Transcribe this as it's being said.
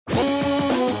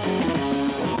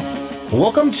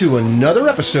Welcome to another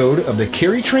episode of the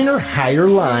CarryTrainer Higher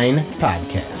Line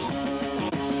podcast.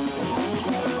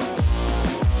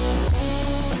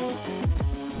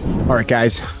 All right,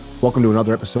 guys, welcome to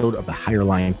another episode of the Higher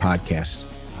Line podcast.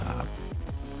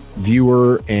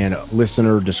 Viewer and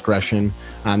listener discretion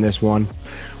on this one.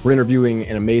 We're interviewing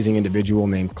an amazing individual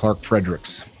named Clark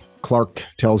Fredericks. Clark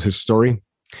tells his story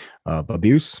of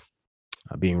abuse,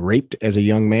 being raped as a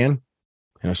young man,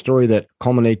 and a story that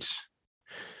culminates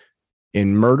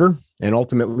in murder and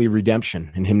ultimately redemption,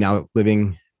 and him now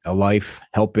living a life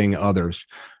helping others.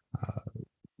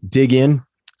 Dig in.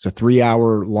 It's a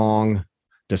 3-hour long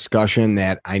discussion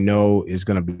that I know is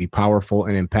going to be powerful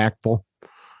and impactful.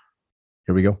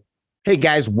 Here we go. Hey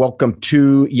guys, welcome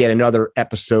to yet another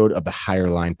episode of the Higher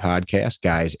Line podcast,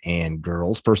 guys and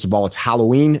girls. First of all, it's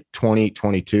Halloween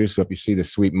 2022. So if you see the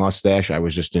sweet mustache, I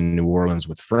was just in New Orleans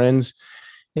with friends.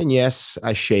 And yes,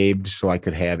 I shaved so I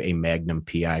could have a Magnum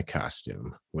PI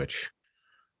costume, which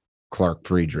Clark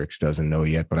Fredericks doesn't know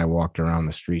yet, but I walked around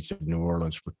the streets of New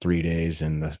Orleans for 3 days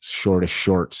in the shortest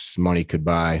shorts money could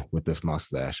buy with this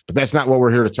mustache. But that's not what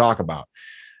we're here to talk about.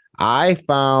 I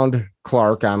found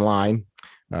Clark online.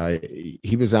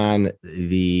 He was on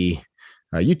the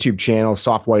YouTube channel,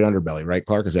 Soft White Underbelly, right,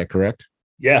 Clark? Is that correct?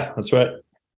 Yeah, that's right.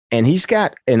 And he's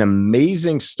got an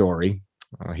amazing story.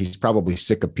 He's probably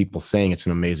sick of people saying it's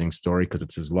an amazing story because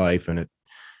it's his life, and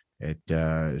it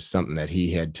is something that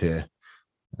he had to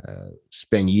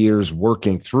spend years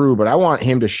working through. But I want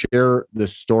him to share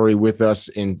this story with us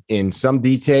in some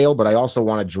detail. But I also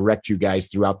want to direct you guys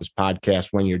throughout this podcast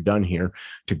when you're done here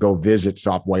to go visit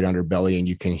Soft White Underbelly, and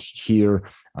you can hear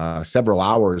several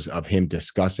hours of him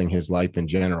discussing his life in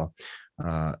general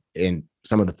and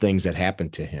some of the things that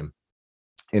happened to him.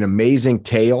 An amazing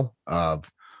tale of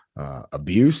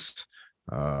abuse,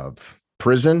 of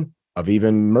prison, of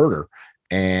even murder.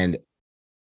 And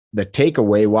the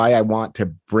takeaway, why I want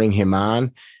to bring him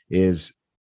on, is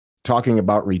talking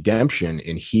about redemption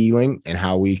and healing and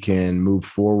how we can move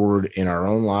forward in our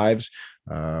own lives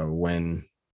when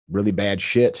really bad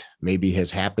shit maybe has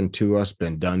happened to us,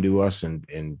 been done to us, and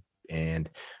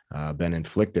been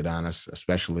inflicted on us,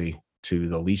 especially to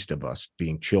the least of us,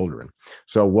 being children.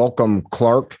 So welcome,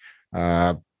 Clark.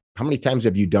 How many times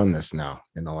have you done this now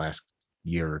in the last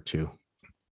year or two?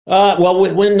 Well,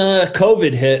 when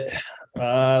COVID hit,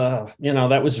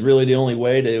 that was really the only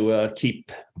way to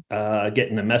keep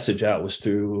getting the message out was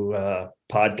through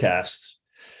podcasts.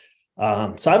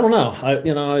 So I don't know.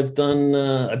 I've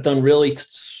done really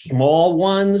small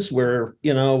ones where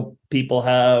people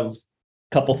have a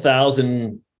couple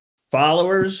thousand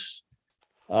followers.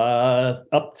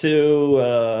 Up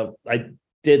to I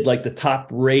did like the top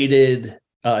rated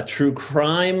true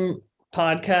crime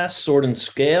podcast, Sword and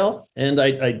Scale, and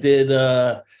I did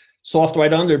Soft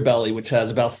White Underbelly, which has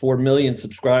about 4 million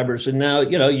subscribers, and now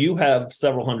you have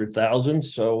several hundred thousand.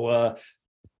 So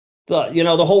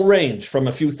the whole range from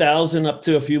a few thousand up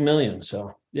to a few million.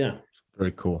 So yeah,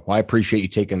 very cool. Well, I appreciate you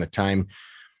taking the time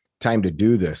to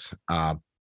do this.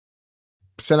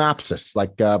 Synopsis,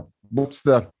 like what's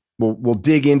the we'll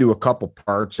dig into a couple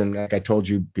parts, and like I told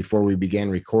you before we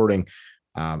began recording,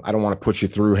 I don't want to put you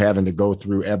through having to go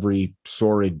through every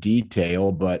sordid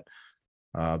detail, but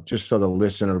just so the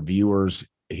listener viewers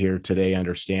here today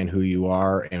understand who you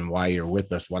are and why you're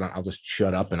with us, I'll just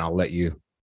shut up and I'll let you.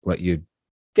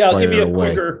 Yeah, I'll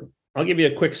give you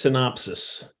a quick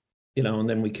synopsis, and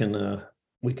then we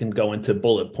can go into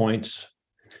bullet points.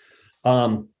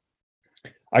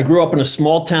 I grew up in a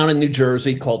small town in New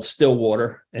Jersey called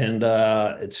Stillwater, and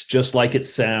it's just like it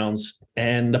sounds.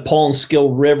 And the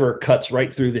Paulskill River cuts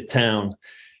right through the town,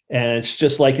 and it's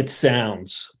just like it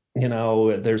sounds.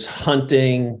 There's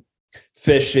hunting,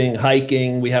 fishing,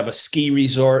 hiking. We have a ski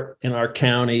resort in our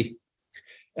county.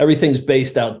 Everything's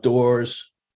based outdoors.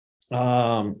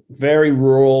 Very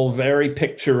rural, very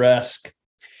picturesque.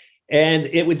 And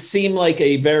it would seem like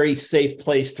a very safe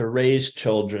place to raise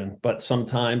children, but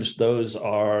sometimes those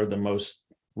are the most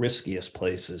riskiest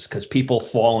places because people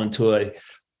fall into a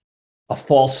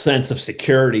false sense of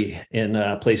security in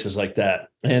places like that.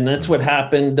 And that's what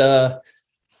happened.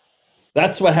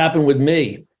 That's what happened with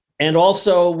me. And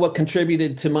also what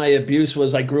contributed to my abuse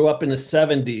was I grew up in the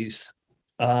 70s,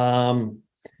 and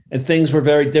things were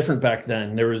very different back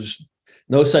then. There was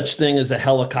no such thing as a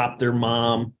helicopter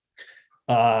mom.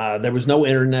 There was no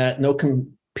internet, no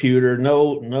computer,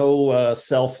 no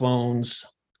cell phones.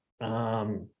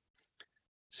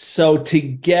 So to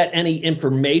get any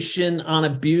information on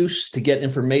abuse, to get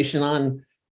information on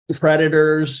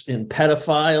predators and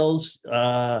pedophiles,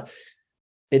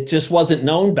 it just wasn't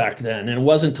known back then, and it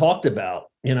wasn't talked about.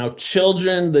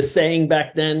 Children, the saying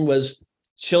back then was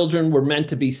children were meant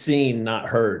to be seen, not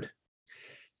heard.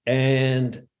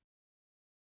 And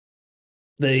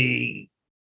the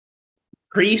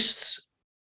priests,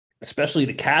 especially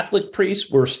the Catholic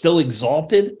priests, were still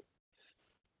exalted.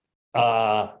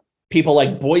 People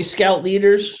like Boy Scout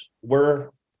leaders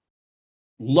were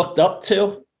looked up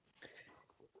to.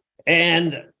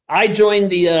 And I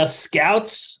joined the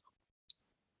Scouts.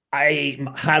 I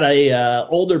had a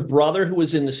older brother who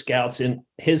was in the Scouts, and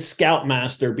his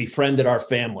scoutmaster befriended our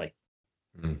family.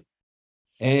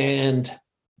 And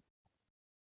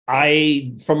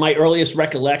from my earliest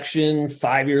recollection,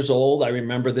 5 years old, I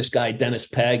remember this guy, Dennis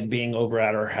Pegg, being over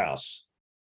at our house.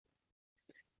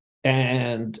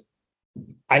 And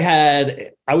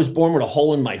I was born with a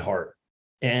hole in my heart.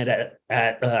 And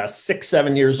at 6,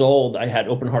 7 years old, I had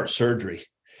open heart surgery.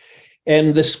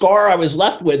 And the scar I was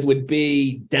left with would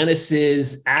be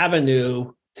Dennis's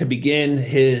avenue to begin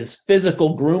his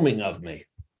physical grooming of me.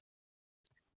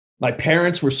 My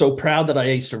parents were so proud that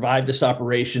I survived this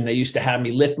operation. They used to have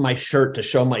me lift my shirt to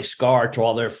show my scar to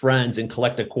all their friends and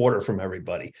collect a quarter from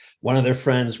everybody. One of their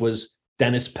friends was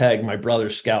Dennis Pegg, my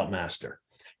brother's scoutmaster.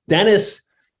 Dennis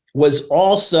was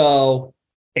also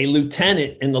a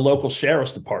lieutenant in the local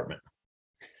sheriff's department.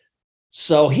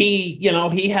 So he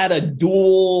had a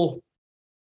dual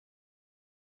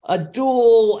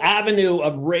avenue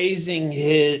of raising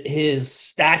his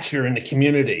stature in the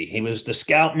community. He was the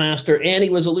scoutmaster and he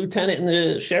was a lieutenant in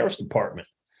the sheriff's department.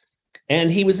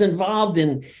 And he was involved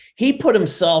he put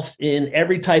himself in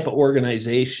every type of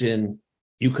organization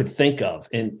you could think of.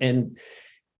 And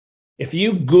if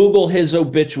you Google his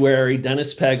obituary,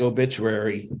 Dennis Pegg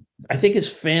obituary, I think his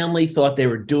family thought they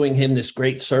were doing him this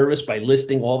great service by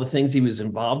listing all the things he was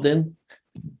involved in.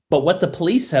 But what the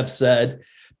police have said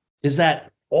is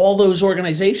that all those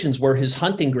organizations were his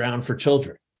hunting ground for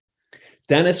children.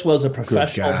 Dennis was a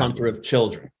professional hunter of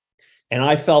children, and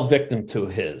I fell victim to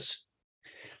his.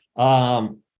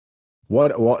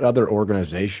 What other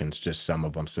organizations? Just some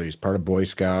of them. So he's part of Boy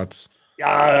Scouts.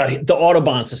 The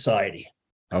Audubon Society.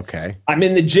 Okay. I'm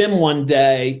in the gym one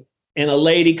day, and a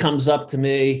lady comes up to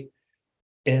me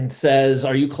and says,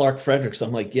 "Are you Clark Fredericks?"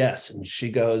 I'm like, "Yes." And she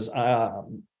goes,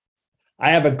 I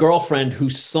have a girlfriend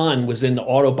whose son was in the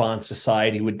Audubon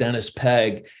Society with Dennis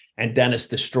Pegg, and Dennis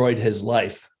destroyed his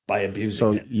life by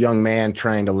abusing him. Young man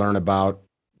trying to learn about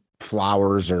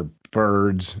flowers or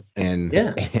birds, and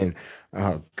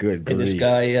oh, good grief. And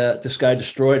this guy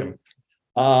destroyed him.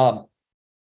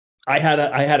 I had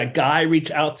a guy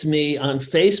reach out to me on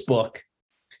Facebook.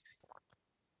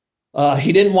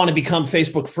 He didn't want to become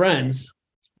Facebook friends,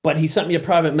 but he sent me a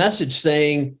private message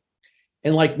saying,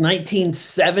 in like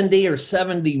 1970 or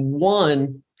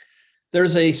 71,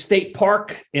 there's a state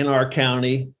park in our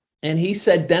county. And he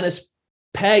said Dennis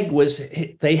Pegg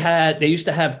they used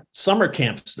to have summer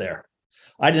camps there.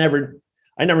 I never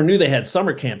knew they had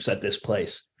summer camps at this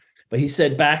place. But he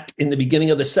said back in the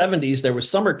beginning of the 70s, there were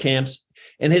summer camps,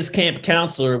 and his camp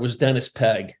counselor was Dennis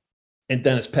Pegg. And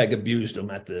Dennis Pegg abused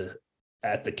him at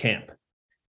the camp.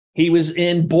 He was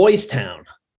in Boys Town.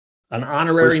 An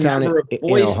honorary member of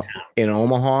Boys Town. In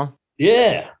Omaha?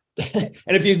 Yeah. And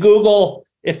if you Google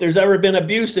if there's ever been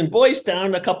abuse in Boys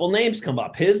Town, a couple names come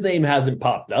up. His name hasn't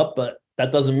popped up, but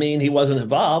that doesn't mean he wasn't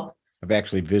involved. I've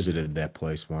actually visited that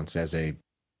place once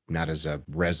not as a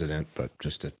resident, but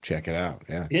just to check it out.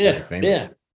 Yeah. Yeah.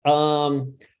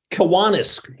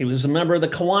 Kiwanis. He was a member of the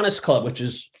Kiwanis Club, which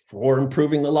is for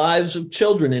improving the lives of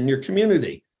children in your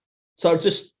community. So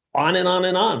just on and on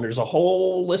and on. There's a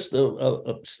whole list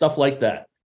of stuff like that.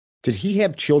 Did he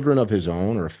have children of his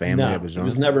own or a family of his own?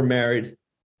 He was never married.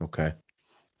 Okay.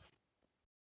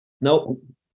 Nope.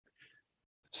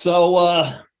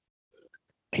 So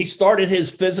he started his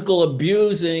physical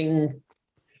abusing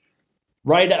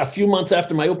right a few months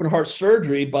after my open heart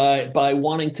surgery by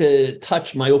wanting to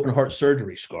touch my open heart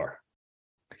surgery scar.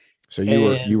 So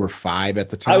you were 5 at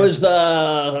the time? I was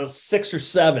 6 or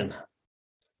 7.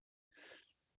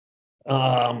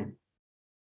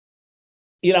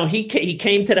 He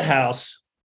came to the house.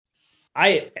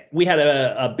 We had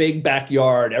a big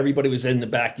backyard. Everybody was in the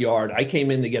backyard. I came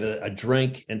in to get a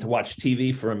drink and to watch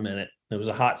TV for a minute. It was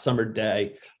a hot summer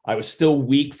day. I was still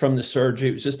weak from the surgery.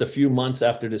 It was just a few months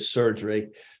after the surgery.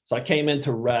 So I came in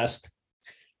to rest,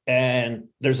 and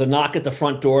there's a knock at the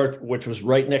front door, which was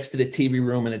right next to the TV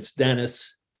room, and it's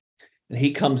Dennis. And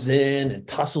he comes in and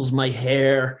tussles my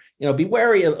hair. Be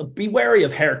wary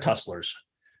of hair tusslers.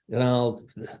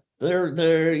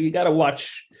 They're you got to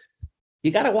watch.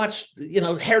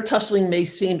 Hair tussling may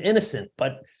seem innocent,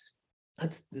 but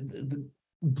the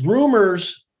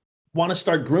groomers want to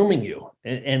start grooming you,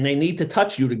 and they need to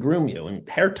touch you to groom you. And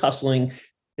hair tussling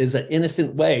is an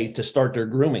innocent way to start their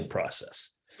grooming process.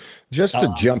 Just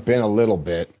to jump in a little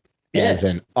bit, as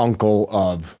an uncle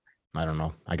of, I don't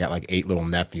know, I got like 8 little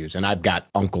nephews, and I've got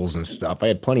uncles and stuff. I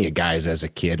had plenty of guys as a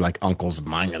kid, like uncles of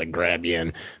mine, gonna grab you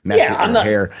and mess with your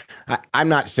hair. I'm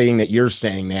not saying that you're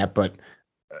saying that, but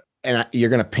you're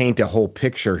gonna paint a whole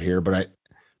picture here. But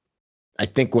I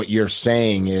think what you're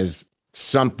saying is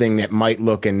something that might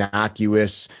look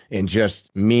innocuous and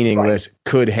just meaningless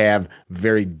could have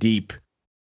very deep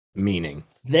meaning.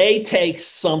 They take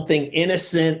something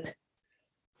innocent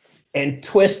and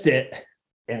twist it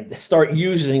and start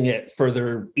using it for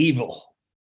their evil.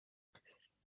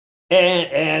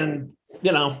 And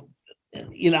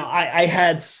I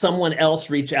had someone else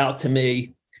reach out to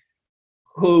me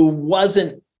who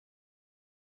wasn't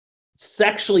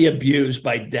sexually abused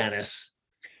by Dennis,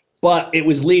 but it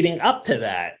was leading up to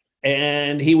that.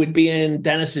 And he would be in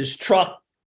Dennis's truck.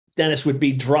 Dennis would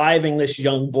be driving this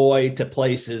young boy to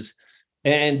places,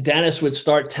 and Dennis would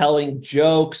start telling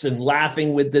jokes and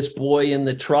laughing with this boy in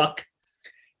the truck.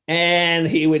 And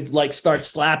he would like start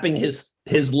slapping his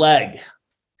leg,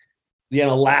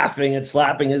 laughing and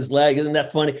slapping his leg. Isn't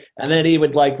that funny? And then he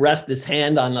would like rest his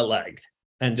hand on the leg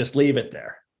and just leave it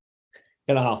there.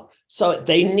 So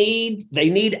they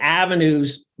need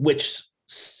avenues which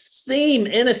seem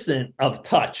innocent of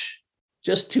touch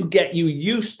just to get you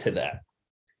used to that.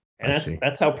 And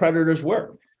that's how predators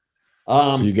work.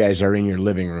 So you guys are in your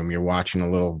living room, you're watching a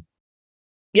little.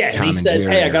 Yeah, and he says,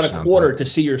 "Hey, I got a quarter to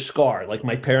see your scar," like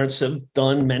my parents have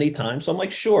done many times. So I'm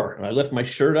like, "Sure." And I lift my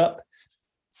shirt up.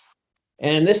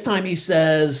 And this time he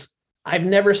says, "I've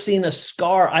never seen a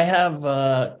scar. I have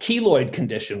a keloid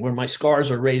condition where my scars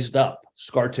are raised up.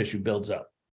 Scar tissue builds up."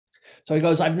 So he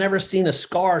goes, "I've never seen a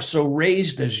scar so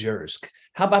raised as yours.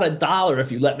 How about $1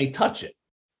 if you let me touch it?"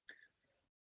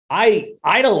 I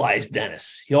idolized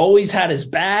Dennis. He always had his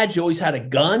badge. He always had a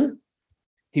gun.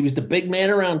 He was the big man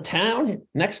around town.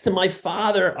 Next to my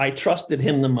father, I trusted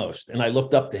him the most, and I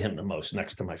looked up to him the most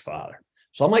next to my father.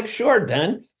 So I'm like, "Sure,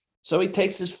 Den." So he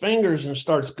takes his fingers and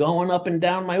starts going up and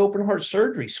down my open heart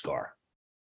surgery scar.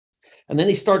 And then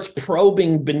he starts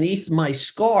probing beneath my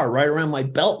scar right around my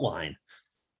belt line,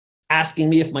 asking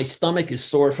me if my stomach is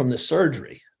sore from the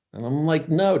surgery. And I'm like,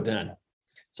 "No, Den."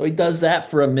 So he does that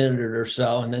for a minute or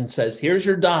so and then says, "Here's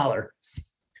your $1.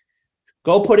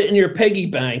 Go put it in your piggy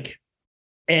bank.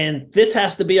 And this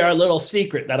has to be our little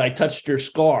secret that I touched your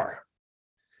scar.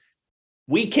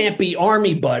 We can't be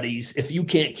army buddies if you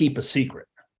can't keep a secret."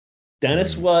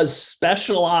 Dennis was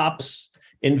special ops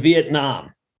in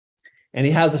Vietnam, and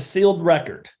he has a sealed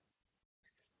record.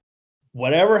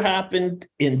 Whatever happened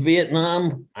in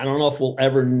Vietnam, I don't know if we'll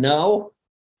ever know.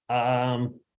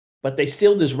 But they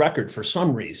sealed his record for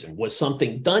some reason. Was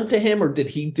something done to him, or did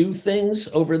he do things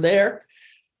over there?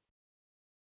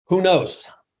 Who knows?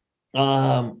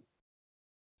 But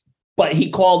he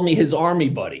called me his army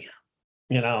buddy,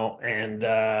 and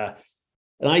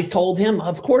I told him,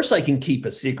 "Of course I can keep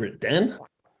a secret, Den."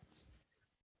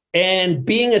 And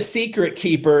being a secret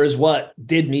keeper is what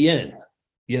did me in,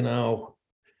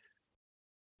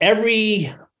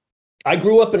 I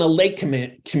grew up in a lake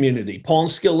community.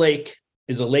 Paulskill Lake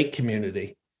is a lake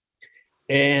community.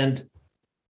 And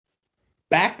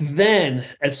back then,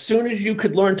 as soon as you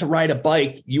could learn to ride a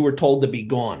bike, you were told to be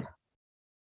gone.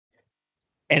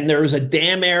 And there was a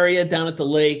dam area down at the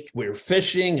lake. We were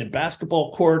fishing and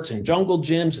basketball courts and jungle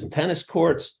gyms and tennis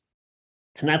courts.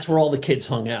 And that's where all the kids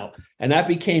hung out. And that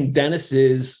became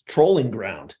Dennis's trolling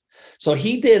ground. So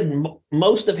he did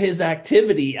most of his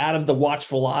activity out of the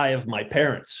watchful eye of my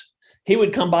parents. He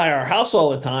would come by our house all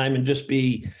the time and just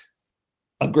be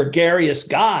a gregarious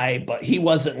guy, but he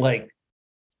wasn't like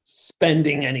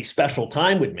spending any special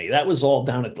time with me. That was all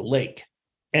down at the lake.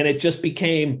 And it just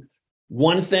became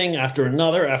one thing after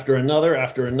another, after another,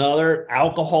 after another.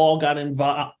 Alcohol got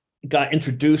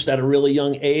introduced at a really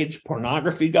young age.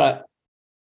 Pornography got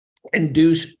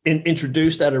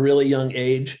introduced at a really young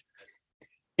age.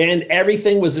 And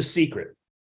everything was a secret.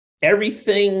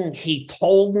 Everything he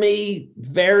told me,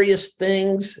 various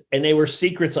things, and they were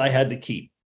secrets I had to keep.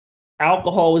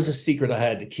 Alcohol was a secret I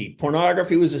had to keep.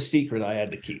 Pornography was a secret I had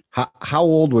to keep. How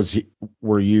old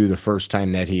were you the first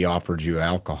time that he offered you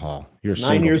alcohol? You're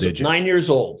 9 years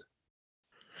old.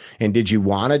 And did you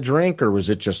want to drink, or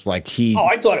was it just like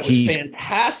I thought it was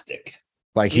fantastic.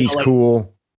 Like he's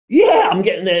cool. Yeah, I'm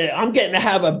getting to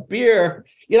have a beer.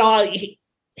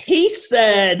 He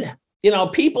said,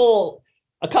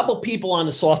 a couple people on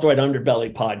the Soft White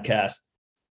Underbelly podcast,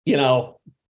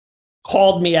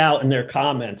 called me out in their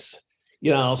comments,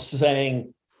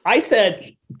 saying,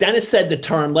 Dennis said the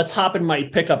term, "Let's hop in my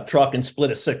pickup truck and split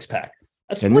a 6-pack."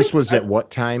 And this was at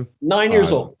what time? 9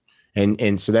 years old.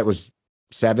 And so that was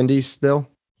 70s still?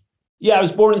 Yeah, I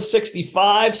was born in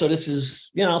 65, so this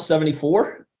is,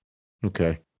 74.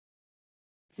 Okay.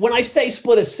 When I say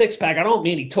split a six-pack, I don't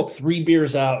mean he took 3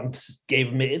 beers out and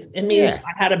gave me it. It means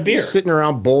I had a beer. Sitting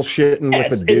around bullshitting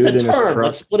with a dude in his truck.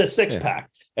 Let's split a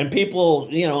six-pack. And people,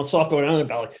 software and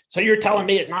Underbelly. So you're telling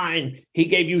me at 9, he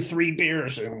gave you 3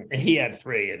 beers and he had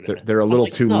 3. They're a little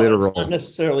too literal. That's not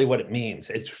necessarily what it means.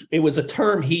 It was a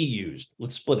term he used.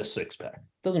 Let's split a six-pack.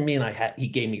 Doesn't mean he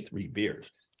gave me 3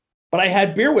 beers. But I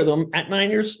had beer with him at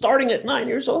 9 years, starting at 9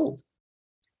 years old.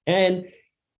 And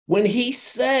when he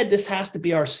said this has to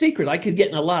be our secret, I could get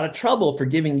in a lot of trouble for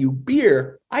giving you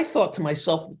beer. I thought to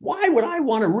myself, why would I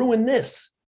want to ruin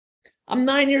this? I'm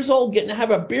 9 years old getting to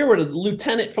have a beer with a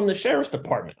lieutenant from the sheriff's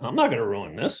department. I'm not going to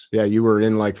ruin this. Yeah, you were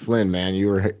in like Flynn, man. You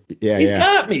were, He's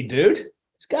got me, dude.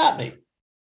 He's got me.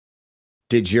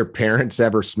 Did your parents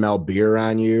ever smell beer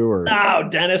on you? Or no,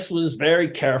 Dennis was very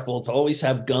careful to always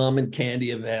have gum and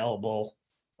candy available.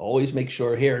 Always make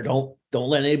sure here, don't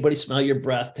let anybody smell your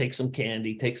breath. Take some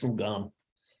candy, take some gum.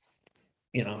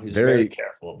 He's very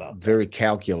careful about that. Very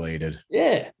calculated.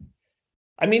 Yeah.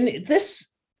 I mean,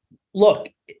 look,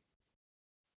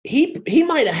 he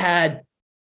might have had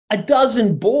a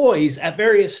dozen boys at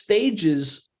various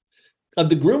stages of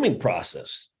the grooming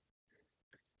process.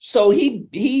 So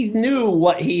he knew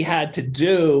what he had to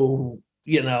do,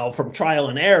 from trial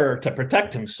and error to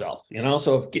protect himself,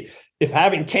 So if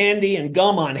having candy and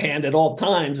gum on hand at all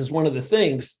times is one of the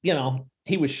things,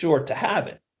 he was sure to have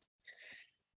it.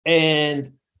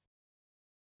 And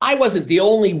I wasn't the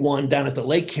only one down at the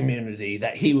lake community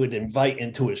that he would invite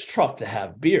into his truck to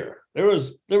have beer. There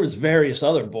was various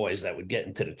other boys that would get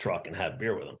into the truck and have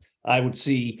beer with him. I would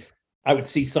see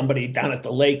somebody down at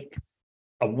the lake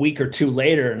a week or 2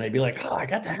 later, and they'd be like, "Oh, I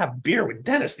got to have beer with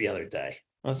Dennis the other day."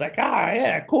 I was like,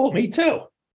 yeah, cool, me too.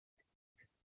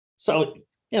 So,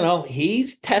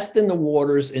 he's testing the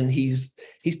waters and he's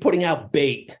putting out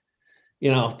bait,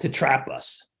 to trap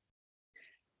us.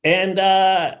 And,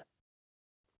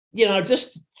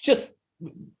 just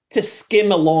to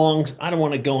skim along, I don't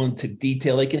want to go into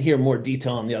detail. They can hear more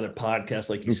detail on the other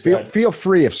podcast, like you said. Feel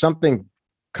free if something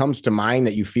comes to mind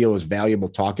that you feel is valuable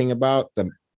talking about.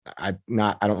 I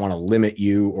don't want to limit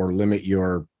you or limit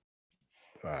your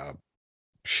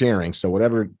sharing. So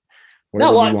whatever you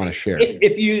want to share.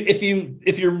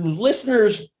 If your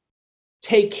listeners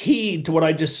take heed to what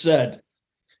I just said,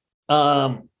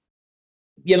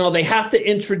 they have to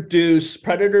introduce,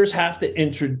 predators have to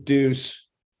introduce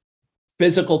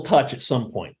physical touch at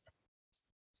some point.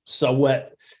 So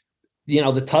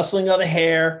the tussling of the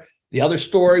hair, the other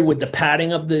story with the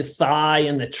patting of the thigh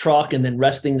in the truck and then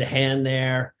resting the hand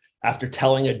there after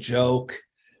telling a joke.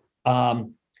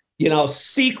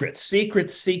 Secrets.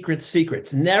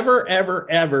 Never, ever,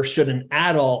 ever should an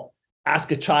adult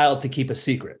ask a child to keep a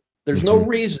secret. There's no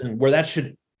reason where that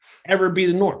should ever be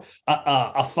the norm.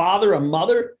 A father, a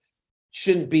mother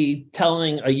shouldn't be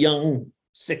telling a young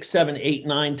 6, 7, 8,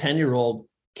 9, 10-year-old,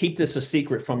 keep this a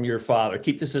secret from your father,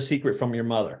 keep this a secret from your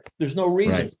mother. There's no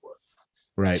reason for it.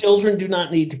 Right. Children do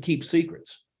not need to keep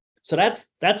secrets. So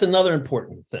that's another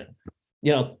important thing.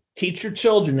 Teach your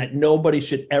children that nobody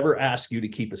should ever ask you to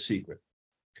keep a secret.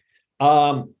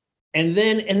 And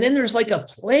then there's like a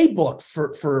playbook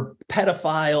for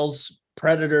pedophiles,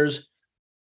 predators,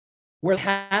 where they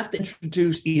have to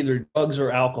introduce either drugs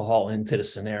or alcohol into the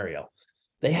scenario.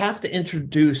 They have to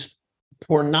introduce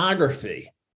pornography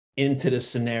into the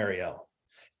scenario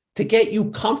to get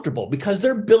you comfortable, because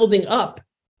they're building up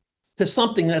to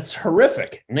something that's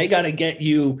horrific, and they got to get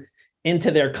you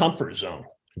into their comfort zone.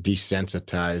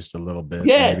 Desensitized a little bit.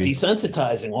 Yeah, maybe.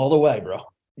 Desensitizing all the way, bro.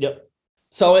 Yep.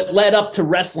 So it led up to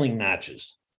wrestling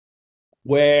matches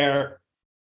where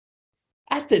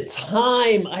at the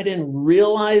time I didn't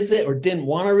realize it or didn't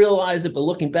want to realize it, but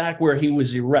looking back, where he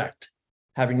was erect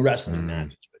having wrestling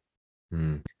matches.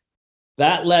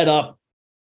 That led up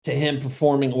to him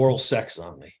performing oral sex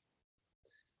on me.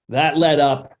 That led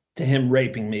up to him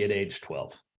raping me at age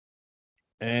 12.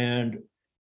 And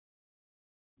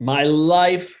my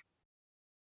life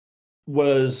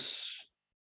was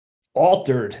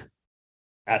altered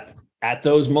at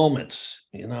those moments.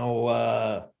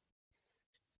 I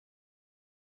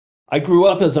grew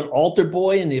up as an altar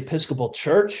boy in the Episcopal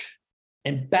Church.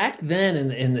 And back then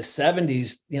in the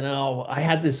 70s, I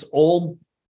had this old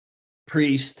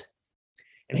priest,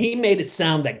 and he made it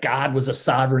sound that God was a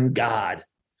sovereign God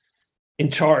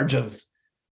in charge of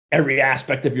every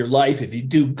aspect of your life. If you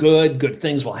do good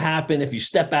things will happen. If you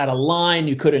step out of line,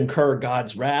 you could incur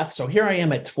God's wrath. So here I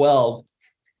am at 12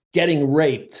 getting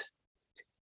raped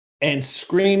and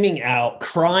screaming out,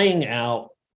 crying out,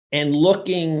 and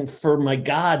looking for my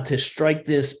God to strike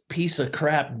this piece of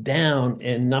crap down,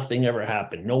 and nothing ever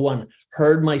happened. No one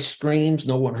heard my screams.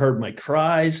 No one heard my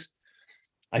cries.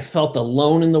 I felt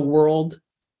alone in the world.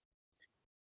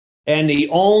 And the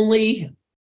only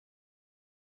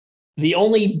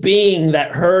being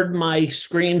that heard my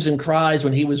screams and cries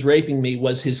when he was raping me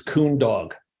was his coon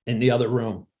dog in the other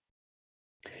room.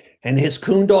 And his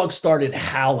coon dog started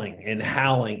howling and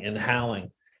howling and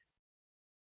howling.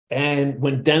 And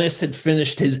when Dennis had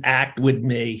finished his act with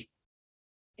me,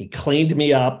 he cleaned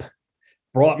me up,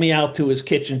 brought me out to his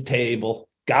kitchen table,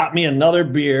 got me another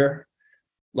beer,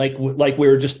 like we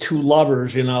were just two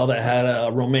lovers, you know, that had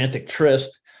a romantic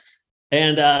tryst.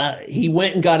 And he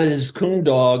went and got his coon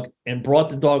dog and brought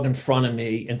the dog in front of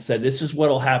me and said, "This is what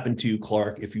will happen to you,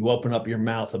 Clark, if you open up your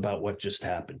mouth about what just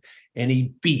happened." And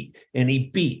he beat and he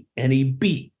beat and he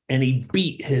beat and he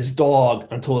beat his dog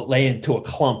until it lay into a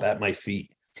clump at my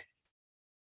feet.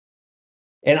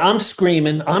 And I'm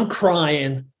screaming, I'm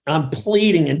crying, I'm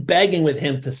pleading and begging with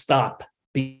him to stop,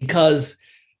 because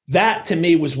that to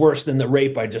me was worse than the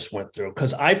rape I just went through,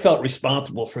 because I felt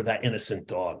responsible for that innocent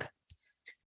dog,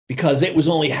 because it was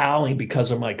only howling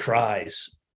because of my cries.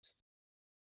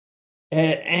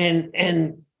 And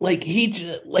like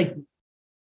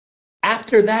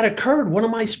after that occurred, what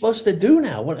am I supposed to do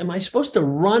now? What am I supposed to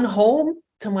run home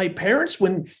to my parents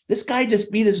when this guy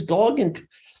just beat his dog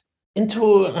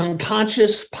into an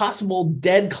unconscious, possible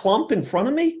dead clump in front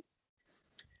of me?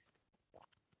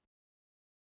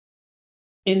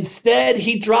 Instead,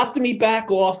 he dropped me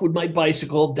back off with my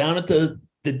bicycle down at the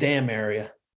dam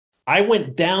area. I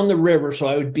went down the river so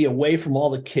I would be away from all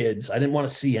the kids. I didn't want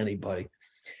to see anybody.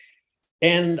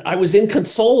 And I was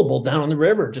inconsolable down on the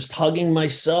river, just hugging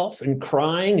myself and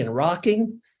crying and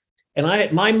rocking.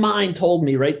 And my mind told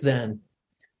me right then,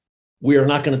 we are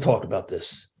not going to talk about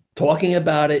this. Talking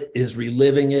about it is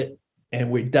reliving it,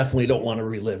 and we definitely don't want to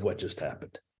relive what just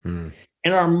happened. And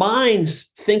our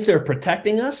minds think they're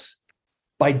protecting us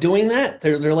by doing that.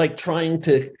 They're like trying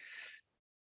to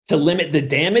limit the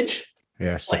damage.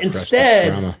 Yes.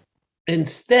 Yeah,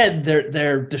 instead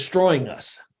they're destroying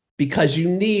us, because you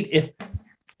need,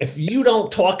 if you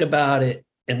don't talk about it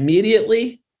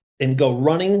immediately and go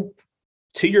running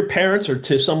to your parents or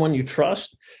to someone you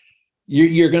trust,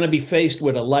 you're going to be faced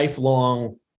with a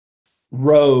lifelong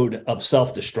road of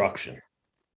self-destruction.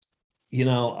 You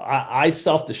know, I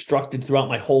self-destructed throughout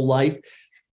my whole life,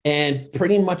 and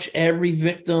pretty much every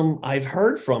victim I've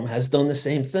heard from has done the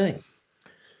same thing.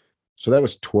 So that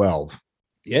was 12.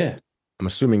 Yeah. I'm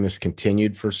assuming this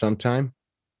continued for some time.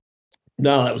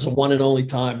 No, that was a one and only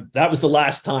time. That was the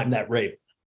last time, that rape.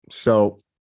 So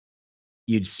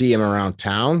you'd see him around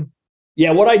town?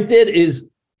 Yeah, what I did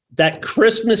is that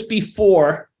Christmas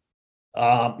before,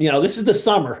 this is the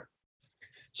summer.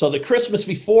 So the Christmas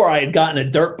before, I had gotten a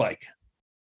dirt bike.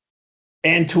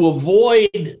 And to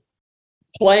avoid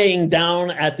playing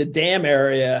down at the dam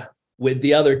area with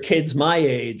the other kids my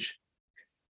age,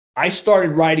 I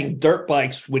started riding dirt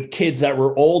bikes with kids that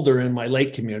were older in my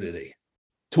lake community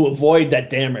to avoid that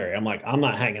dam area. I'm like, I'm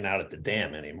not hanging out at the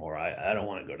dam anymore. I don't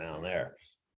want to go down there.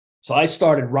 So I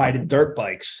started riding dirt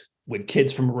bikes with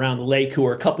kids from around the lake who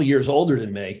were a couple years older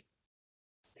than me.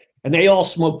 And they all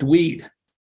smoked weed.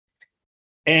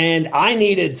 And I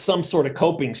needed some sort of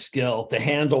coping skill to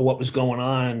handle what was going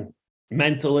on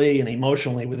mentally and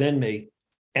emotionally within me.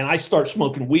 And I started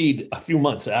smoking weed a few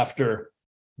months after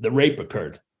the rape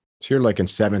occurred. So you're like in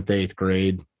 7th, 8th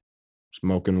grade,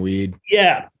 smoking weed.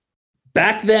 Yeah.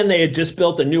 Back then, they had just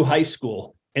built a new high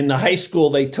school. In the high school,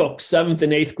 they took 7th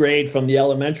and 8th grade from the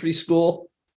elementary school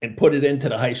and put it into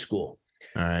the high school.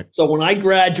 All right. So when I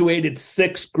graduated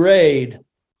 6th grade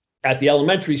at the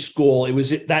elementary school, it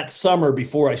was that summer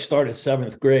before I started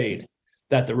 7th grade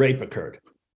that the rape occurred.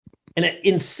 And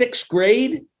in 6th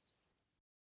grade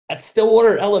at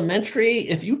Stillwater Elementary,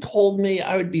 if you told me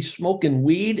I would be smoking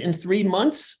weed in 3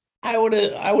 months, I would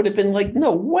have been like,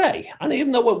 no way. I didn't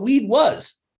even know what weed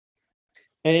was.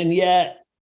 And yet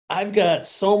I've got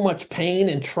so much pain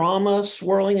and trauma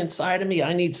swirling inside of me.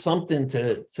 I need something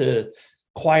to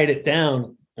quiet it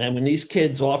down. And when these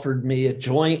kids offered me a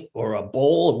joint or a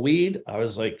bowl of weed, I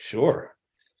was like, sure.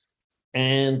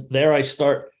 And there I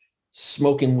start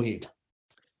smoking weed.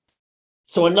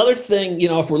 So another thing,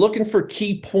 if we're looking for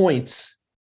key points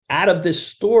out of this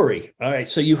story, all right,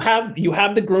 so you have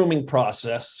the grooming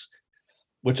process,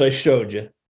 which I showed you.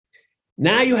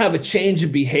 Now you have a change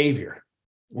in behavior.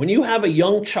 When you have a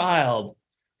young child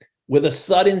with a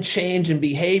sudden change in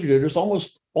behavior, there's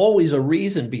almost always a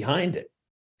reason behind it.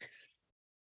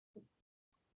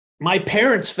 My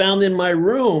parents found in my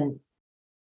room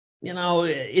in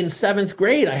 7th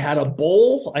grade, I had a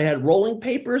bowl, I had rolling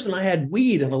papers, and I had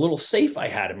weed in a little safe I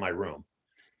had in my room.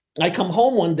 I come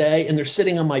home one day and they're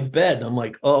sitting on my bed. And I'm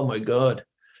like, oh my God.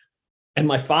 And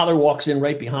my father walks in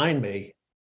right behind me.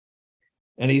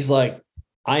 And he's like,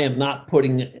 I am not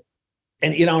putting,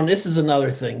 and this is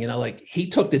another thing, like he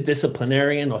took the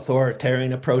disciplinarian,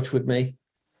 authoritarian approach with me.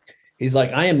 He's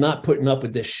like, I am not putting up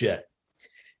with this shit.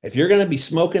 If you're going to be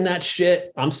smoking that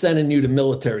shit, I'm sending you to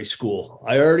military school.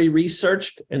 I already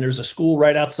researched, and there's a school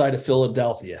right outside of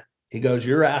Philadelphia. He goes,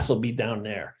 your ass will be down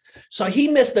there. So he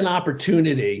missed an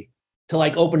opportunity to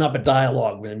like open up a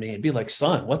dialogue with me and be like,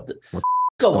 son, what's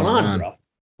going on, bro?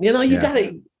 You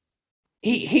gotta,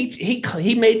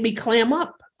 he made me clam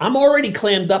up. I'm already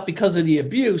clammed up because of the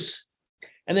abuse.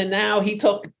 And then now he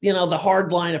took, the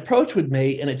hard line approach with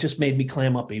me, and it just made me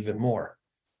clam up even more.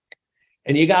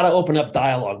 And you got to open up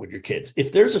dialogue with your kids.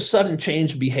 If there's a sudden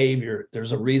change behavior,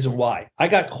 there's a reason why. I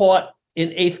got caught in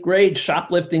 8th grade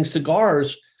shoplifting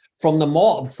cigars from the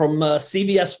mall, from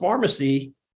CVS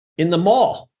pharmacy in the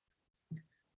mall.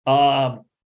 I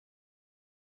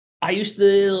used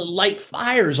to light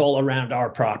fires all around our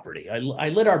property. I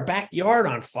lit our backyard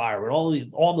on fire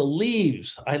with all the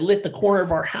leaves. I lit the corner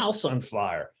of our house on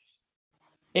fire.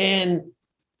 And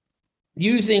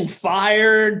using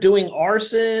fire, doing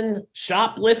arson,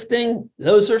 shoplifting,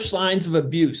 those are signs of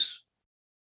abuse.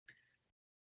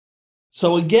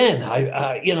 So again,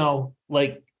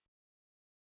 like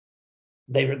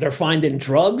they're finding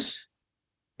drugs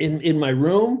in my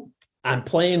room. I'm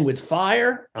playing with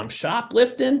fire. I'm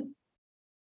shoplifting.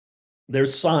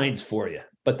 There's signs for you,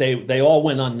 but they all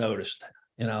went unnoticed.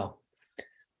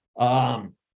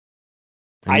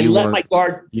 I let my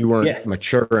guard. You weren't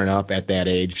mature enough at that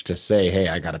age to say, hey,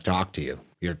 I got to talk to you.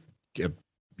 You're a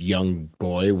young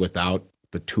boy without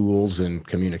the tools and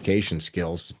communication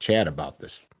skills to chat about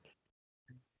this.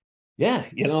 Yeah.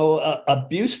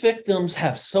 Abuse victims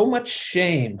have so much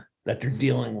shame that they're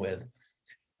dealing with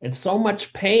and so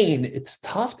much pain. It's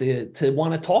tough to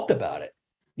want to talk about it.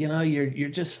 You're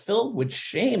just filled with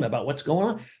shame about what's going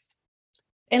on.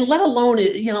 And let alone,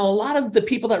 a lot of the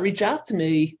people that reach out to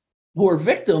me who are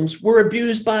victims were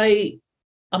abused by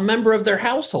a member of their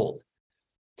household.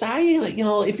 So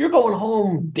if you're going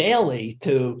home daily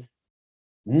to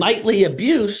nightly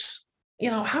abuse,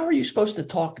 how are you supposed to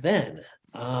talk then?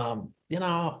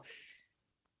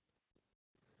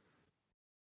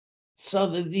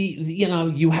 So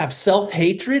you have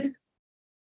self-hatred,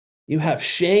 you have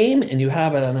shame, and you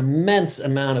have an immense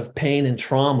amount of pain and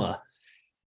trauma.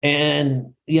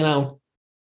 And,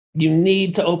 you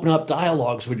need to open up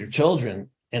dialogues with your children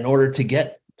in order to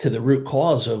get to the root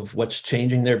cause of what's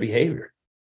changing their behavior.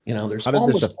 There's how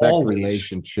did this affect always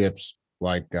relationships,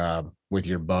 like with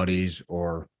your buddies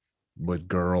or with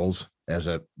girls as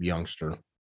a youngster?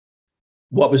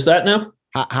 What was that now?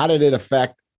 How did it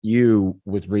affect you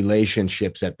with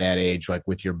relationships at that age, like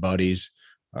with your buddies,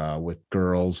 with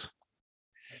girls?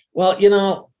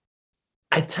 Well,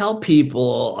 I tell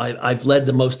people I've led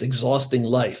the most exhausting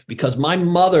life because my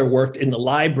mother worked in the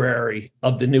library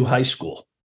of the new high school.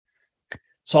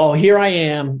 So here I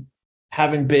am,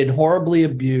 having been horribly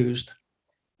abused,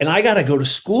 and I got to go to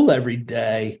school every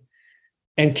day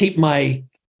and keep my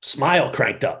smile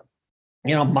cranked up.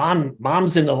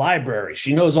 Mom's in the library.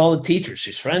 She knows all the teachers.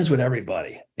 She's friends with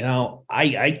everybody.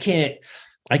 I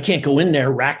can't go in there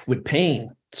racked with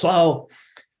pain. So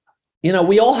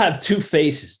we all have two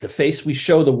faces, the face we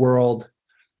show the world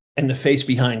and the face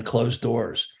behind closed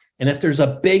doors. And if there's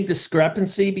a big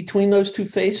discrepancy between those two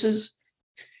faces,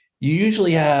 you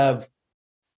usually have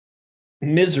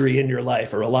misery in your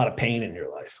life or a lot of pain in your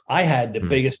life. I had the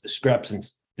biggest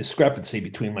discrepancy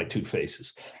between my two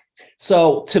faces.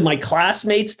 So to my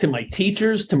classmates, to my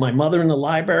teachers, to my mother in the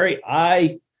library,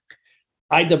 I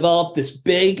developed this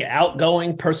big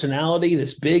outgoing personality,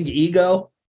 this big ego,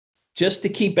 just to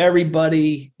keep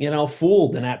everybody,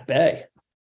 fooled and at bay.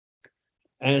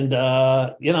 And,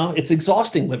 it's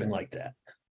exhausting living like that.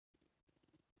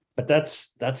 But that's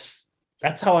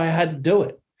how I had to do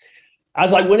it.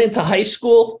 As I went into high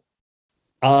school,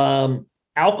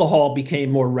 alcohol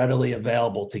became more readily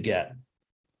available to get.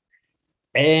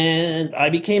 And I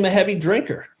became a heavy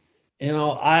drinker.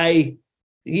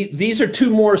 These are two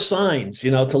more signs,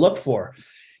 to look for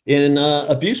in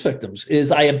abuse victims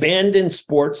is I abandoned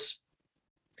sports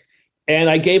and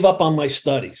I gave up on my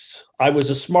studies. I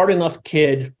was a smart enough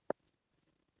kid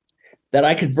that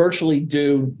I could virtually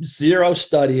do zero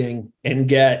studying and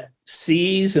get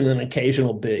C's and an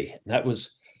occasional B. That was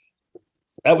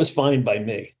fine by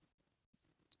me.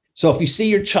 So if you see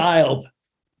your child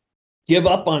give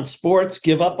up on sports,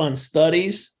 give up on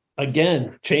studies,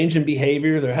 again, change in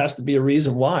behavior, there has to be a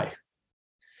reason why.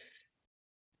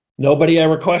 Nobody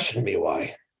ever questioned me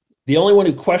why. The only one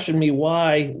who questioned me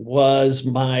why was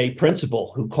my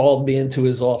principal, who called me into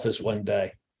his office one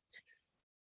day.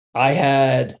 I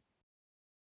had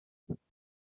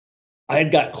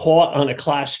got caught on a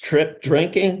class trip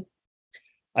drinking.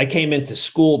 I came into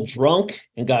school drunk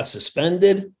and got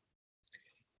suspended.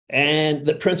 And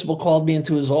the principal called me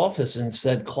into his office and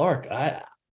said, Clark,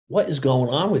 what is going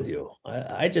on with you?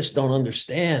 I just don't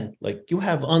understand. Like, you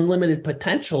have unlimited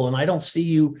potential and I don't see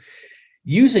you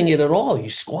using it at all. You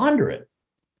squander it.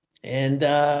 And,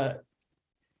 I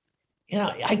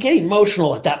get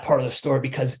emotional at that part of the story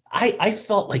because I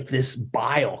felt like this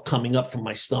bile coming up from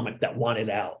my stomach that wanted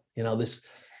out, like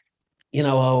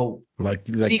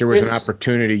secrets. There was an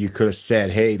opportunity. You could have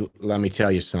said, hey, let me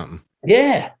tell you something.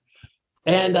 Yeah.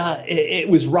 And it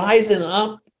was rising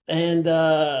up, and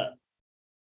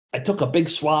I took a big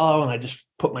swallow and I just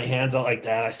put my hands out like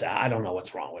that. I said, I don't know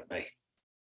what's wrong with me.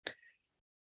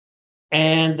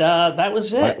 And that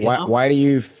was it. Why do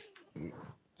you,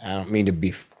 I don't mean to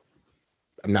be,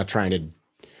 I'm not trying to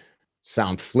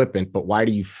sound flippant, but why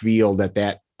do you feel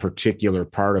that particular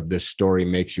part of this story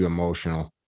makes you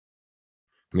emotional?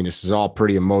 I mean, this is all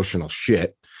pretty emotional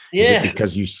shit. Yeah. Is it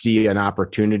because you see an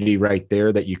opportunity right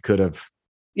there that you could have?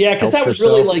 Yeah, because that was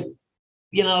really like,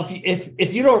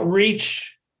 if you don't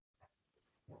reach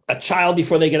a child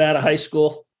before they get out of high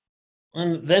school,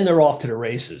 and then they're off to the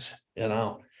races, And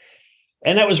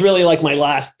that was really like my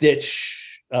last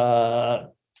ditch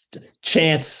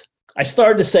chance. I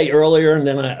started to say earlier, and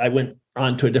then I went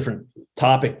on to a different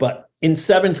topic. But in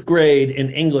 7th grade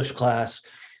in English class,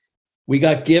 we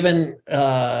got given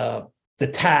the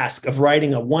task of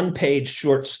writing a 1-page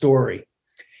short story.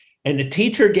 And the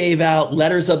teacher gave out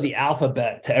letters of the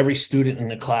alphabet to every student in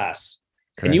the class.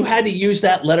 Okay. And you had to use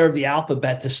that letter of the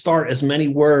alphabet to start as many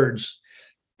words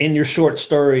in your short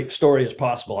story as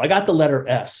possible. I got the letter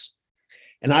S.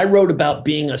 And I wrote about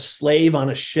being a slave on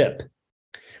a ship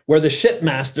where the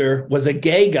shipmaster was a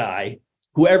gay guy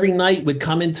who every night would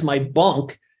come into my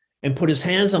bunk and put his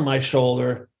hands on my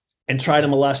shoulder and try to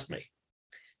molest me.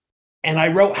 And I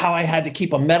wrote how I had to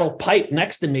keep a metal pipe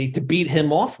next to me to beat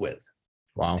him off with.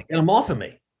 Wow. To get him off of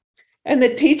me. And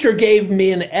the teacher gave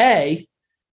me an A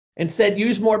and said,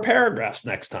 use more paragraphs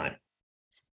next time.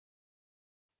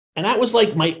 And that was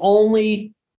like my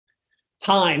only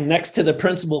time next to the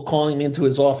principal calling me into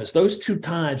his office. Those 2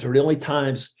 times were the only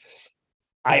times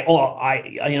I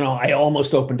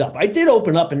almost opened up. I did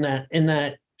open up in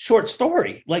that short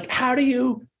story. Like, how do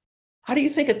you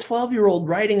think a 12-year-old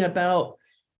writing about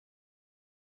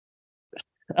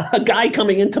a guy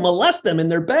coming in to molest them in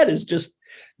their bed is just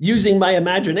using my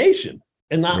imagination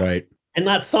and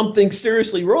not something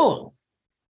seriously wrong?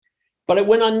 But it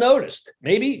went unnoticed.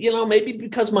 Maybe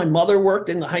because my mother worked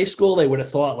in the high school, they would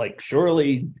have thought like,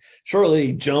 surely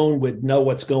Joan would know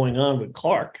what's going on with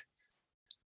Clark.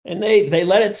 And they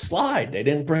let it slide. They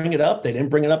didn't bring it up. They didn't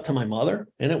bring it up to my mother,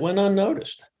 and it went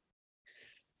unnoticed.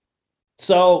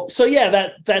 So yeah,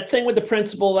 that thing with the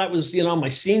principal, that was, my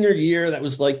senior year. That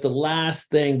was like the last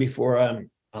thing before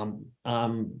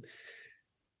I'm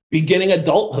beginning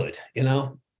adulthood.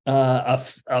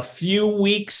 A few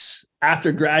weeks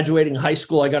after graduating high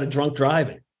school, I got a drunk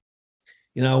driving.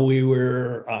 We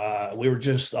were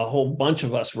just, a whole bunch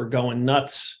of us were going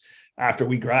nuts after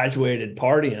we graduated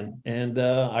partying, and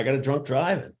I got a drunk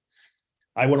driving.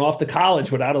 I went off to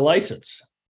college without a license.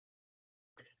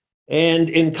 And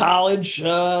in college,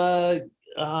 I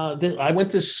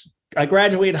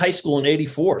graduated high school in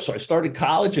 84. So I started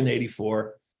college in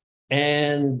 84,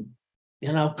 and,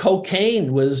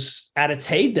 cocaine was at its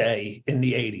heyday in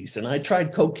the 80s. And I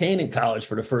tried cocaine in college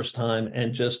for the first time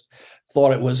and just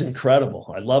thought it was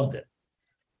incredible. I loved it.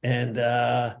 And,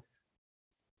 that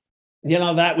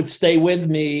would stay with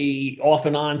me off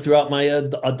and on throughout my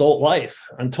adult life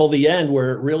until the end,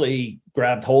 where it really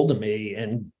grabbed hold of me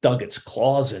and dug its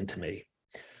claws into me.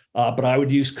 But I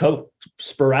would use coke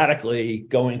sporadically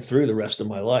going through the rest of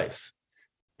my life.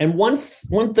 And one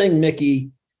thing, Mickey,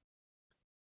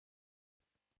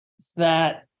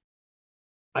 that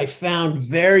I found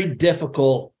very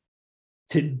difficult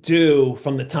to do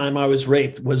from the time I was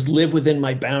raped was live within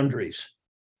my boundaries.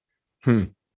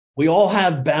 We all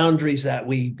have boundaries that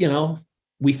we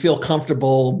feel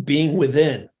comfortable being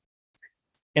within.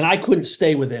 And I couldn't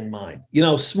stay within mine.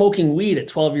 Smoking weed at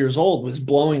 12 years old was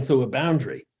blowing through a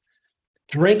boundary.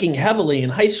 Drinking heavily in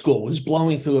high school was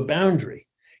blowing through a boundary.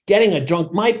 Getting a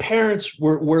drunk, my parents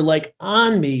were like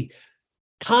on me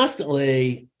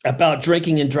constantly about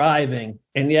drinking and driving.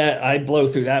 And yet I blow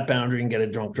through that boundary and get a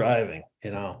drunk driving,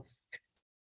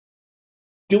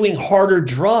 doing harder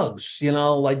drugs.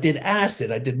 I did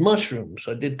acid, I did mushrooms,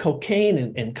 I did cocaine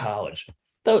in college.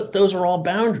 Those are all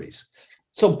boundaries.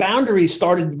 So boundaries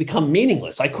started to become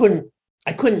meaningless. I couldn't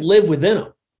live within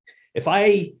them. If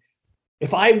I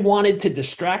wanted to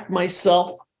distract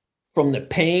myself from the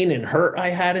pain and hurt I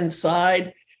had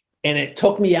inside, and it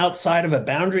took me outside of a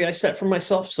boundary I set for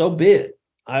myself, so be it.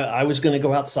 I was going to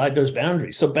go outside those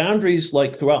boundaries. So boundaries,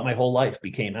 like throughout my whole life,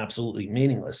 became absolutely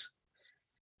meaningless.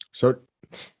 So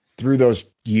through those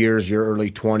years, your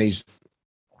early 20s,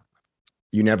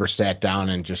 you never sat down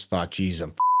and just thought, geez,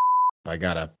 I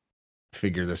got to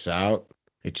figure this out.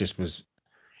 It just was,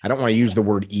 I don't want to use the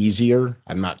word easier.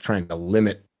 I'm not trying to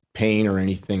limit pain or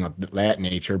anything of that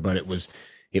nature, but it was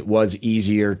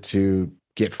easier to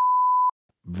get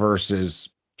versus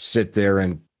sit there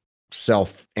and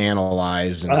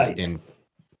self-analyze and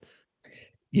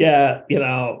yeah,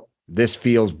 this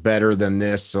feels better than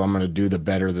this, so I'm going to do the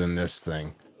better than this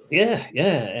thing. Yeah.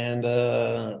 And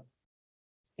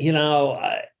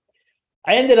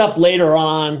I ended up later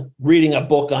on reading a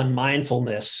book on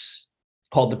mindfulness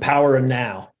called The Power of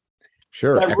Now.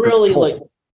 Sure. That really Tolle.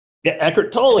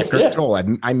 Eckhart Tolle. Eckhart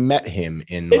Tolle. I met him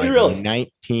in really?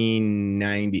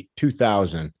 1990,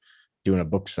 2000, doing a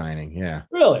book signing. Yeah.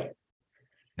 Really?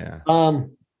 Yeah.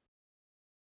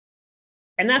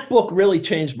 And that book really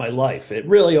changed my life. It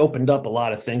really opened up a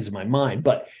lot of things in my mind.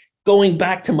 But going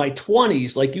back to my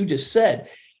 20s, like you just said,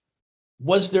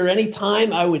 was there any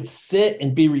time I would sit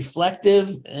and be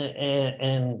reflective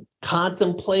and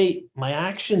contemplate my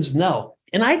actions? No.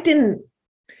 And I didn't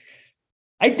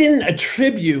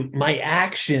attribute my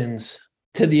actions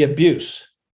to the abuse.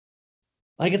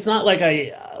 Like, it's not like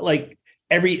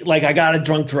I got a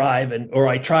drunk drive or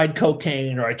I tried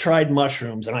cocaine or I tried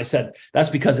mushrooms and I said, that's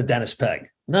because of Dennis Pegg.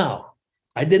 No,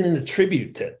 I didn't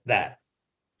attribute to that.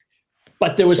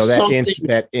 But there was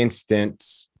that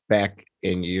instance back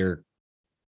in your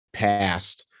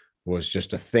past was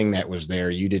just a thing that was there.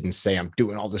 You didn't say, I'm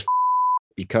doing all this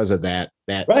because of that.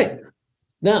 Right.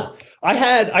 No,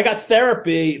 I got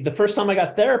therapy. The first time I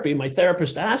got therapy, my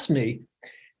therapist asked me,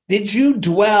 did you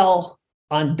dwell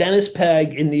on Dennis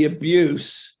Pegg in the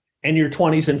abuse in your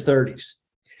 20s and 30s?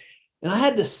 And I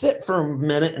had to sit for a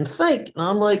minute and think. And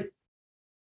I'm like,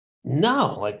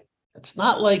 no, like, it's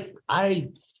not like I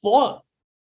thought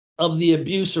of the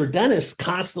abuse or Dennis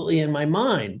constantly in my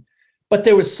mind, but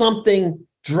there was something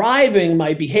driving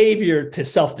my behavior to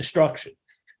self-destruction.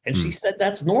 And she said,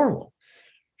 that's normal.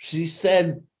 She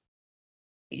said,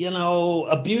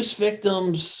 abuse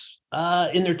victims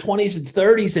in their 20s and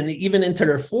 30s and even into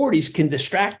their 40s can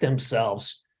distract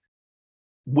themselves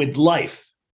with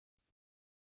life.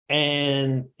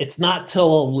 And it's not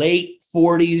till late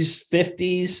 40s,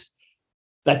 50s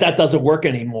that doesn't work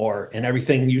anymore. And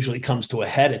everything usually comes to a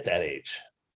head at that age.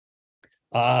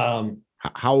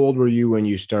 How old were you when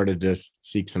you started to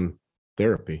seek some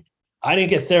therapy? I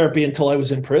didn't get therapy until I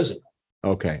was in prison.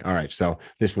 Okay. All right. So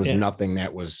this was nothing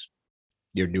that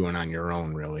you're doing on your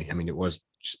own, really. I mean, it was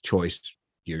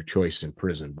your choice in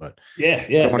prison, but I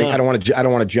don't want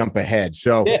to jump ahead.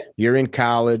 So you're in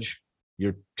college,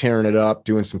 you're tearing it up,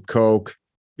 doing some coke.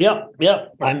 Yep.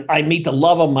 I meet the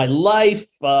love of my life.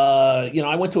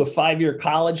 I went to a 5-year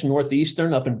college,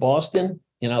 Northeastern, up in Boston.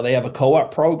 They have a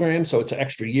co-op program, so it's an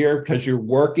extra year because you're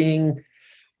working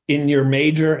in your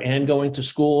major and going to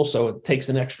school, so it takes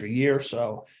an extra year.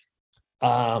 So,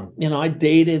 I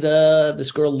dated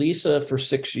this girl, Lisa, for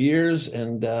 6 years,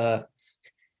 and I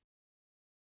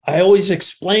always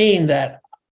explained that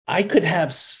I could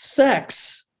have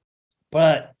sex,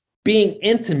 but being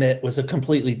intimate was a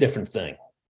completely different thing.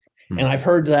 And I've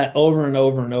heard that over and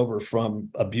over and over from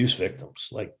abuse victims.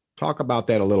 Like, talk about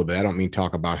that a little bit. I don't mean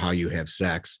talk about how you have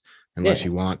sex unless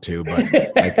you want to, but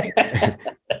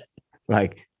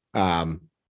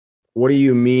what do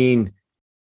you mean?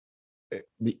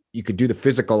 You could do the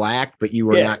physical act, but you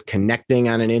were not connecting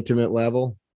on an intimate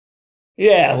level.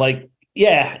 And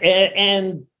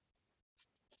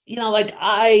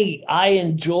I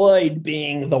enjoyed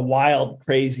being the wild,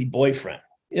 crazy boyfriend.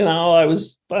 I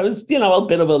was a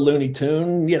bit of a Looney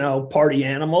Tune, party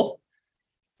animal.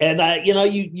 And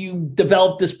you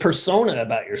develop this persona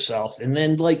about yourself, and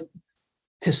then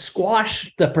to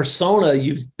squash the persona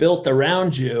you've built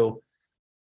around you,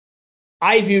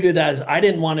 I viewed it as I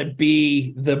didn't want to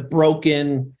be the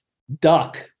broken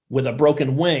duck with a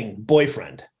broken wing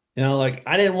boyfriend.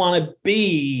 I didn't want to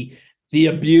be the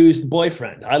abused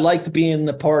boyfriend. I liked being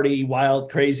the party,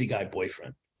 wild, crazy guy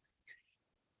boyfriend.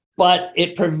 But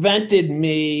it prevented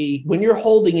me, when you're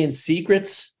holding in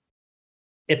secrets,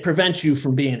 it prevents you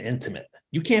from being intimate.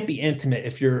 You can't be intimate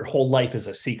if your whole life is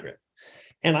a secret.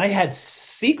 and I had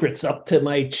secrets up to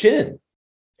my chin.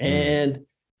 And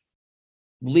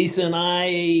Lisa and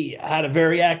I had a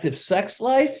very active sex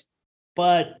life,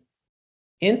 but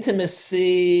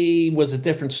intimacy was a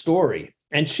different story.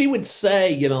 And she would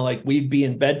say, you know, like we'd be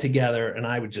in bed together and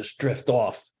I would just drift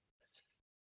off.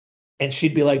 And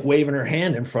she'd be like waving her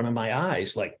hand in front of my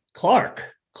eyes, like,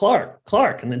 Clark, Clark,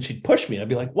 Clark. And then she'd push me. I'd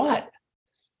be like, what?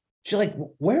 She's like,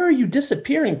 where are you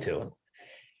disappearing to?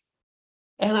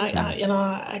 And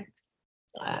I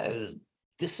was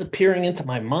disappearing into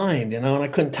my mind, and I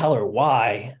couldn't tell her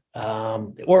why,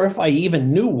 or if I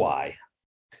even knew why.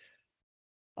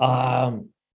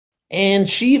 And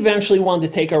she eventually wanted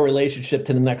to take our relationship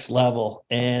to the next level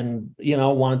and,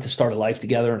 wanted to start a life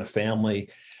together and a family.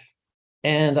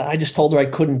 And I just told her I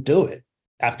couldn't do it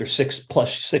after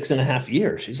 6.5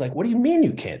 years. She's like, what do you mean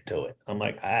you can't do it? I'm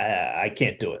like, I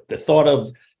can't do it. The thought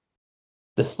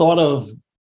of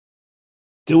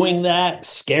doing that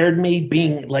scared me.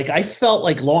 Being like, I felt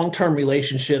like long-term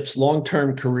relationships,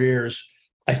 long-term careers,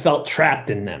 I felt trapped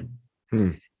in them.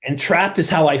 And trapped is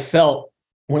how I felt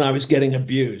when I was getting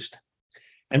abused.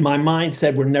 And my mind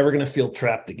said, we're never going to feel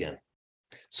trapped again.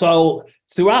 So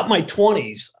throughout my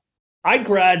 20s, I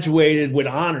graduated with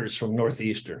honors from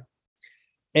Northeastern.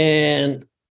 And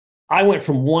I went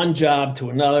from one job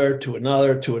to another, to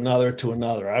another, to another, to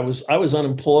another. I was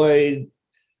unemployed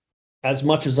as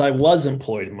much as I was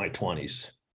employed in my 20s.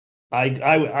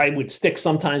 I would stick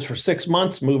sometimes for 6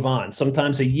 months, move on.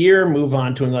 Sometimes a year, move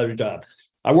on to another job.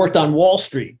 I worked on Wall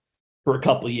Street for a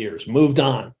couple of years, moved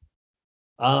on.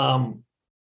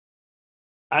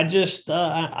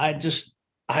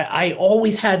 I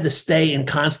always had to stay in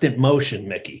constant motion,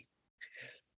 Mickey.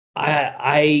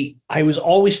 I was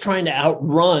always trying to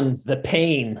outrun the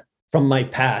pain from my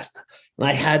past. And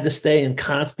I had to stay in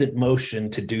constant motion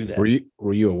to do that.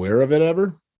 Were you aware of it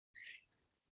ever?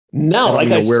 No, like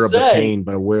I said, aware of the pain,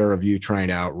 but aware of you trying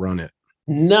to outrun it.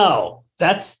 No,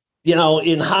 that's,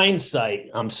 in hindsight,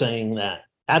 I'm saying that.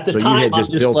 At the time, you had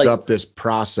just built up this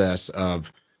process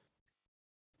of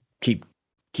keep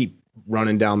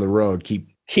running down the road, keep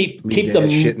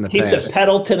the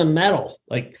pedal to the metal.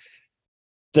 Like,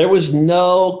 there was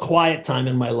no quiet time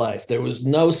in my life. There was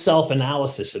no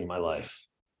self-analysis in my life.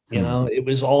 It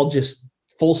was all just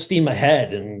full steam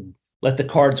ahead and let the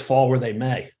cards fall where they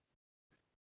may.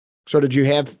 So did you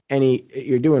have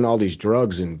you're doing all these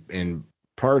drugs and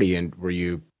party, and were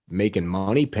you making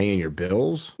money, paying your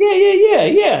bills?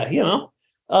 Yeah.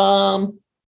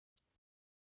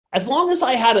 As long as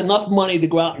I had enough money to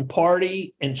go out and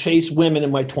party and chase women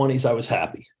in my 20s, I was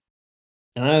happy.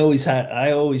 And I always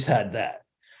had that.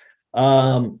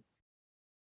 And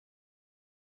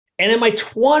in my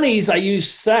 20s, I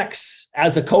used sex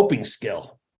as a coping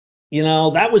skill.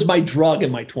 That was my drug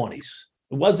in my 20s.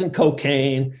 It wasn't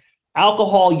cocaine.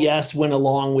 Alcohol, yes, went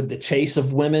along with the chase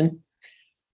of women.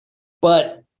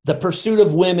 But the pursuit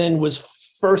of women was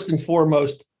first and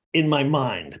foremost in my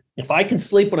mind. If I can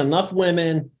sleep with enough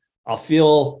women, I'll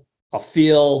feel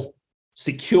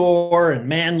secure and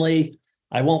manly.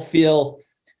 I won't feel,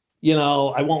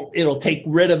 it'll take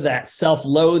rid of that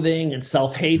self-loathing and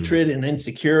self-hatred and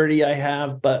insecurity I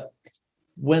have. But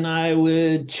when I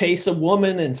would chase a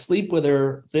woman and sleep with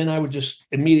her, then I would just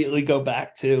immediately go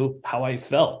back to how I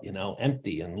felt,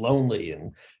 empty and lonely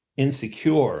and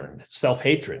insecure and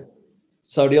self-hatred.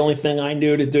 So the only thing I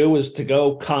knew to do was to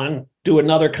go do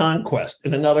another conquest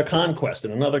and another conquest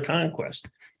and another conquest.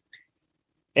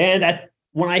 And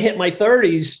when I hit my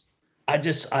 30s,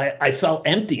 I felt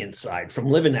empty inside from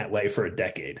living that way for a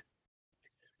decade.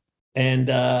 And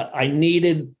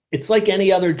it's like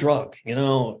any other drug,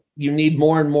 you need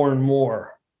more and more and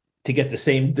more to get the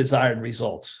same desired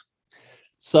results.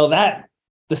 So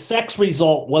the sex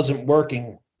result wasn't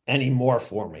working anymore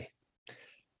for me.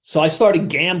 So I started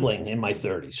gambling in my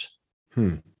 30s.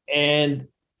 And,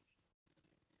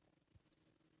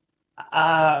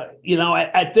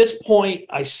 at this point,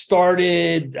 I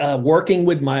started working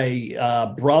with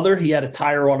my brother. He had a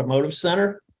tire automotive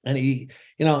center, and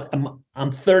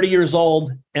I'm 30 years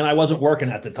old and I wasn't working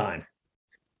at the time.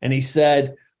 And he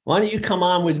said, why don't you come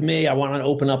on with me? I want to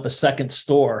open up a second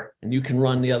store and you can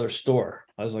run the other store.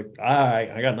 I was like, all right,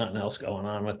 I got nothing else going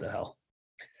on. What the hell?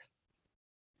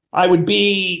 I would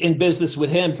be in business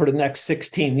with him for the next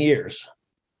 16 years.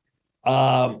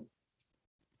 But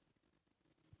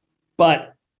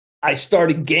I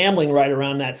started gambling right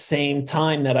around that same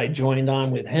time that I joined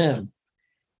on with him.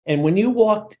 And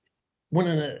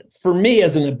for me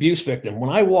as an abuse victim, when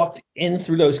I walked in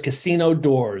through those casino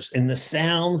doors and the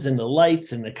sounds and the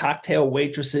lights and the cocktail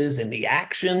waitresses and the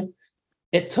action,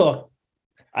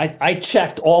 I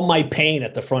checked all my pain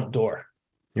at the front door.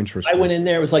 Interesting. I went in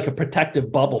there, it was like a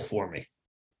protective bubble for me.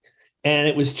 And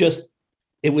it was so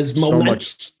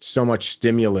much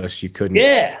stimulus you couldn't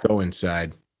yeah, go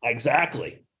inside.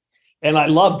 exactly. And I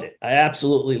loved it. I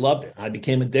absolutely loved it. I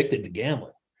became addicted to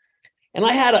gambling. And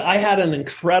I had an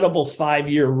incredible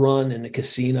 5-year run in the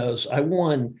casinos.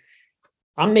 I'm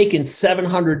making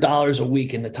 $700 a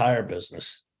week in the tire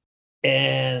business.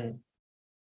 And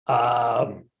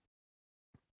I'm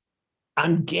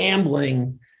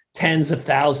gambling tens of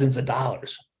thousands of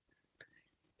dollars.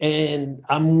 And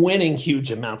I'm winning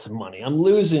huge amounts of money. I'm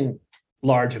losing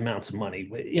large amounts of money.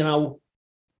 You know,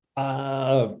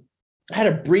 I had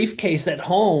a briefcase at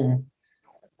home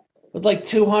with like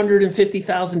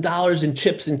 $250,000 in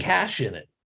chips and cash in it.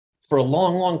 For a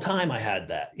long, long time, I had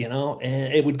that, you know,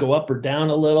 and it would go up or down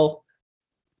a little.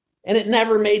 And it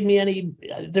never made me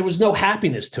there was no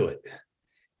happiness to it.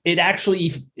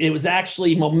 It was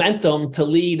actually momentum to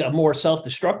lead a more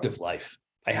self-destructive life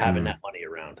by having that money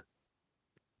around.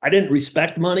 I didn't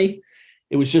respect money.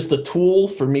 It was just a tool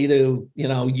for me to, you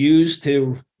know, use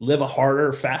to live a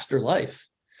harder, faster life.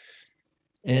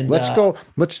 And let's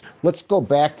go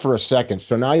back for a second.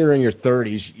 So now you're in your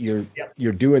 30s,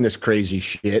 you're doing this crazy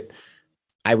shit.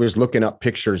 I was looking up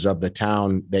pictures of the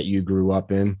town that you grew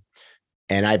up in,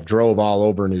 and I've drove all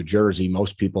over New Jersey.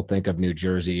 Most people think of New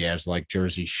Jersey as like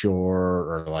Jersey Shore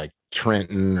or like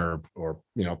Trenton or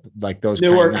you know, like those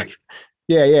Newark. kind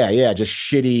of, just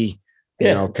shitty, you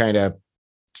know, kind of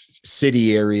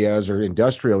city areas or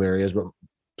industrial areas, but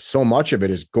so much of it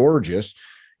is gorgeous.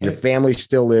 Your family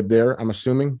still live there, I'm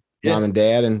assuming, mom and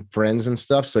dad and friends and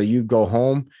stuff. So you go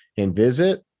home and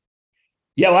visit.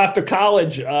 Yeah. Well, after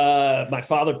college, my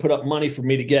father put up money for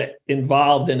me to get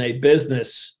involved in a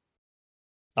business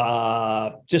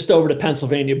just over the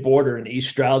Pennsylvania border in East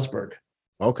Stroudsburg.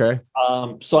 Okay.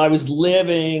 So I was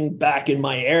living back in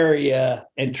my area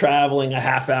and traveling a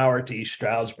half hour to East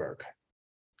Stroudsburg.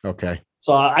 Okay.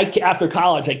 So after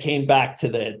college, I came back to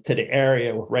the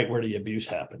area right where the abuse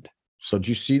happened. So did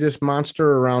you see this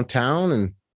monster around town?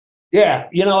 And yeah,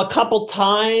 you know, a couple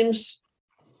times.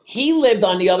 He lived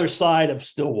on the other side of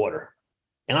Stillwater,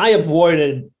 and I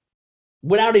avoided,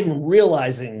 without even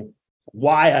realizing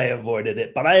why I avoided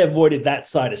it, but I avoided that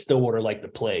side of Stillwater like the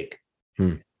plague.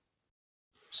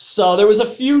 So there was a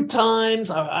few times,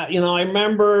 I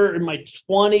remember in my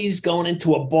 20s going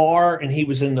into a bar and he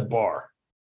was in the bar.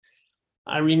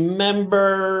 I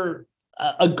remember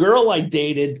a girl I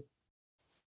dated,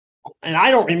 and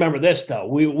I don't remember this though.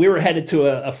 We were headed to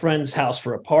a friend's house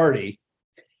for a party,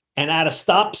 and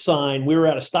we were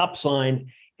at a stop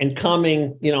sign, and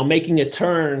coming, you know, making a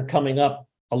turn, coming up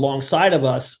alongside of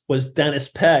us was Dennis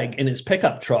Pegg in his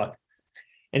pickup truck.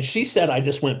 And she said I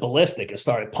just went ballistic and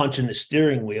started punching the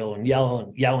steering wheel and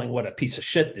yelling what a piece of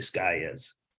shit this guy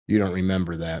is. You don't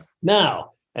remember that?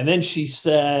 No. And then she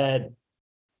said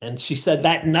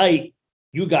that night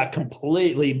you got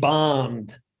completely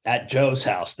bombed at Joe's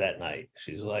house that night.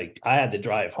 She's like, I had to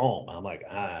drive home. I'm like,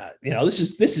 this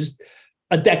is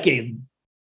a decade,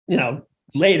 you know,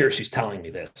 later she's telling me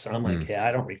this. I'm like, yeah,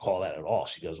 I don't recall that at all.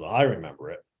 She goes, well, I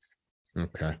remember it.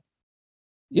 Okay.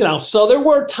 You know, so there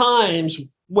were times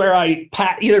where I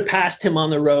either passed him on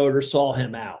the road or saw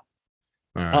him out.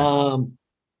 Right.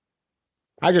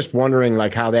 I'm just wondering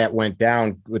like how that went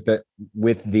down with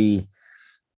the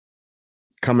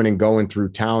coming and going through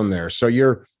town there. So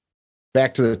you're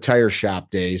back to the tire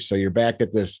shop days. So you're back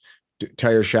at this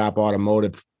tire shop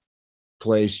automotive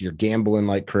place. You're gambling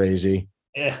like crazy.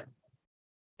 Yeah.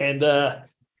 And,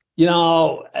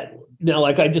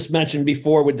 like I just mentioned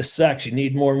before with the sex, you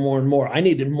need more and more and more. I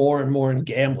needed more and more in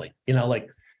gambling,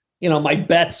 my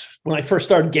bets, when I first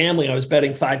started gambling, I was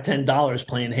betting $5, $10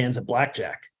 playing hands of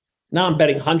blackjack. Now I'm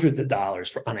betting hundreds of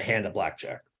dollars on a hand of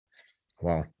blackjack.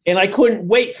 Wow. And I couldn't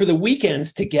wait for the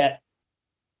weekends to get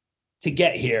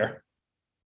here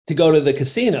to go to the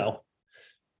casino.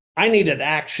 I needed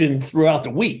action throughout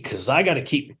the week because I got to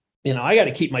keep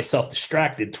myself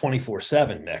distracted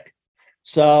 24/7, Mick.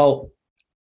 So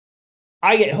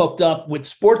I get hooked up with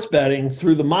sports betting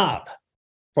through the mob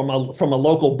from a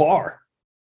local bar.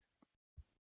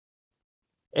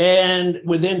 And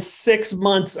within 6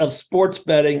 months of sports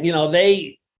betting,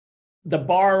 the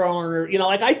bar owner,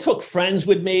 I took friends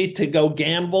with me to go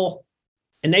gamble,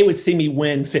 and they would see me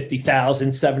win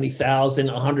 50,000, 70,000,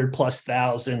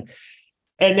 100,000+.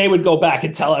 And they would go back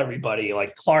and tell everybody,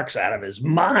 like, Clark's out of his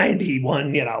mind. He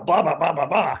won, blah, blah, blah, blah,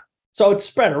 blah. So it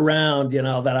spread around,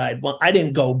 that I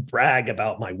didn't go brag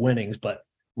about my winnings, but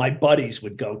my buddies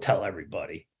would go tell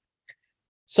everybody.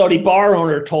 So the bar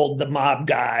owner told the mob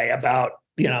guy about,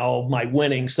 my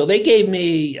winnings. So they gave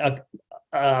me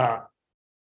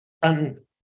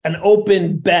an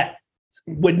open bet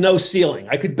with no ceiling.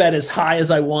 I could bet as high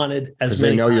as I wanted. As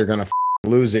they know times. you're going to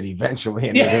lose it eventually,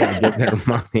 and they're going to get their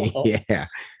money. So, yeah.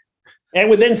 And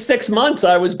within 6 months,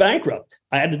 I was bankrupt.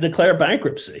 I had to declare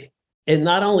bankruptcy. And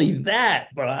not only that,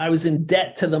 but I was in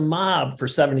debt to the mob for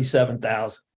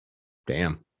 $77,000.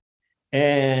 Damn.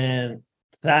 And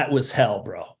that was hell,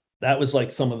 bro. That was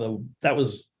like some of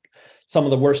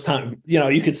the worst time. You know,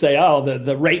 you could say, oh,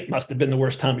 the rape must have been the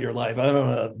worst time of your life. I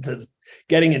don't know.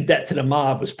 Getting in debt to the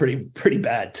mob was pretty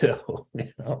bad too.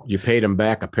 You know? You paid them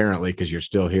back apparently because you're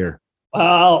still here.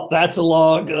 Well, that's a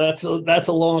long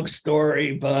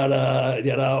story, but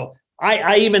you know,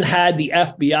 I even had the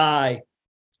FBI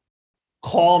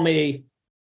call me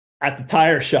at the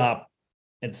tire shop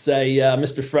and say,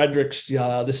 Mr. Fredericks,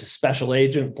 this is special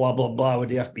agent, blah, blah, blah, with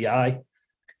the FBI.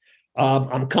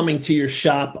 I'm coming to your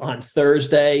shop on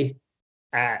Thursday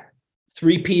at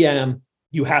 3 p.m.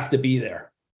 You have to be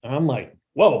there. And I'm like,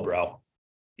 whoa, bro.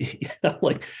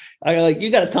 I you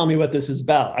got to tell me what this is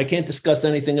about. I can't discuss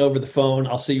anything over the phone.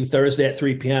 I'll see you Thursday at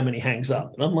 3 p.m. And he hangs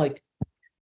up. And I'm like,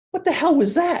 what the hell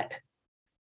was that?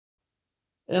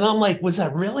 And I'm like, was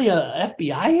that really a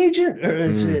FBI agent, or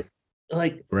is it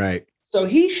like, right? So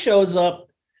he shows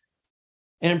up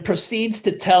and proceeds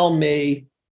to tell me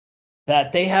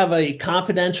that they have a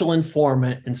confidential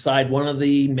informant inside one of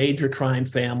the major crime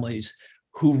families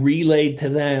who relayed to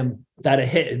them that a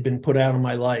hit had been put out on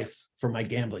my life for my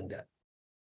gambling debt.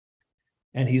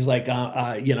 And he's like,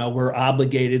 you know, we're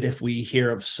obligated if we hear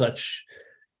of such,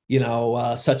 you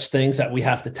know, such things that we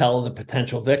have to tell the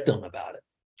potential victim about it.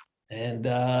 And,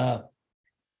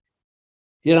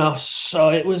 you know,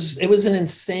 so it was an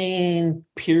insane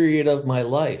period of my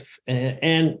life.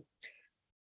 And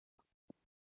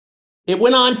it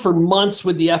went on for months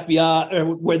with the FBI,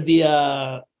 or with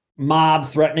the mob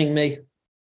threatening me.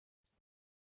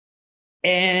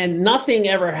 And nothing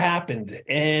ever happened.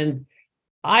 And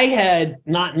I had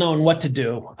not known what to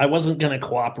do. I wasn't going to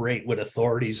cooperate with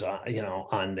authorities on, you know,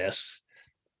 on this.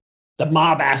 The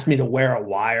mob asked me to wear a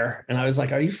wire. And I was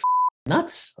like, are you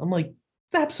nuts? I'm like,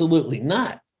 absolutely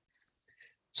not.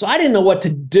 So I didn't know what to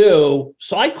do.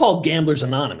 So I called Gamblers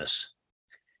Anonymous.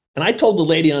 And I told the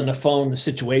lady on the phone the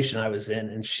situation I was in.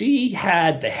 And she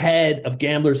had the head of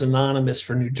Gamblers Anonymous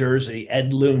for New Jersey,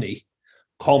 Ed Looney,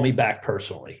 call me back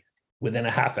personally. Within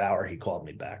a half hour, he called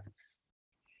me back.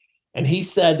 And he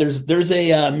said, there's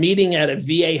a meeting at a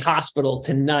VA hospital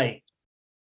tonight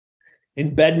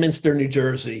in Bedminster, New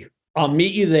Jersey. I'll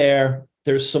meet you there.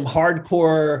 There's some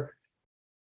hardcore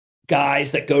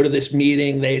guys that go to this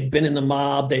meeting. They had been in the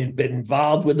mob. They had been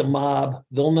involved with the mob.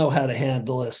 They'll know how to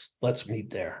handle this. Let's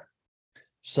meet there.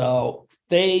 So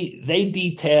they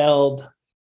detailed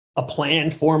a plan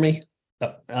for me.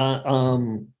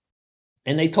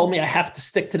 And they told me I have to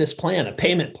stick to this plan, a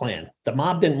payment plan. The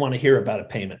mob didn't want to hear about a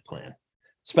payment plan,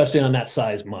 especially on that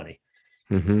size money.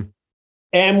 Mm-hmm.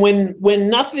 And when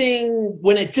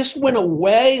it just went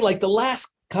away, like the last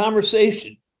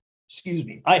conversation,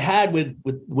 I had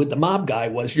with the mob guy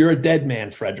was, you're a dead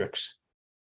man, Fredericks.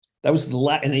 That was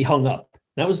and he hung up.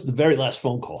 That was the very last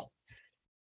phone call.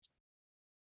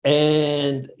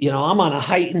 And, you know, I'm on a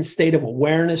heightened state of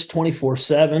awareness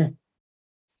 24/7.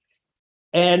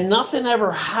 And nothing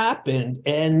ever happened.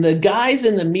 And the guys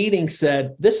in the meeting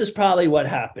said, this is probably what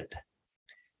happened.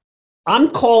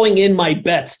 I'm calling in my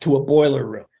bets to a boiler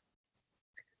room.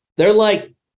 They're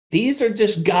like, these are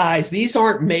just guys. These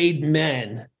aren't made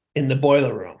men in the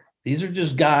boiler room. These are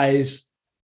just guys,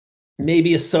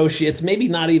 maybe associates, maybe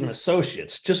not even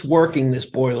associates, just working this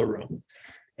boiler room.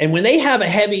 And when they have a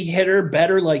heavy hitter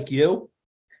better like you,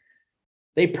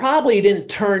 they probably didn't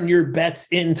turn your bets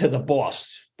into the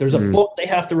boss. There's a book they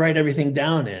have to write everything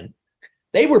down in.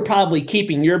 They were probably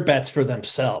keeping your bets for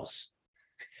themselves.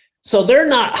 So they're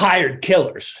not hired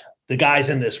killers, the guys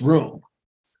in this room.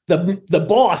 The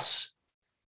boss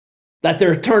that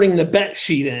they're turning the bet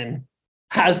sheet in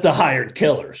has the hired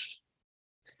killers.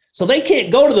 So they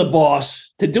can't go to the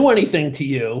boss to do anything to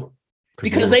you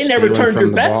because they never turned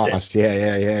your bets in.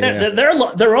 Yeah.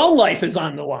 Their own life is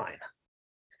on the line.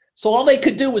 So all they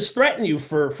could do was threaten you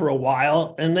for a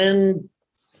while, and then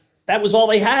that was all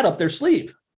they had up their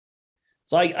sleeve.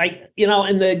 So I you know,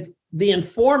 and the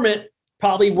informant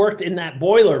probably worked in that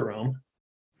boiler room.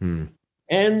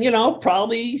 And, you know,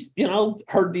 probably, you know,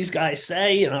 heard these guys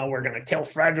say, you know, we're going to kill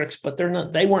Fredericks, but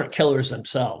they weren't killers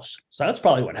themselves. So that's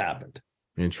probably what happened.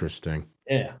 Interesting.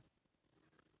 Yeah.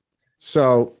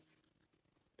 So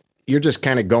you're just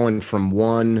kind of going from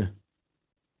one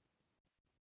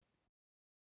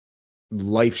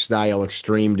lifestyle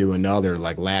extreme to another,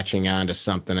 like latching on to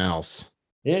something else.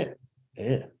 Yeah.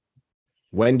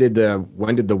 When did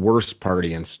the worst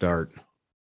partying start?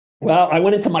 Well, I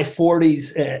went into my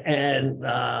 40s, and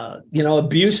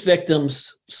abuse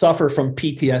victims suffer from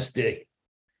PTSD.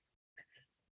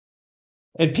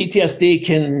 And PTSD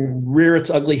can rear its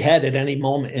ugly head at any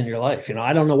moment in your life.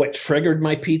 I don't know what triggered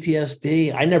my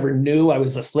PTSD. I never knew I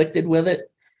was afflicted with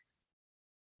it.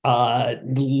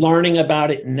 Learning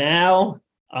about it now,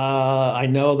 I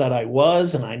know that I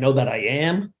was, and I know that I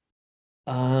am.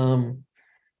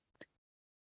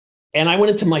 And I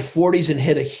went into my 40s and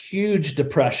hit a huge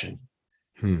depression.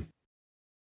 And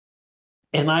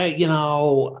I,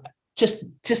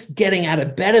 just getting out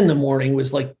of bed in the morning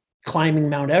was like climbing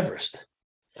Mount Everest.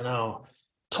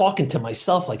 Talking to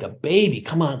myself like a baby.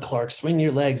 Come on, Clark, swing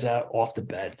your legs out off the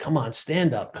bed. Come on,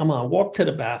 stand up. Come on, walk to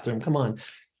the bathroom. Come on,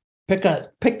 pick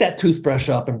that toothbrush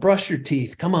up and brush your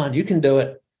teeth. Come on, you can do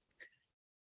it.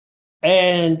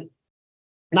 And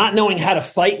not knowing how to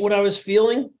fight what I was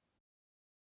feeling,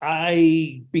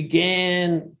 I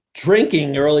began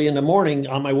drinking early in the morning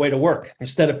on my way to work.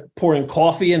 Instead of pouring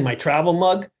coffee in my travel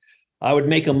mug, I would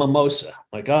make a mimosa.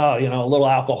 Like, a little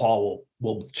alcohol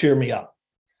will cheer me up.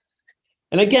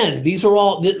 And again, this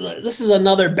is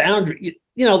another boundary.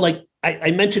 Like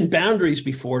I mentioned boundaries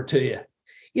before to you.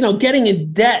 Getting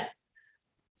in debt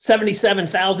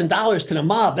 $77,000 to the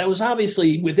mob, that was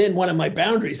obviously within one of my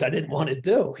boundaries I didn't want to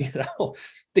do.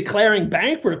 Declaring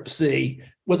bankruptcy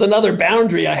was another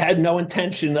boundary I had no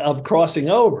intention of crossing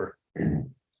over.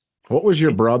 What was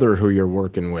your brother who you're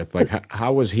working with? Like,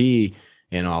 how was he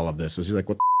in all of this? Was he like,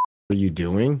 what the are you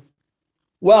doing?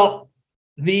 Well,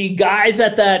 the guys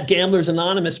at that Gamblers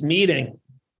Anonymous meeting,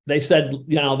 they said,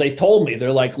 they told me,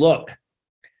 they're like, look,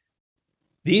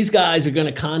 these guys are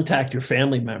going to contact your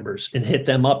family members and hit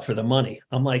them up for the money.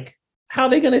 I'm like, how are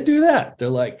they going to do that? They're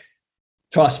like,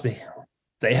 trust me,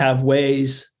 they have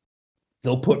ways.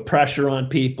 They'll put pressure on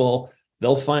people.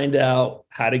 They'll find out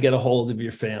how to get a hold of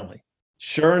your family.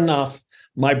 Sure enough,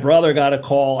 my brother got a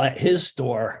call at his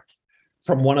store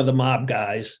from one of the mob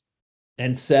guys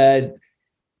and said,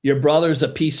 your brother's a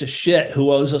piece of shit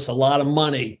who owes us a lot of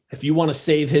money. If you want to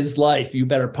save his life, you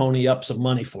better pony up some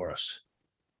money for us.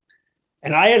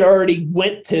 And I had already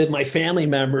went to my family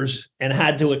members and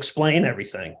had to explain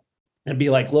everything and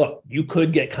be like, look, you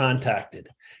could get contacted.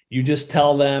 You just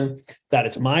tell them that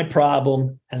it's my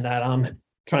problem and that I'm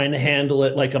trying to handle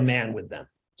it like a man with them.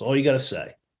 That's all you got to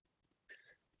say.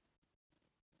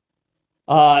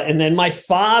 And then my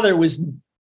father was,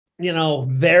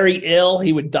 very ill.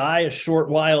 He would die a short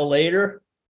while later.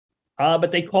 But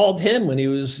they called him when he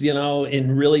was,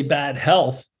 in really bad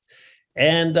health.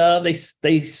 And they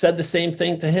said the same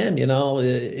thing to him.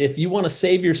 If you want to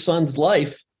save your son's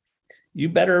life, you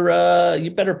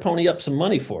better pony up some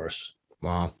money for us.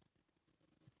 Wow.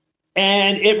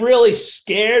 And it really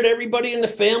scared everybody in the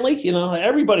family.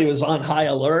 Everybody was on high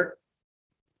alert.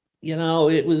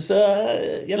 It was,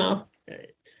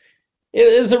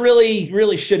 it was a really,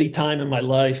 really shitty time in my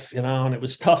life, and it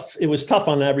was tough. It was tough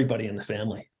on everybody in the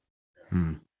family.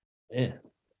 Yeah.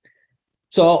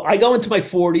 So I go into my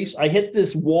 40s. I hit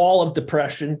this wall of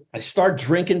depression. I start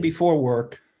drinking before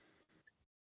work.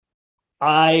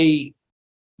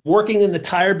 Working in the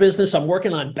tire business. I'm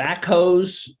working on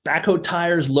backhoe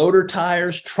tires, loader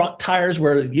tires, truck tires,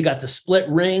 where you got the split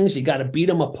rings. You got to beat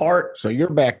them apart. So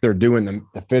you're back there doing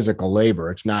the physical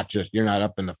labor. It's not just, you're not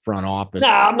up in the front office. No,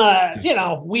 I'm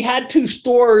not. We had two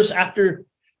stores. After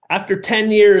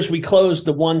 10 years, we closed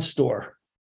the one store.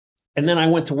 And then I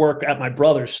went to work at my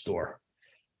brother's store.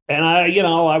 And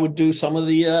I would do some of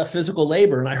the physical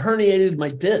labor, and I herniated my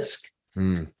disc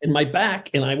in my back.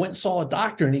 And I went and saw a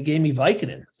doctor, and he gave me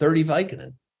Vicodin, 30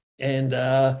 Vicodin. And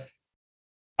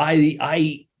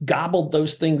I gobbled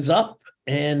those things up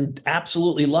and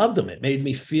absolutely loved them. It made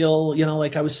me feel,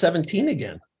 like I was 17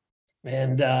 again.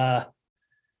 And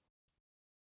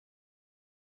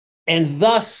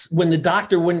thus, when the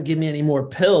doctor wouldn't give me any more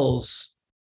pills,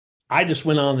 I just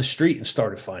went on the street and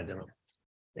started finding them.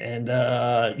 And,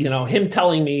 him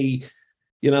telling me,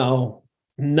 no,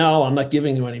 I'm not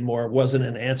giving you any more wasn't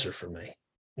an answer for me,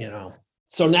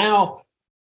 So now,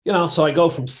 so I go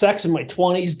from sex in my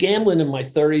 20s, gambling in my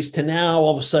 30s, to now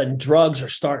all of a sudden drugs are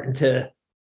starting to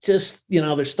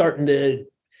they're starting to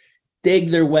dig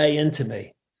their way into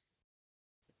me.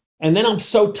 And then I'm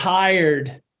so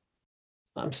tired.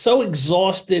 I'm so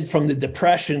exhausted from the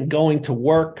depression going to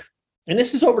work. And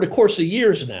this is over the course of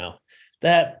years now,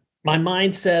 that my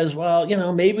mind says, well,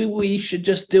 maybe we should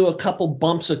just do a couple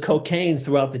bumps of cocaine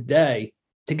throughout the day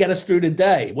to get us through the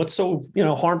day. What's so,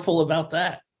 harmful about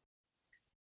that?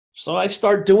 So I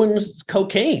start doing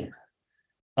cocaine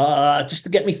just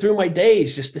to get me through my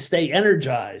days, just to stay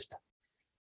energized.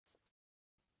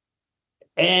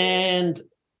 And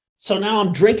so now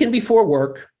I'm drinking before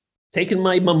work, taking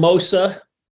my mimosa,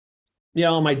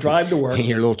 my drive to work. In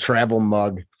your little travel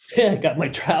mug. Yeah, I got my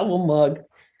travel mug.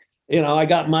 I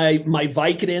got my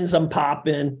Vicodins I'm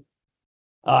popping.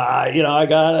 I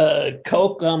got a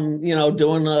Coke I'm,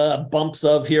 doing bumps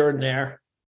of here and there.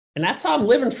 And that's how I'm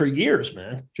living for years,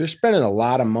 man. You're spending a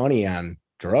lot of money on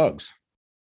drugs.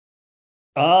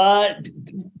 Once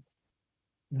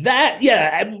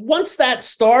that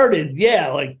started,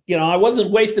 I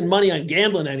wasn't wasting money on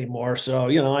gambling anymore. So,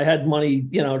 I had money,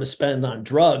 to spend on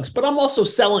drugs, but I'm also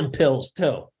selling pills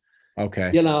too.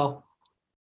 Okay.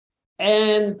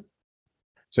 And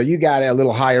so you got a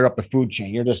little higher up the food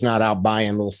chain. You're just not out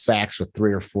buying little sacks with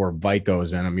 3 or 4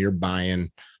 Vicos in them. You're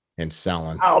buying and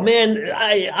selling. Oh man,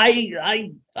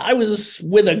 I was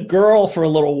with a girl for a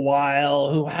little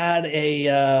while who had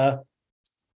a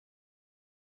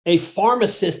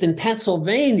pharmacist in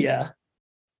Pennsylvania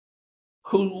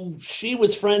who she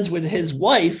was friends with his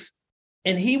wife,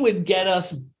 and he would get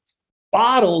us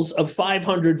bottles of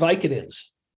 500 Vicodins.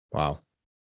 Wow.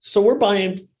 So we're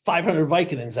buying 500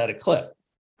 Vicodins at a clip.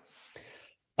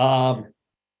 And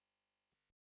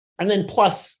then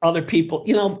plus other people,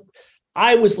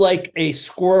 I was like a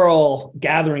squirrel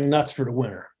gathering nuts for the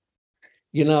winter.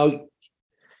 When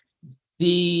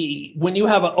you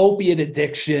have an opiate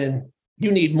addiction,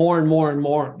 you need more and more and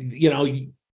more.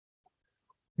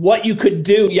 What you could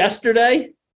do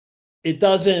yesterday, it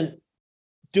doesn't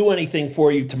do anything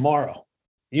for you tomorrow.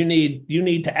 You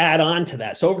need to add on to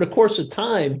that. So over the course of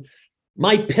time,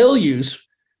 my pill use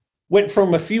went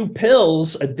from a few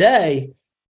pills a day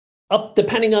up,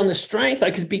 depending on the strength,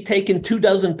 I could be taking 2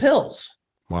 dozen pills.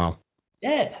 Wow.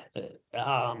 Yeah.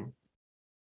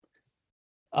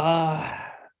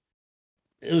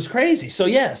 It was crazy. So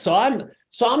yeah,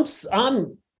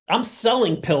 I'm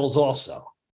selling pills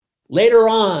also. Later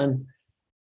on,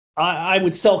 I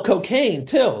would sell cocaine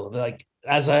too, like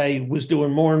as I was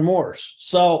doing more and more.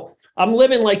 So I'm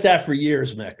living like that for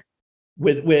years, Mick,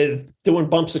 with doing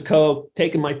bumps of coke,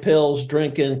 taking my pills,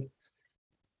 drinking.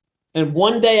 And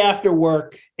one day after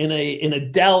work in a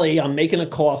deli, I'm making a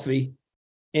coffee,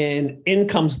 and in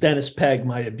comes Dennis Pegg,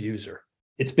 my abuser.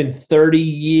 It's been 30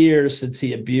 years since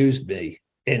he abused me,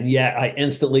 and yet I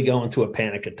instantly go into a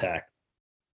panic attack.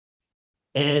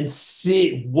 And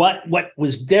see what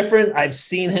was different. I've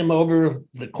seen him over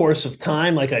the course of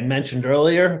time, like I mentioned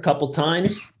earlier, a couple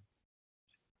times.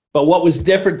 But what was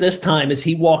different this time is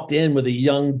he walked in with a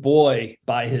young boy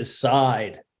by his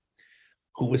side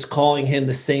who was calling him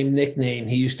the same nickname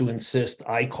he used to insist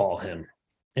I call him.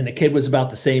 And the kid was about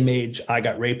the same age I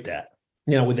got raped at,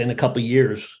 within a couple of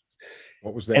years.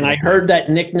 What was that? And nickname? I heard that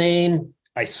nickname.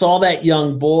 I saw that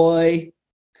young boy.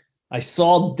 I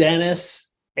saw Dennis.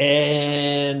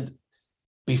 And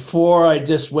before I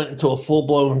just went into a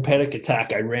full-blown panic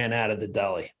attack, I ran out of the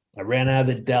deli.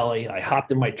 I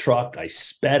hopped in my truck. I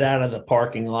sped out of the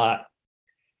parking lot.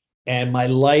 And my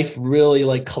life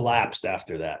really collapsed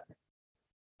after that.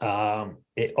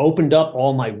 It opened up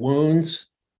all my wounds.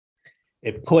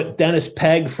 It put Dennis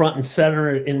Pegg front and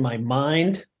center in my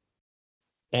mind,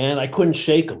 and I couldn't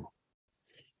shake him.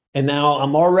 And now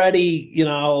I'm already,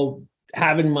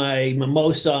 having my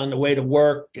mimosa on the way to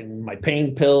work and my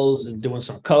pain pills and doing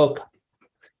some coke.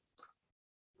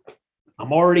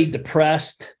 I'm already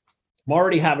depressed. I'm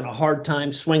already having a hard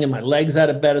time swinging my legs out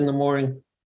of bed in the morning.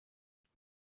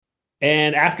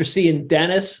 And after seeing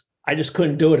Dennis, I just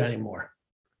couldn't do it anymore.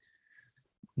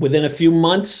 Within a few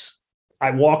months,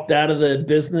 I walked out of the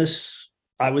business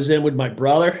I was in with my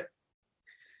brother,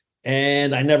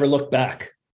 and I never looked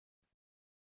back.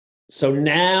 So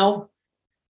now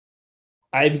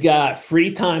I've got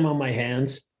free time on my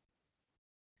hands.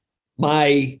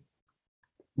 My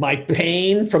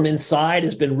pain from inside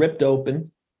has been ripped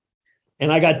open,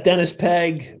 and I got Dennis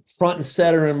Pegg front and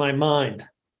center in my mind.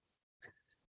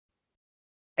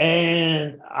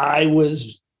 And I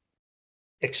was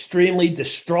extremely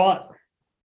distraught.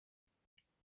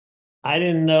 I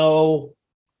didn't know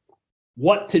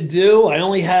what to do. I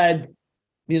only had,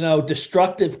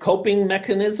 destructive coping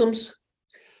mechanisms.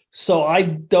 So I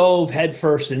dove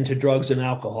headfirst into drugs and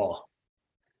alcohol,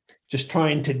 just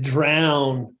trying to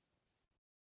drown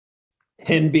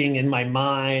him being in my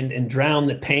mind and drown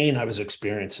the pain I was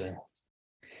experiencing.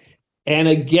 And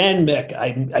again, Mick,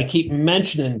 I keep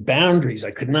mentioning boundaries.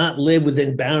 I could not live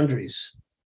within boundaries.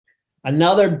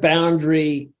 Another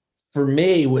boundary for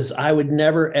me was I would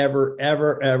never, ever,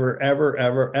 ever, ever, ever,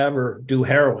 ever, ever do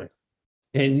heroin.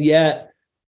 And yet,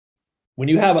 when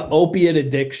you have an opiate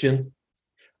addiction,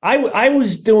 I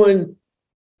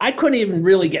couldn't even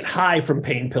really get high from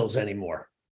pain pills anymore.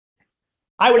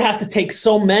 I would have to take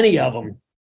so many of them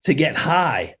to get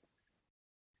high.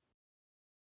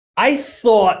 I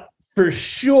thought for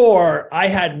sure I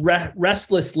had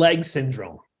restless leg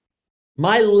syndrome.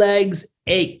 My legs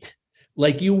ached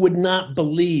like you would not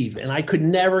believe, and I could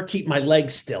never keep my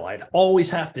legs still. I'd always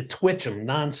have to twitch them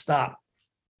nonstop.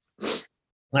 And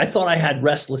I thought I had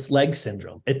restless leg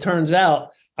syndrome. It turns out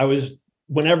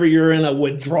whenever you're in a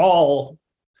withdrawal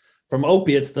from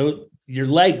opiates, your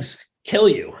legs kill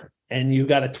you and you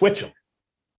got to twitch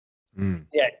them.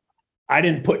 Yeah. I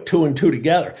didn't put 2 and 2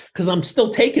 together because I'm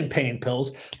still taking pain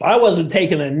pills, but I wasn't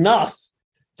taking enough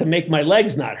to make my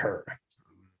legs not hurt.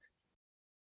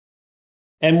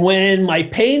 And when my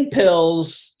pain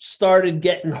pills started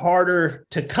getting harder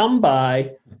to come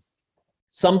by,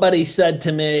 somebody said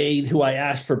to me, who I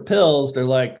asked for pills, they're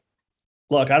like,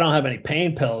 look, I don't have any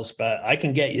pain pills, but I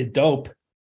can get you dope.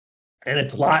 And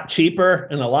it's a lot cheaper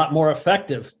and a lot more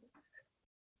effective.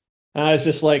 And I was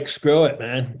just like, screw it,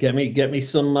 man. Get me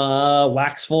some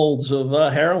wax folds of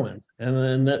heroin.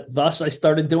 And then thus I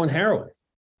started doing heroin.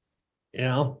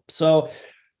 So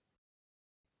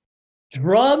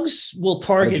drugs will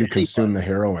target. How did you consume the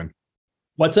heroin?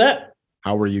 What's that?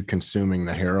 How were you consuming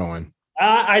the heroin?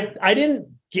 I didn't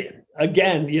get,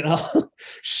 again,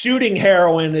 shooting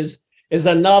heroin is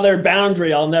another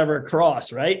boundary I'll never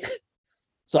cross, right?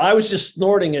 So I was just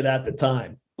snorting it at the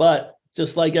time. But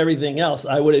just like everything else,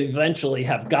 I would eventually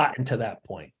have gotten to that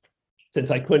point since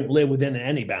I couldn't live within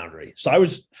any boundary. So I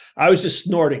was just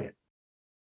snorting it.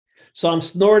 So I'm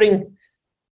snorting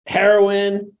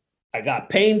heroin. I got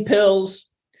pain pills.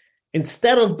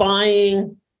 Instead of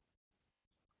buying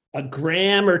a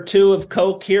gram or 2 of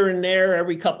Coke here and there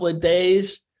every couple of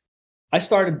days, I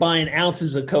started buying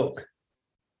ounces of Coke.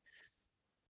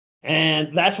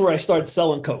 And that's where I started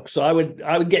selling Coke. So I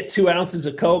would get 2 ounces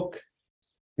of Coke,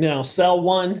 sell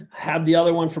one, have the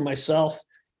other one for myself.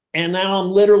 And now I'm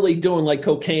literally doing like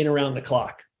cocaine around the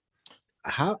clock.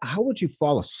 How would you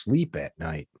fall asleep at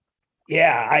night?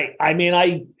 Yeah,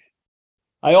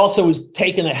 I also was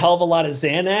taking a hell of a lot of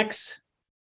Xanax,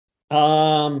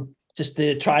 just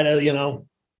to try to,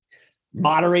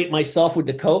 moderate myself with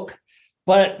the Coke.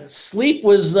 But sleep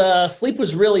was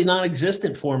really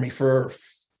non-existent for me for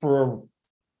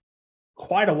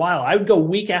quite a while. I would go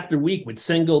week after week with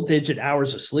single-digit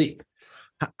hours of sleep.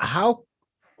 How,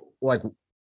 like,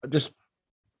 just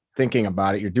thinking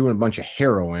about it, you're doing a bunch of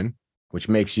heroin, which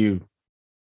makes you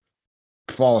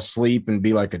fall asleep and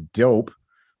be like a dope.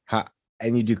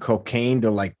 And you do cocaine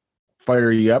to like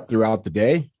fire you up throughout the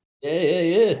day?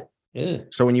 Yeah.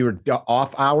 So when you were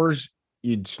off hours,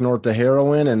 you'd snort the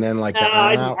heroin and then like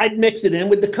I'd mix it in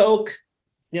with the Coke,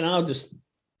 just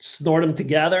snort them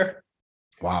together.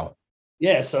 Wow.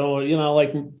 Yeah. So,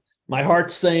 like my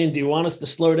heart's saying, do you want us to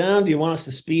slow down? Do you want us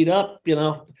to speed up?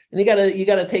 And you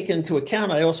gotta take into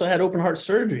account, I also had open heart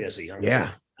surgery as a young man.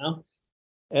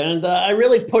 And I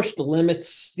really pushed the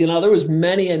limits. There was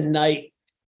many a night.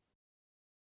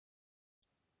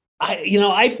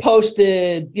 I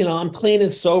posted, I'm clean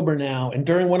and sober now. And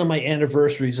during one of my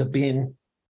anniversaries of being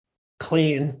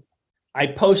clean, I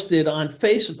posted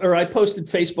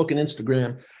Facebook and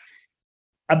Instagram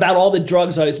about all the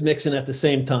drugs I was mixing at the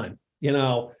same time.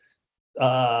 The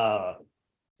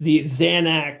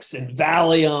Xanax and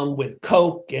Valium with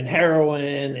Coke and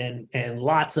heroin and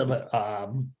lots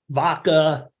of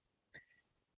vodka.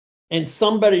 And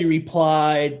somebody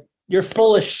replied, "You're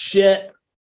full of shit.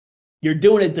 You're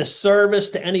doing a disservice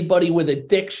to anybody with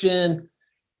addiction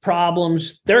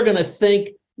problems. They're going to think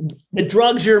the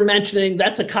drugs you're mentioning,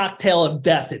 that's a cocktail of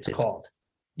death, it's called.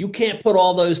 You can't put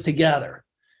all those together."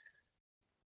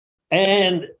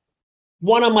 And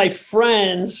one of my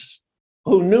friends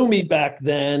who knew me back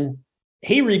then,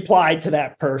 he replied to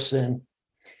that person,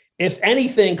 "If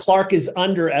anything, Clark is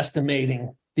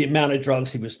underestimating the amount of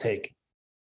drugs he was taking."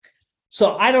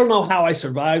 So I don't know how I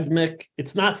survived, Mick.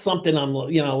 It's not something I'm,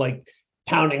 like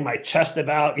pounding my chest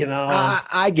about,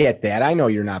 I get that. I know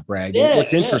you're not bragging. Yeah,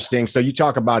 What's interesting, so you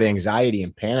talk about anxiety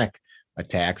and panic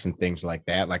attacks and things like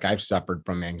that. Like I've suffered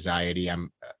from anxiety.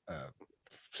 I'm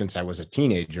since I was a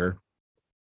teenager,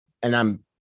 and I'm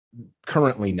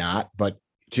currently not, but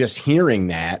just hearing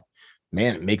that,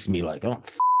 man, it makes me like,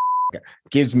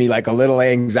 gives me like a little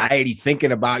anxiety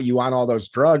thinking about you on all those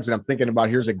drugs. And I'm thinking about,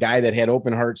 here's a guy that had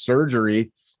open heart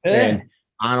surgery and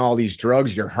on all these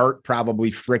drugs, your heart probably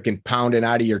freaking pounding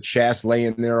out of your chest,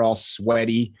 laying there all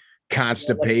sweaty,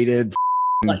 constipated.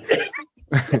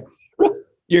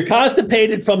 You're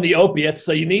constipated from the opiates,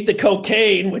 so you need the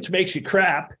cocaine, which makes you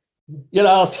crap.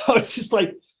 So it's just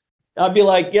like, I'd be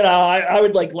like, I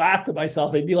would like laugh to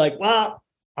myself. I'd be like, well,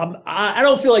 I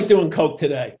don't feel like doing Coke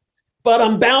today. but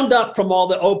I'm bound up from all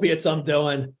the opiates I'm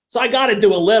doing. So I got to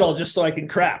do a little just so I can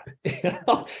crap.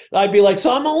 I'd be like,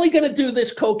 so I'm only going to do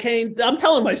this cocaine. I'm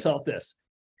telling myself this.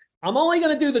 I'm only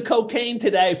going to do the cocaine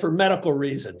today for medical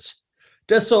reasons,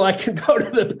 just so I can go to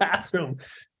the bathroom.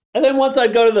 And then once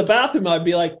I'd go to the bathroom, I'd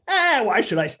be like, why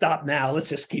should I stop now? Let's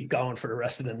just keep going for the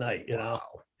rest of the night, Wow.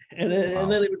 And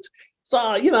then it was,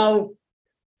 so,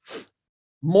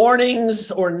 mornings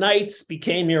or nights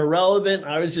became irrelevant.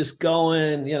 I was just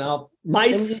going,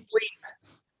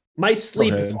 my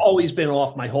sleep has always been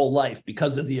off my whole life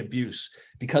because of the abuse,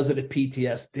 because of the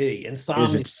PTSD, insomnia.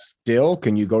 Is it still?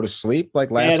 Can you go to sleep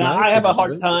like last night? I have a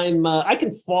hard time. I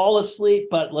can fall asleep,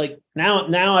 but like now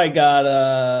I got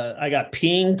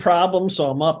peeing problems, so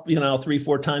I'm up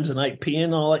 3-4 times a night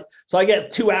peeing all like. So I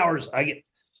get 2 hours.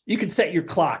 You can set your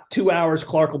clock 2 hours.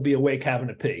 Clark will be awake having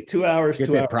to pee 2 hours. Get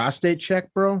that prostate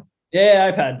check, bro. Yeah,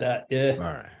 I've had that.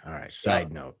 Yeah. All right.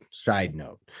 Side note.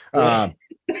 Yeah.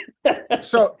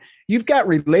 So you've got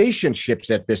relationships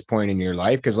at this point in your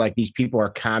life because like these people are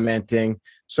commenting.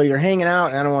 So you're hanging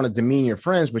out, and I don't want to demean your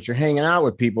friends, but you're hanging out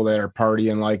with people that are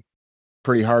partying like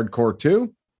pretty hardcore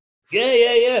too.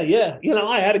 Yeah.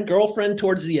 I had a girlfriend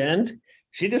towards the end.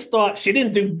 She just thought she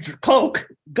didn't do coke.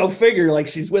 Go figure. Like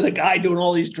she's with a guy doing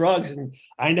all these drugs, and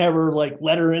I never like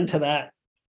let her into that.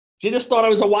 She just thought I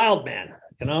was a wild man.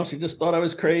 She just thought I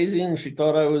was crazy, and she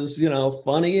thought I was,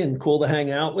 funny and cool to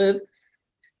hang out with.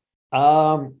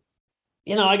 I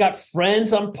got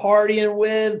friends I'm partying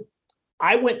with.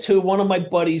 I went to one of my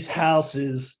buddies'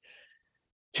 houses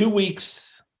 2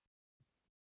 weeks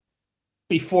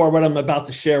before what I'm about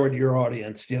to share with your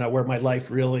audience, where my life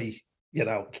really,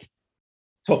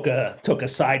 took a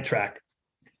sidetrack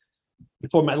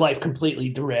before my life completely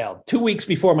derailed. 2 weeks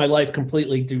before my life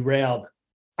completely derailed,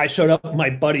 I showed up at my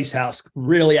buddy's house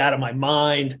really out of my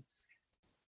mind.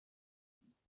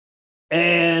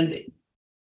 And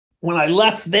when I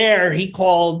left there, he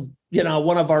called,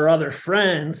 one of our other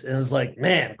friends and was like,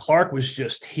 man, Clark was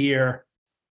just here.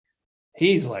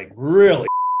 He's like, really,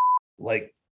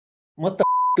 like, what the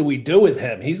do we do with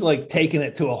him? He's like taking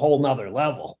it to a whole nother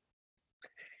level.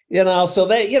 So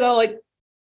they,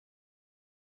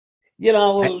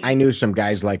 I knew some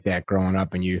guys like that growing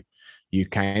up, and you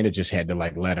kind of just had to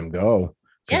like let them go.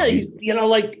 Yeah,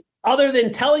 like other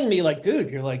than telling me like, dude,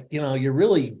 you're like, you're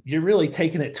really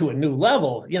taking it to a new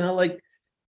level. Like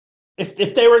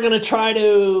if they were going to try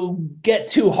to get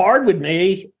too hard with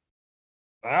me,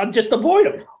 I'll just avoid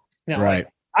them. Right. Like,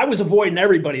 I was avoiding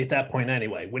everybody at that point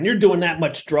anyway. When you're doing that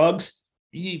much drugs,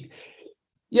 you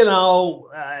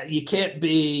can't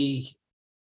be,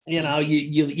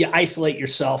 you isolate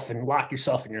yourself and lock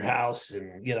yourself in your house,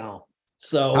 and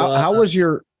so how was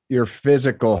your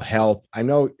physical health? I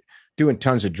know doing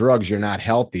tons of drugs, you're not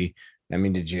healthy. I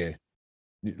mean, did you,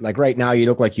 like right now, you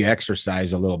look like you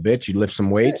exercise a little bit. You lift some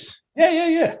weights.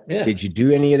 Yeah. Did you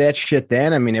do any of that shit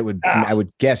then? I mean, I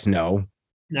would guess no.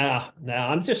 No,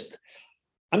 I'm just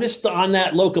on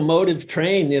that locomotive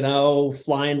train,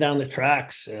 flying down the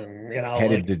tracks and,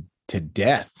 headed to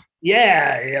death.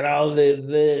 Yeah.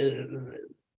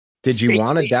 Did you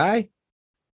want to die?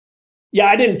 Yeah,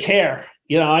 I didn't care.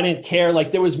 I didn't care.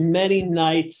 Like there was many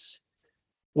nights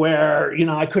where,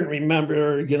 I couldn't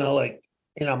remember,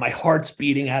 my heart's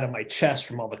beating out of my chest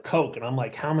from all the coke. And I'm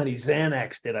like, how many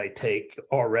Xanax did I take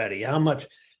already? How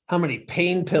many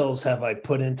pain pills have I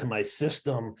put into my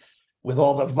system with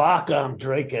all the vodka I'm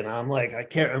drinking? I'm like, I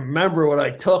can't remember what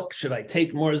I took. Should I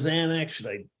take more Xanax? Should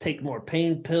I take more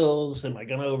pain pills? Am I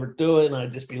going to overdo it? And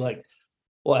I'd just be like,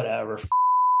 whatever,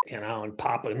 and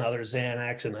pop another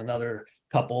Xanax and another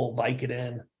couple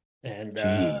Vicodin and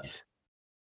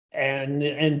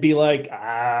be like,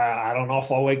 I don't know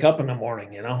if I'll wake up in the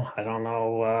morning, I don't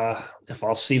know if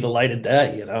I'll see the light of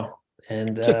day,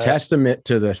 and it's a testament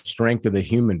to the strength of the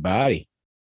human body.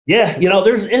 Yeah.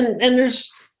 There's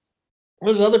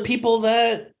other people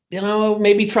that,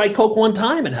 maybe try coke one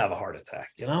time and have a heart attack,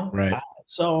 Right.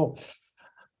 So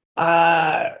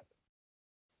I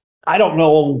don't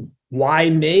know why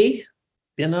me,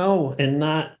 and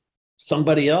not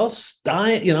somebody else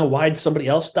die, why'd somebody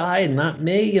else die and not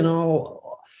me,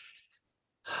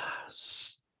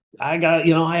 I got,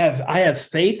 I have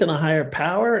faith in a higher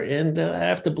power, and I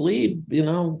have to believe,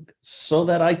 so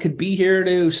that I could be here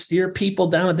to steer people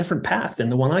down a different path than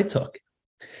the one I took.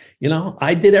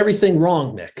 I did everything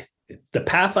wrong, Nick. The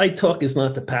path I took is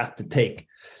not the path to take.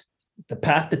 The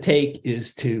path to take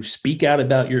is to speak out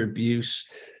about your abuse,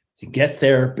 to get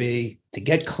therapy, to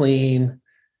get clean.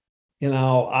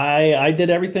 I did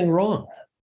everything wrong.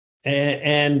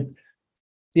 And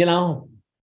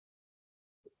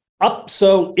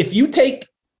so if you take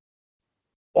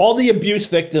all the abuse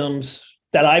victims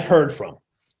that I've heard from,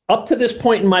 up to this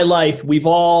point in my life,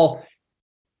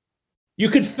 you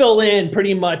could fill in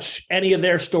pretty much any of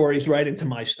their stories right into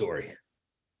my story.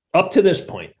 Up to this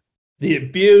point, the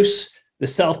abuse, the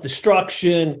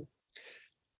self-destruction,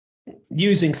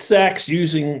 using sex,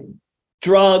 using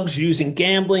drugs, using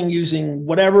gambling, using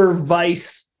whatever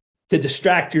vice to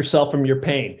distract yourself from your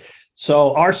pain.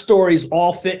 So our stories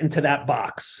all fit into that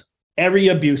box. Every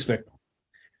abuse victim.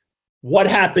 What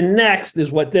happened next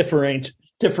is what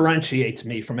differentiates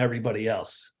me from everybody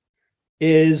else.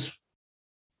 And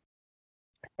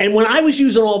when I was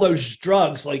using all those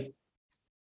drugs, like,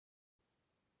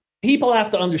 people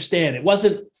have to understand, it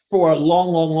wasn't for a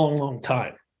long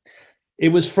time. It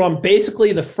was from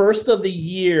basically the first of the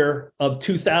year of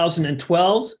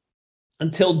 2012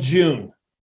 until June.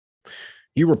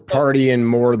 You were partying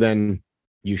more than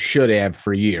you should have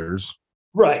for years.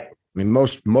 Right. I mean,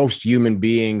 most human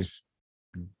beings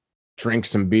drink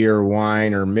some beer or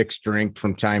wine or mixed drink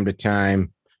from time to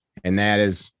time, and that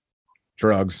is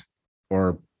drugs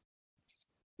or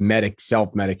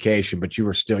self-medication. But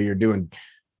you're doing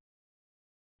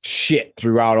shit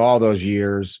throughout all those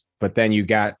years, but then you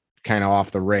got kind of off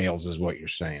the rails, is what you're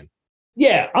saying.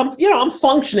 Yeah, I'm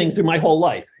functioning through my whole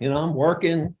life. I'm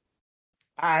working,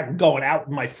 I'm going out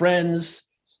with my friends,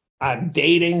 I'm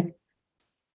dating.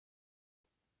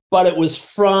 But it was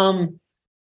from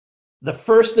the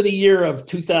first of the year of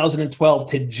 2012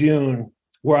 to June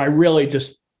where I really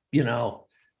just,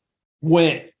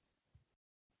 went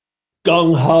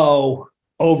gung-ho,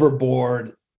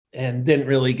 overboard, and didn't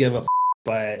really give a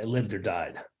if I lived or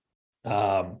died.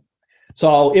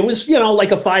 So it was,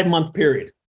 like a 5-month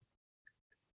period.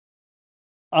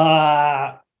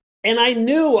 And I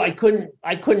knew I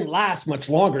couldn't last much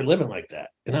longer living like that.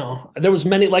 There was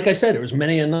many, like I said, there was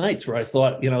many nights where I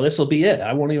thought, this will be it.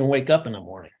 I won't even wake up in the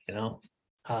morning,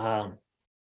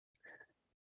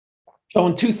 So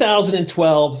in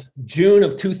 2012, June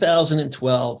of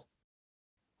 2012,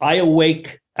 I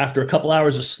awake after a couple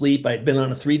hours of sleep. I had been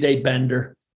on a 3-day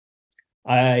bender.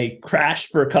 I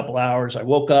crashed for a couple hours. I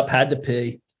woke up, had to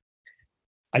pee.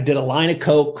 I did a line of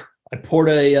Coke. I poured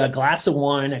a glass of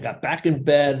wine. I got back in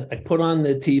bed. I put on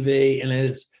the TV, and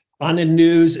it's on the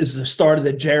news is the start of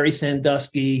the Jerry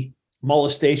Sandusky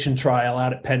molestation trial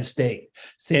out at Penn State.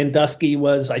 Sandusky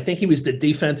I think he was the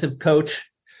defensive coach,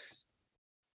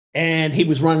 and he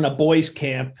was running a boys'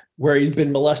 camp where he'd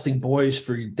been molesting boys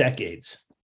for decades.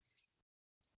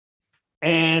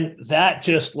 And that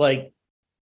just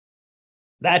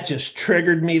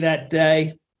triggered me that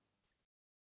day.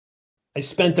 I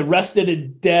spent the rest of the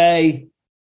day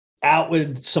out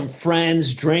with some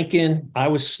friends drinking. I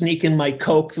was sneaking my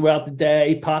Coke throughout the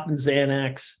day, popping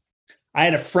Xanax. I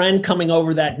had a friend coming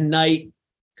over that night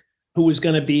who was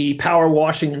going to be power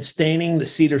washing and staining the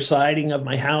cedar siding of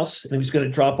my house, and he was going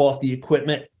to drop off the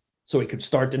equipment so he could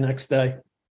start the next day.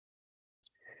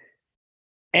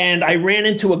 And I ran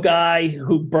into a guy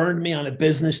who burned me on a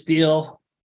business deal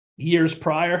years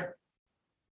prior.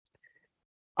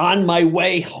 On my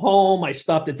way home, I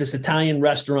stopped at this Italian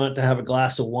restaurant to have a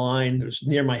glass of wine. It was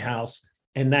near my house.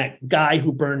 And that guy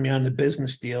who burned me on the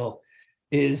business deal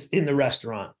is in the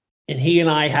restaurant. And he and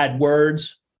I had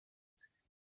words.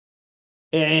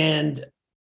 And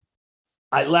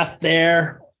I left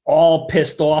there all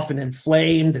pissed off and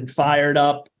inflamed and fired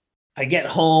up. I get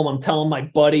home. I'm telling my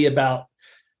buddy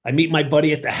I meet my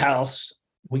buddy at the house.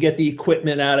 We get the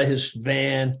equipment out of his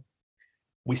van.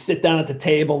 We sit down at the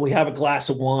table, we have a glass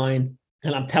of wine,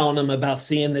 and I'm telling him about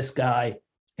seeing this guy.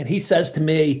 And he says to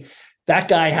me, that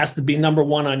guy has to be number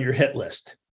 1 on your hit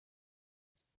list.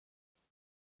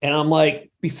 And I'm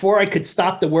like, before I could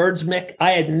stop the words, Mick,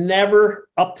 I had never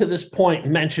up to this point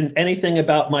mentioned anything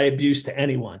about my abuse to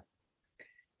anyone.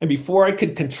 And before I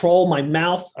could control my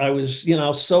mouth, I was,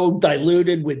 so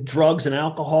diluted with drugs and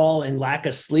alcohol and lack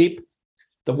of sleep.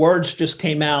 The words just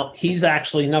came out. He's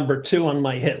actually number 2 on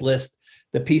my hit list.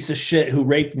 The piece of shit who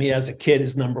raped me as a kid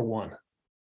is number 1.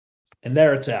 And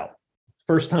there it's out.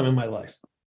 First time in my life.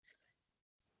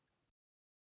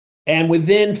 And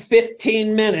within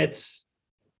 15 minutes,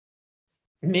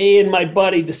 me and my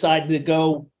buddy decided to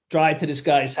go drive to this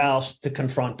guy's house to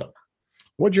confront him.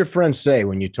 What'd your friend say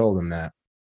when you told him that?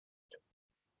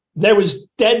 There was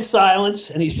dead silence,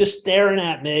 and he's just staring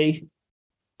at me.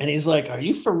 And he's like, "Are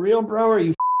you for real, bro? Or are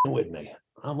you with me?"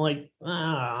 I'm like,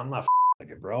 I'm not with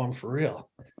you, bro. I'm for real.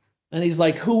 And he's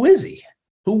like, "Who is he?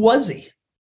 Who was he?"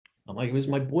 I'm like, "He was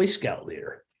my Boy Scout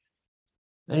leader."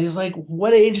 And he's like,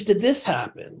 "What age did this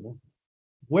happen?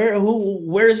 Where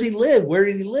does he live? Where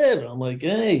did he live?" And I'm like,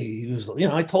 "Hey, he was,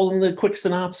 I told him the quick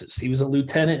synopsis. He was a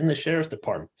lieutenant in the sheriff's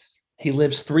department. He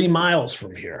lives 3 miles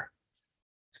from here.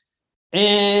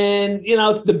 And, you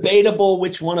know, it's debatable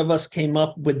which one of us came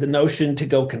up with the notion to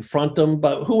go confront him,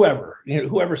 but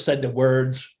whoever said the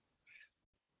words,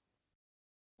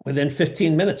 within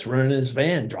 15 minutes, we're in his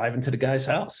van driving to the guy's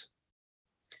house.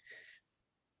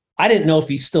 I didn't know if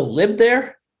he still lived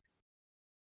there.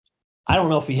 I don't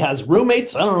know if he has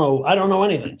roommates. I don't know. I don't know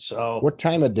anything. So what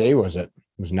time of day was it?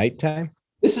 It was nighttime?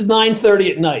 This is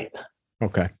 9:30 at night.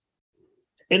 Okay.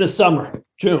 In the summer,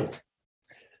 June.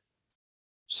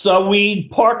 So we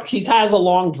parked, he has a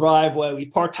long driveway. We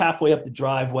parked halfway up the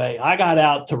driveway. I got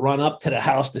out to run up to the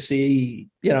house to see,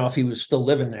 you know, if he was still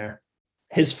living there.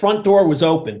 His front door was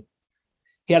open.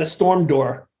 He had a storm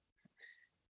door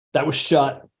that was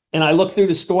shut. And I looked through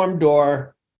the storm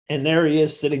door, and there he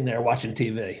is sitting there watching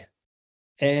TV.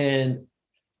 And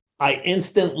I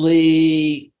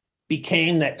instantly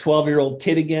became that 12-year-old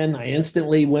kid again. I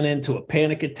instantly went into a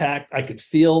panic attack. I could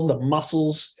feel the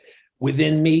muscles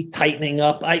within me tightening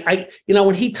up. You know,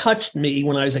 when he touched me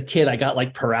when I was a kid, I got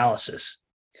like paralysis.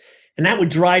 And that would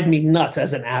drive me nuts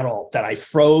as an adult, that I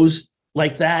froze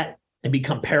like that and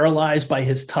become paralyzed by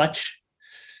his touch.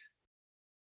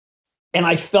 And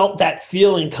I felt that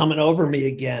feeling coming over me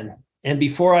again. And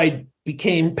before I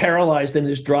became paralyzed in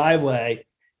his driveway,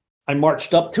 I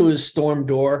marched up to his storm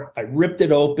door. I ripped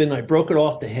it open. I broke it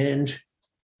off the hinge.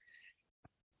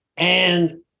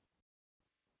 And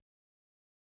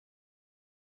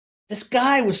this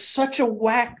guy was such a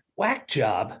whack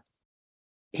job.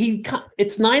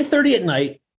 It's 9:30 at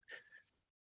night.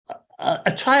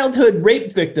 A childhood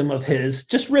rape victim of his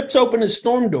just rips open his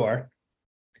storm door.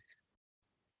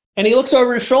 And he looks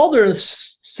over his shoulder and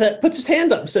puts his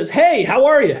hand up and says, "Hey, how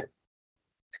are you?"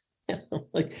 And I'm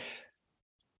like,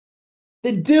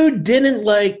 the dude didn't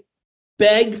like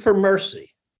beg for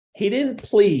mercy. He didn't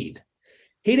plead.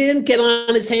 He didn't get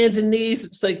on his hands and knees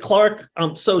and say, "Clark,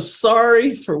 I'm so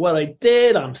sorry for what I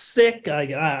did. I'm sick.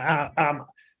 I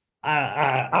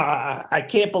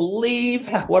can't believe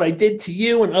what I did to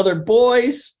you and other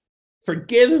boys.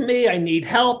 Forgive me. I need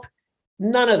help."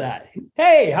 None of that.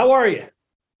 "Hey, how are you?"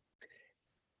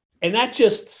 And that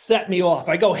just set me off.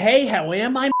 I go, "Hey, how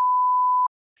am I?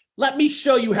 Let me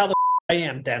show you how the I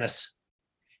am, Dennis."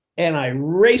 And I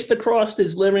raced across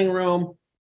his living room.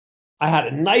 I had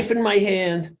a knife in my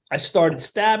hand. I started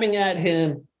stabbing at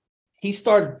him. He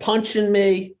started punching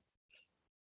me.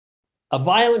 A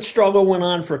violent struggle went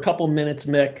on for a couple minutes,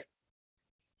 Mick.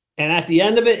 And at the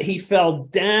end of it, he fell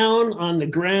down on the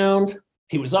ground.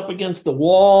 He was up against the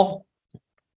wall.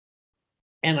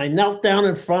 And I knelt down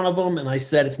in front of him and I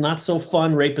said, "It's not so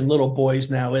fun raping little boys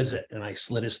now, is it?" And I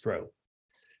slit his throat.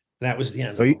 And that was the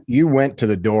end. So you went to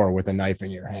the door with a knife in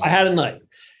your hand. I had a knife.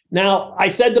 Now, I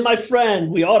said to my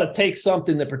friend, we ought to take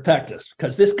something to protect us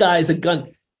because this guy's a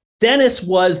gun. Dennis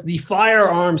was the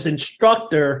firearms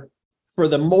instructor for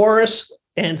the Morris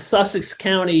and Sussex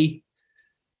County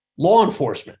law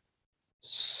enforcement.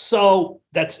 So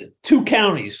that's 2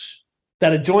 counties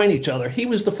that adjoin each other. He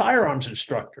was the firearms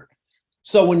instructor.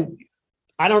 So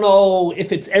I don't know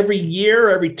if it's every year,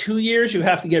 every 2 years, you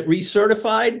have to get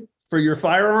recertified for your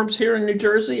firearms here in New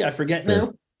Jersey. I forget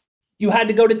now. You had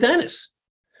to go to Dennis.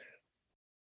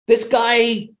 This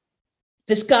guy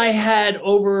had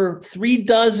over 3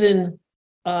 dozen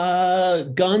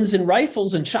guns and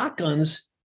rifles and shotguns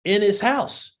in his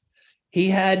house. He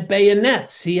had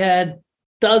bayonets. He had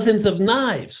dozens of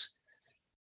knives.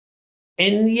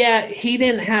 And yet he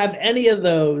didn't have any of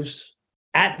those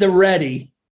at the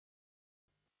ready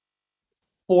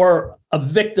for a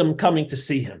victim coming to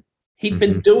see him. He'd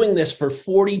been doing this for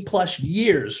 40 plus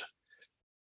years,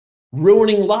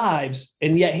 ruining lives,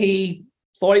 and yet he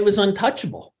thought he was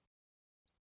untouchable.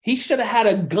 He should have had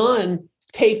a gun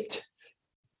taped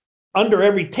under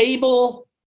every table,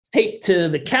 taped to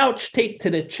the couch, taped to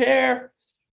the chair,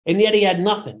 and yet he had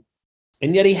nothing.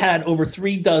 And yet he had over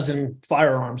 3 dozen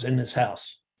firearms in his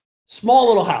house. Small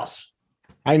little house.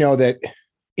 I know that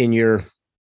in your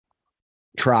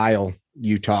trial,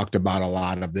 you talked about a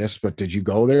lot of this, but did you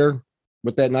go there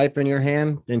with that knife in your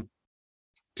hand and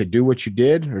to do what you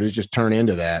did, or did it just turn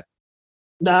into that?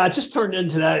 Nah, it just turned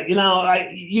into that. You know,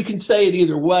 you can say it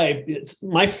either way. It's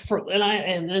my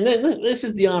and then this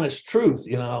is the honest truth.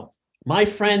 You know, my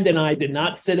friend and I did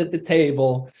not sit at the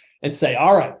table and say,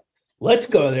 "All right, let's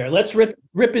go there. Let's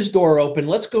rip his door open.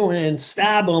 Let's go in,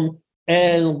 stab him,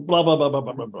 and blah blah blah blah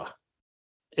blah blah blah."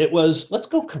 It was, "Let's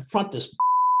go confront this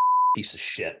piece of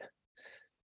shit."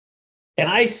 And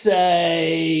I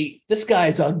say, this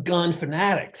guy's a gun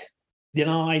fanatic. You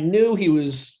know, I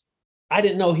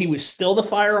didn't know he was still the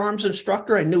firearms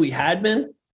instructor. I knew he had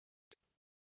been.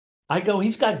 I go,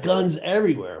 he's got guns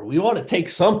everywhere. We ought to take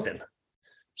something.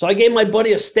 So I gave my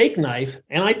buddy a steak knife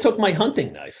and I took my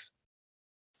hunting knife.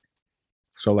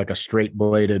 So like a straight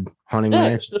bladed hunting Yeah,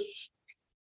 knife? just a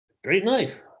straight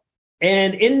knife.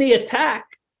 And in the attack,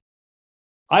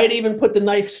 I had even put the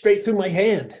knife straight through my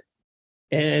hand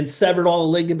and severed all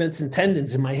the ligaments and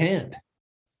tendons in my hand.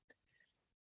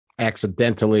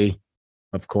 Accidentally,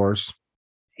 of course.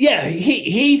 Yeah,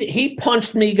 he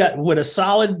punched me, got with a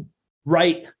solid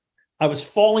right. I was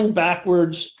falling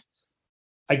backwards.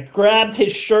 I grabbed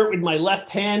his shirt with my left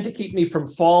hand to keep me from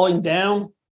falling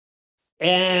down.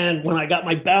 And when I got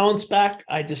my balance back,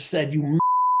 I just said, "You,"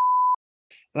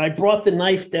 and I brought the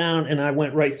knife down and I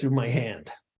went right through my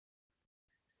hand.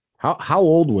 How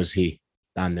old was he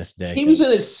on this day? He was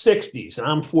in his 60s and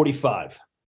I'm 45.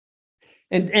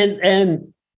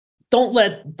 And don't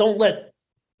let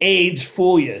age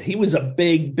fool you. He was a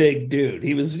big dude.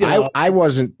 He was, I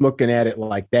wasn't looking at it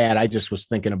like that. I just was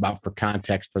thinking about for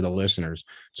context for the listeners.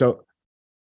 So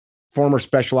former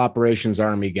special operations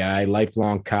Army guy,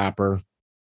 lifelong copper.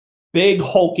 Big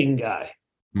hulking guy.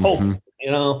 Hulking,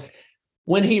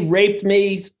 when he raped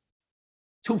me,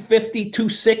 250,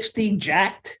 260,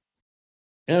 jacked.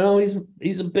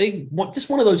 He's a big one, just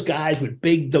one of those guys with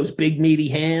those big meaty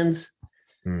hands.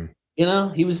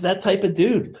 He was that type of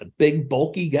dude, a big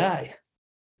bulky guy.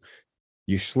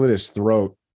 You slit his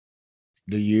throat.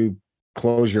 Do you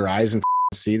close your eyes and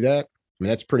see that? I mean,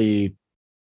 that's pretty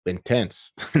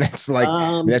intense. That's like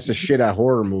that's the shit out of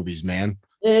horror movies, man.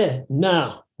 Yeah,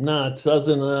 no, it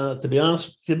doesn't. To be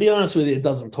honest with you, it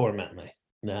doesn't torment me.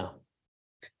 No.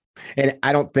 And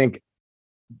I don't think,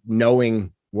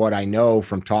 knowing what I know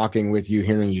from talking with you,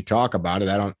 hearing you talk about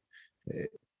it,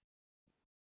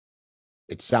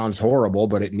 it sounds horrible,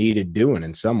 but it needed doing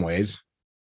in some ways.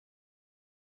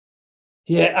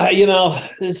 Yeah,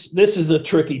 this is a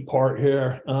tricky part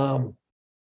here.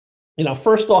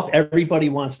 First off, everybody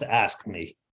wants to ask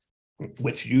me,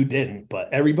 which you didn't,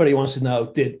 but everybody wants to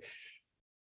know, did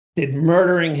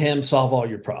murdering him solve all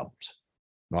your problems?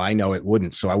 Well, I know it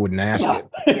wouldn't, so I wouldn't ask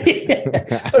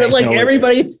it. But like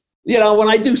everybody, when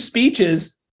I do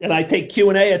speeches and I take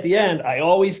Q&A at the end, I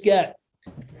always get,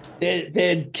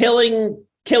 did killing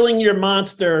your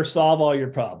monster solve all your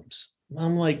problems?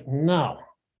 I'm like, no,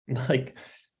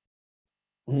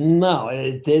 no,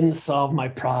 it didn't solve my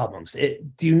problems.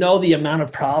 Do you know the amount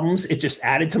of problems it just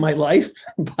added to my life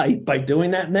by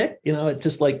doing that, Nick? It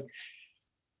just like.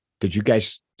 Did you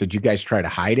guys try to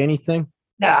hide anything?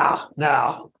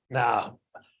 No.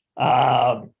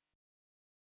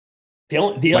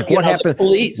 What happened?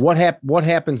 Police. What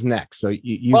happens next? So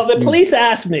the police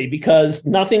asked me because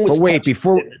nothing was. But wait,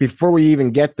 before we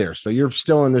even get there, so you're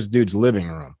still in this dude's living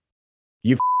room.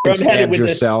 You stabbed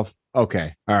yourself.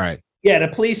 Okay, all right. Yeah, the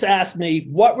police asked me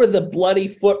what were the bloody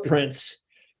footprints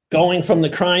going from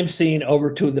the crime scene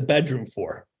over to the bedroom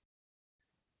for.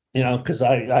 Because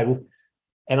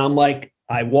I'm like,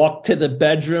 I walked to the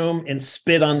bedroom and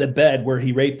spit on the bed where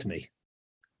he raped me.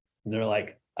 And they're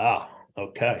like, oh,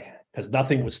 okay. Because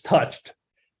nothing was touched.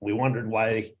 We wondered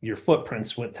why your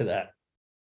footprints went to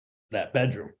that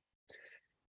bedroom.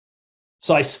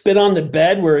 So I spit on the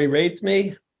bed where he raped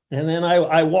me, and then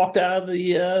I walked out of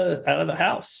the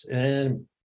house. And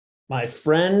my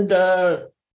friend, I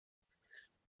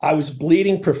was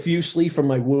bleeding profusely from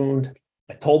my wound.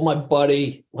 I told my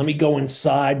buddy, let me go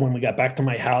inside. When we got back to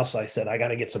my house, I said, I got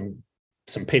to get some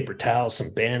paper towels, some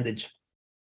bandage.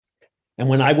 And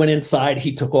when I went inside,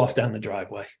 he took off down the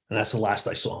driveway. And that's the last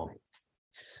I saw him.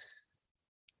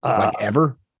 Like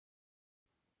ever?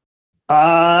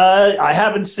 I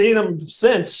haven't seen him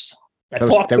since. That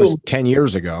was 10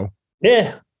 years ago.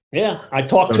 Yeah. I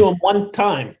talked to him one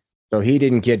time. So he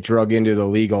didn't get drug into the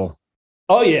legal.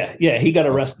 Oh, yeah. Yeah. He got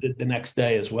arrested the next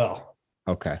day as well.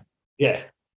 Okay. Yeah.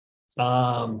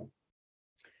 And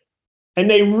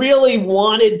they really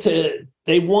wanted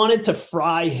to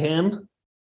fry him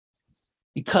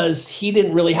because he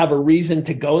didn't really have a reason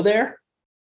to go there.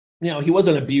 He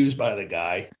wasn't abused by the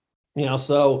guy,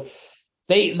 so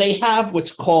they have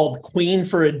what's called queen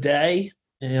for a day.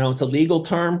 It's a legal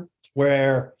term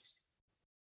where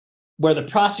the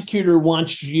prosecutor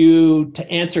wants you to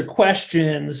answer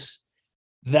questions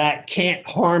that can't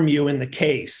harm you in the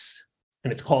case.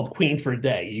 And it's called queen for a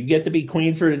day. You get to be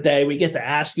queen for a day. We get to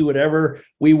ask you whatever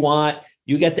we want.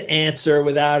 You get to answer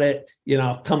without it,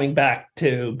 coming back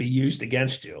to be used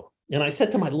against you. And I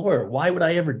said to my lawyer, why would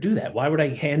I ever do that? Why would I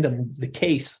hand him the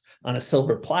case on a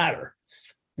silver platter?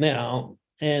 And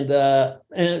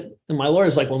my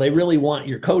lawyer's like, well, they really want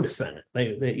your co-defendant.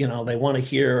 They want to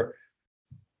hear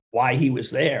why he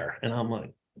was there. And I'm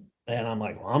like,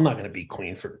 well, I'm not going to be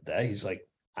queen for the day. He's like,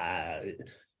 I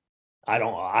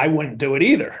wouldn't do it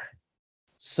either.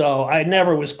 So I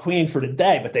never was queen for the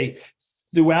day, but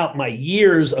throughout my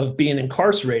years of being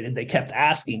incarcerated, they kept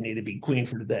asking me to be queen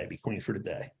for the day, be queen for the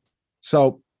day.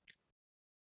 So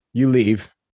you leave.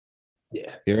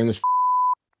 Yeah. You're in this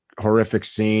horrific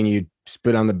scene. You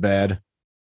spit on the bed.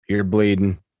 You're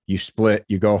bleeding. You split.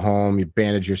 You go home. You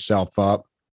bandage yourself up.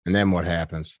 And then what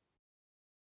happens?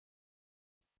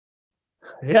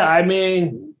 Yeah, I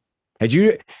mean, had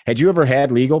you ever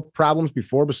had legal problems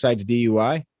before besides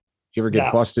DUI? Did you ever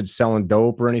get busted selling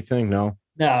dope or anything? No,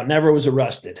 never was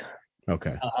arrested.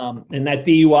 Okay. And that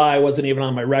DUI wasn't even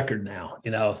on my record now,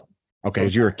 you know. Okay,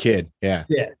 because you were a kid. Yeah.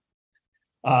 Yeah.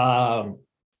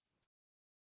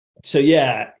 So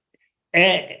yeah.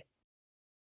 And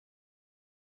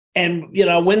you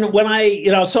know, when I,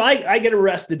 you know, so I get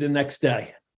arrested the next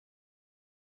day.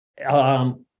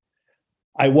 I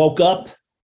woke up,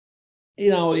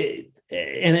 you know,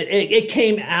 it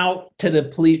came out to the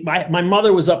police. My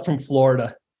mother was up from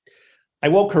Florida. I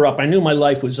woke her up. I knew my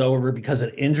life was over because of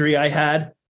the injury I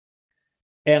had.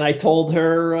 And I told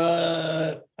her,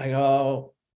 I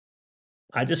go,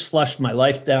 I just flushed my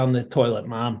life down the toilet,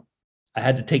 Mom. I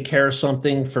had to take care of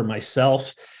something for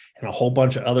myself and a whole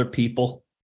bunch of other people.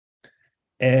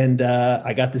 And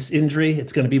I got this injury.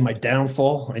 It's going to be my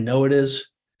downfall. I know it is.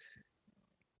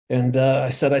 And I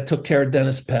said, I took care of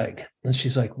Dennis Pegg. And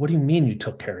she's like, what do you mean you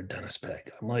took care of Dennis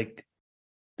Pegg? I'm like,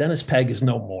 Dennis Pegg is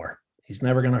no more. He's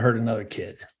never going to hurt another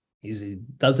kid. He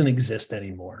doesn't exist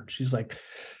anymore. And she's like,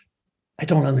 I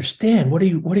don't understand. What are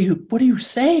you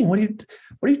saying?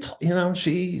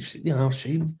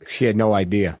 She had no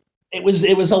idea. It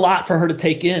was a lot for her to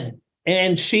take in.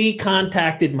 And she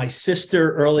contacted my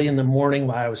sister early in the morning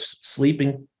while I was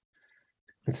sleeping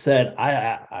and said,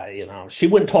 she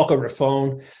wouldn't talk over the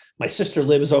phone. My sister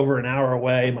lives over an hour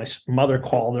away. My mother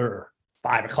called her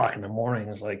 5 o'clock in the morning.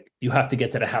 It was like, you have to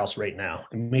get to the house right now,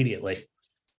 immediately.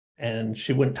 And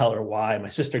she wouldn't tell her why. My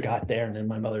sister got there, and then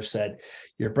my mother said,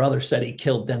 your brother said he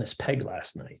killed Dennis Pegg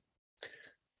last night.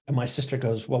 And my sister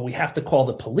goes, well, we have to call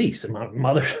the police. And my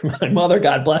mother,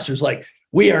 God bless her, is like,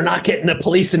 we are not getting the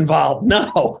police involved.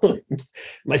 No.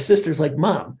 My sister's like,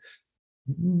 Mom,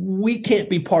 we can't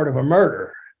be part of a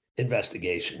murder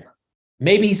investigation.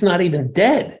 Maybe he's not even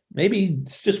dead. Maybe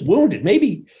he's just wounded.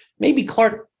 Maybe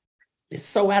Clark is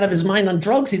so out of his mind on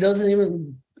drugs, he doesn't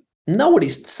even know what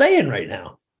he's saying right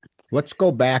now. Let's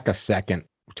go back a second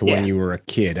to when you were a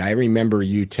kid. I remember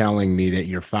you telling me that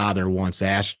your father once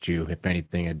asked you if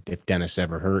Dennis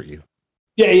ever hurt you.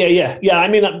 Yeah. I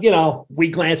mean, you know, we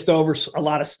glanced over a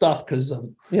lot of stuff because,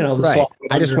 you know, right.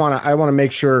 I want to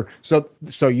make sure.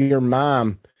 So your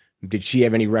mom, did she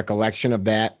have any recollection of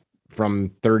that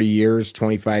from 30 years,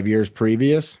 25 years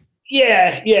previous?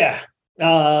 Yeah.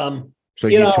 So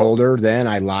you told her then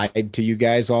I lied to you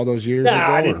guys all those years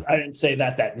ago? I didn't say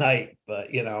that night,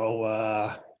 but, you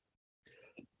know,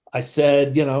 I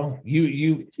said, you know,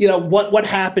 you know, what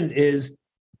happened is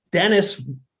Dennis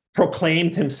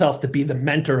proclaimed himself to be the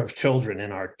mentor of children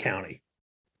in our county.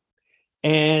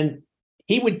 And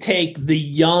he would take the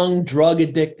young drug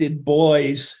addicted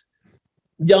boys,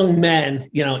 young men,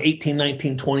 you know, 18,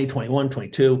 19, 20, 21,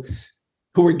 22,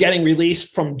 who were getting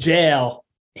released from jail.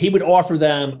 He would offer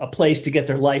them a place to get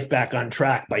their life back on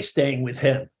track by staying with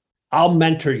him. I'll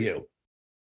mentor you.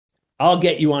 I'll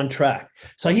get you on track.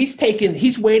 So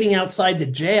he's waiting outside the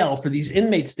jail for these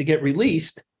inmates to get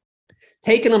released,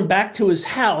 taking them back to his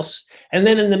house, and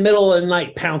then in the middle of the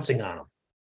night pouncing on them.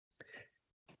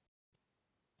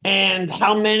 And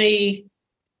how many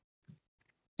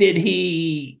did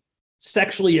he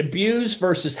sexually abuse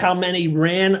versus how many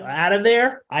ran out of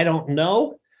there? I don't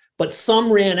know. But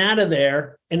some ran out of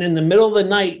there, and in the middle of the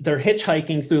night, they're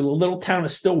hitchhiking through the little town of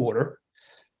Stillwater.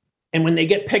 And when they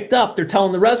get picked up, they're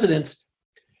telling the residents,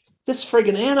 this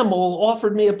friggin' animal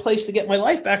offered me a place to get my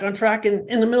life back on track. And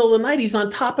in the middle of the night, he's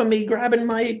on top of me, grabbing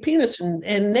my penis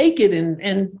and naked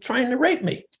and trying to rape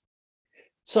me.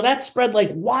 So that spread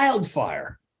like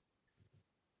wildfire.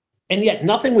 And yet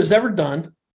nothing was ever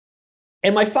done.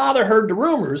 And my father heard the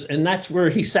rumors, and that's where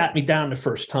he sat me down the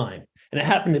first time. And it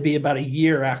happened to be about a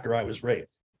year after I was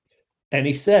raped. And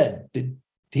he said,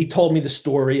 he told me the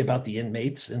story about the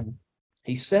inmates. And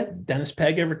he said, Dennis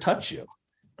Pegg ever touch you?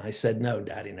 I said, no,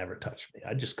 Daddy never touched me.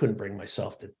 I just couldn't bring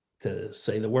myself to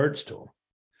say the words to him.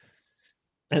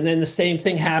 And then the same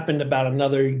thing happened about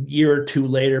another year or two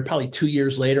later, probably 2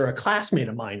 years later, a classmate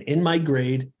of mine in my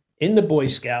grade, in the Boy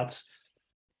Scouts.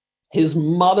 His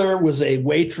mother was a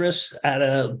waitress at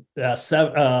a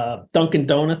Dunkin'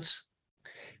 Donuts.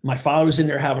 My father was in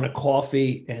there having a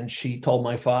coffee, and she told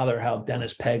my father how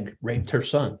Dennis Pegg raped her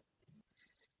son.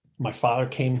 My father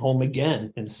came home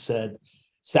again and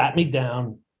sat me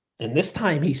down And this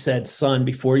time he said, son,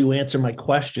 before you answer my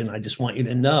question, I just want you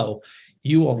to know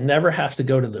you will never have to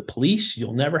go to the police.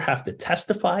 You'll never have to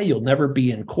testify. You'll never be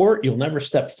in court. You'll never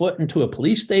step foot into a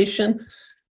police station.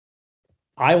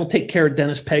 I will take care of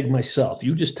Dennis Pegg myself.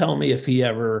 You just tell me if he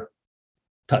ever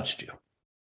touched you.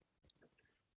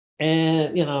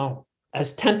 And, you know,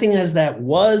 as tempting as that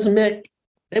was, Mick,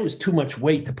 it was too much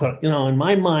weight to put, you know, in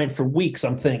my mind for weeks.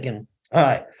 I'm thinking, all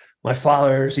right, my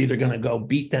father is either going to go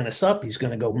beat Dennis up. He's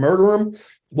going to go murder him.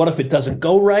 What if it doesn't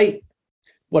go right?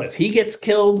 What if he gets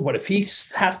killed? What if he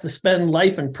has to spend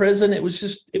life in prison? It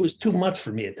was too much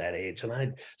for me at that age.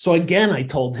 And so again, I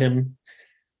told him,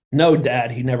 no,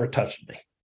 Dad, he never touched me.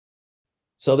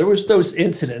 So there was those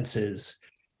incidences.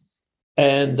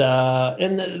 And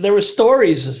there were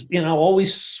stories, you know,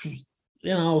 always,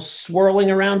 you know,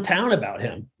 swirling around town about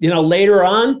him. You know, later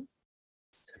on,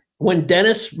 when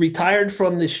Dennis retired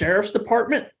from the sheriff's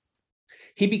department,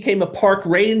 he became a park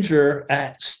ranger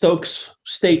at Stokes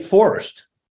State Forest.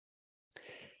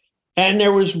 And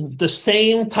there was the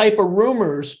same type of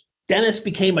rumors. Dennis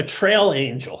became a trail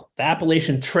angel. The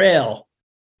Appalachian Trail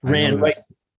ran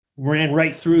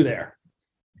right through there.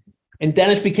 And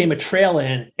Dennis became a trail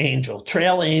angel.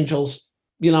 Trail angels,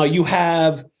 you know, you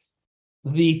have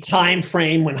the time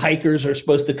frame when hikers are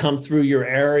supposed to come through your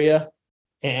area,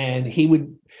 and he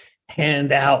would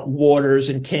hand out waters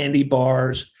and candy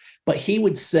bars, but he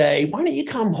would say, why don't you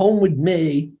come home with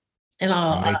me and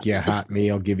I'll make you a hot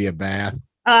meal, give you a bath.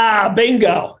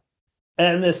 Bingo.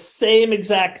 And the same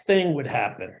exact thing would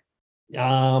happen.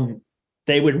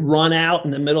 They would run out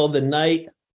in the middle of the night.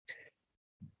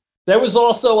 There was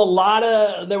also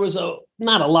there was a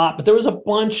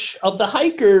bunch of the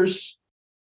hikers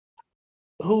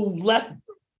who left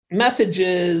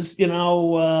messages, you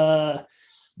know,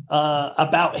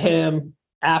 about him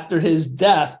after his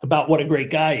death, about what a great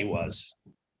guy he was,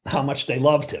 how much they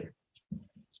loved him.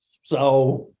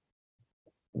 So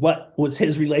what was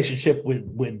his relationship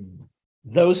with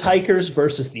those hikers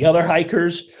versus the other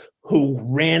hikers who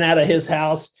ran out of his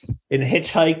house and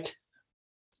hitchhiked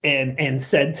and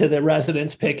said to the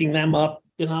residents picking them up,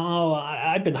 you know,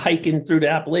 I've been hiking through the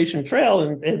Appalachian Trail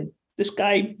and this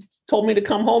guy told me to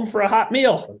come home for a hot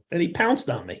meal and he pounced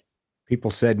on me.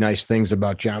 People said nice things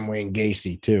about John Wayne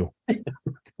Gacy too.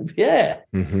 Yeah.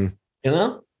 Mm-hmm. You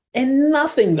know, and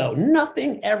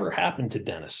nothing ever happened to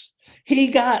Dennis. He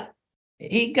got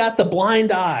the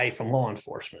blind eye from law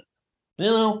enforcement. You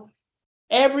know,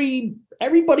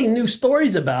 everybody knew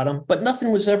stories about him, but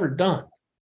nothing was ever done.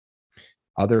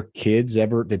 Did kids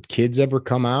ever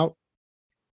come out?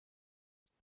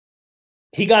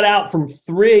 He got out from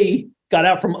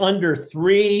under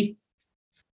three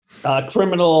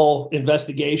criminal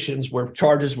investigations where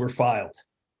charges were filed.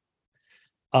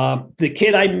 The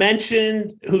kid I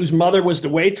mentioned, whose mother was the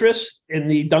waitress in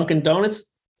the Dunkin' Donuts,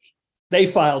 they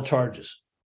filed charges.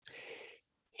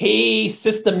 He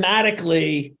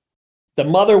systematically, the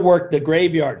mother worked the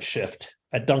graveyard shift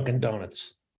at Dunkin'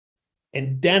 Donuts,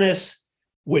 and Dennis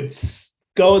would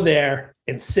go there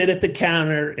and sit at the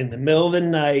counter in the middle of the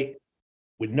night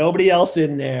with nobody else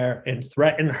in there and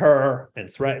threaten her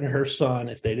and threaten her son.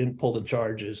 If they didn't pull the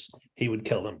charges, he would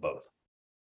kill them both.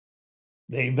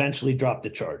 They eventually dropped the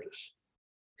charges.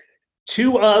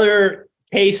 Two other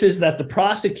cases that the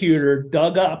prosecutor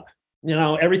dug up, you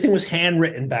know, everything was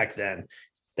handwritten back then.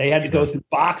 They had to go through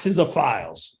boxes of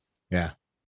files. Yeah.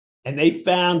 And they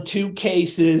found two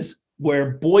cases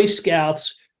where Boy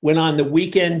Scouts went on the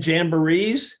weekend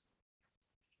jamborees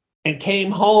and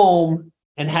came home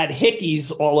and had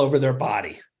hickeys all over their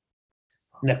body.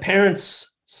 And the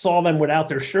parents saw them without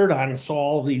their shirt on and saw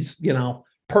all these, you know,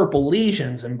 purple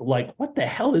lesions and like, what the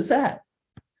hell is that?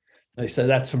 They said,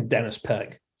 that's from Dennis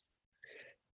Pegg.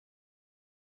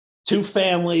 Two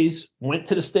families went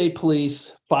to the state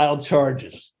police, filed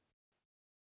charges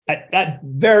at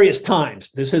various times.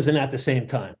 This isn't at the same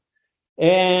time.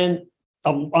 And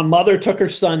a mother took her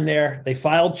son there. They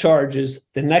filed charges.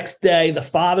 The next day, the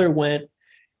father went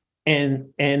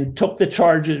and took the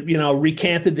charges, you know,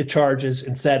 recanted the charges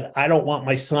and said, I don't want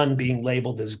my son being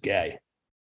labeled as gay.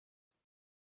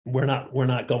 We're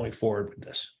not going forward with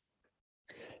this.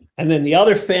 And then the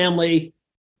other family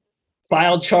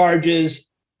filed charges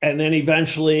and then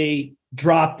eventually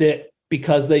dropped it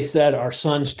because they said our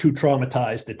son's too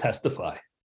traumatized to testify.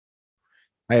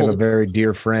 I have a very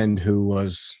dear friend who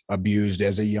was abused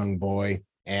as a young boy,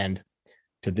 and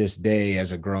to this day,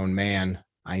 as a grown man,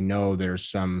 I know there's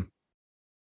some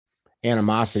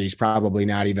animosity. Is probably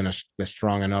not even the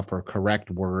strong enough or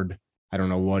correct word. I don't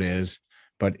know what is,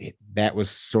 but that was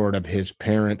sort of his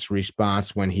parents'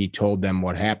 response when he told them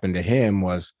what happened to him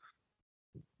was,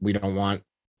 we don't want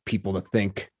people to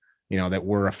think that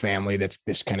we're a family that's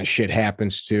this kind of shit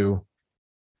happens to.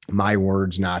 My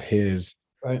words, not his.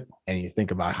 Right. And you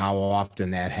think about how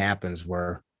often that happens,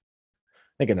 where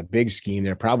I think in the big scheme,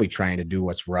 they're probably trying to do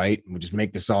what's right. We just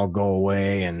make this all go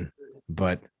away,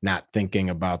 but not thinking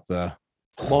about the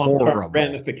long-term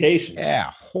ramifications.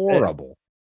 Yeah, horrible.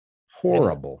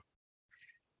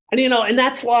 And and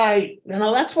that's why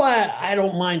I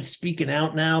don't mind speaking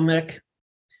out now, Mick.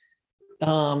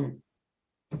 One,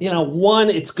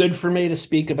 it's good for me to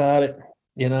speak about it,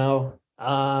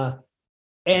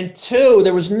 and two,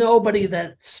 there was nobody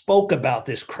that spoke about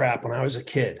this crap when I was a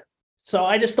kid. So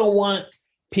I just don't want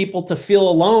people to feel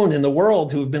alone in the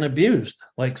world who have been abused.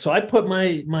 So I put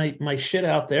my shit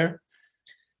out there,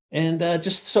 and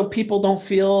just so people don't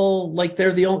feel like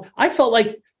they're the only. I felt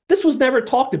like this was never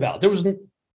talked about. There was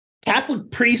Catholic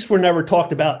priests were never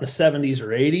talked about in the 70s or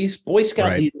 80s. Boy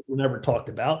Scout leaders were never talked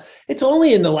about. It's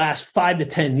only in the last 5 to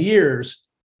 10 years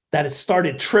that it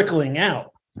started trickling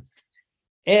out.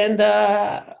 And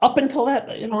up until that,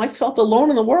 I felt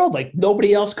alone in the world. Like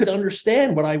nobody else could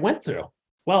understand what I went through.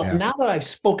 Well, now that I've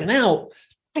spoken out,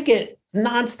 I get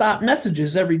nonstop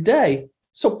messages every day.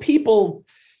 So people,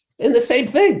 and the same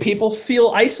thing, people feel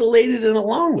isolated and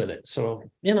alone with it. So,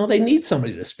 they need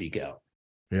somebody to speak out.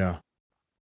 Yeah.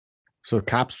 So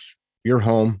cops, you're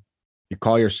home, you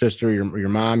call your sister, your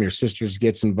mom, your sisters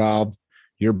gets involved.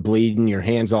 You're bleeding, your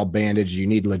hand's all bandaged. You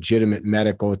need legitimate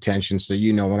medical attention. So,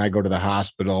 when I go to the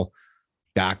hospital,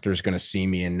 doctor's going to see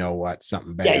me and know what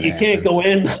something bad. Yeah, you happened. Can't go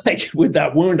in with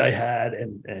that wound I had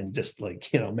and just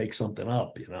make something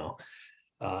up,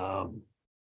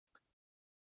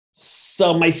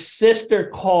 So my sister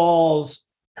calls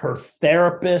her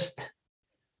therapist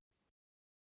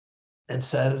and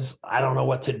says, I don't know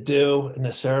what to do. And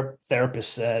the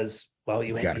therapist says, well,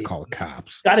 you got to call the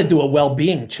cops. Got to do a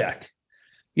well-being check.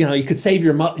 You could save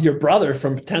your brother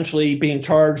from potentially being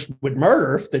charged with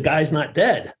murder if the guy's not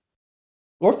dead,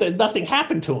 or if nothing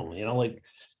happened to him.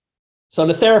 So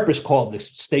the therapist called the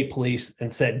state police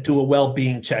and said, do a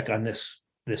well-being check on this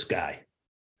guy.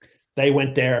 They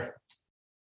went there,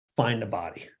 find the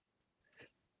body.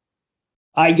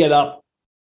 I get up,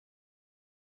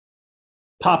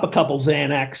 pop a couple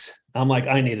Xanax. I'm like,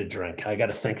 I need a drink. I got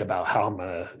to think about how I'm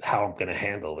gonna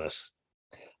handle this.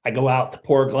 I go out to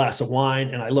pour a glass of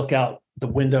wine, and I look out the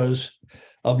windows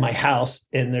of my house,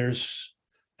 and there's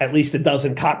at least a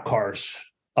dozen cop cars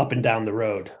up and down the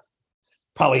road.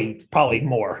 Probably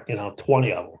more,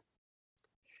 20 of them.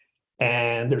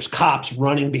 And there's cops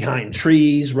running behind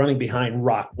trees, running behind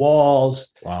rock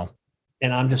walls. Wow.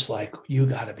 And I'm just like, you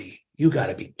gotta be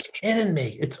kidding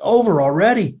me. It's over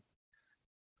already.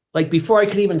 Before I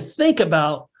could even think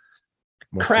about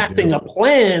crafting a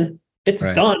plan, it's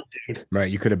done, dude. Right.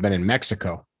 You could have been in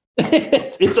Mexico.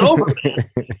 it's over.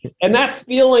 And that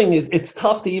feeling, it's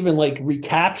tough to even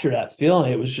recapture that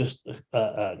feeling. It was just,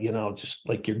 just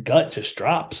like your gut just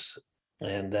drops,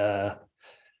 and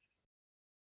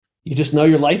you just know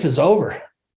your life is over.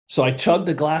 So I chugged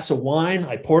a glass of wine.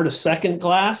 I poured a second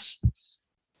glass,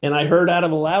 and I heard out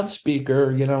of a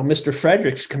loudspeaker, Mr.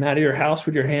 Fredericks, come out of your house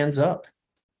with your hands up.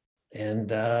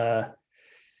 And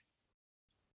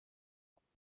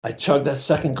I chugged that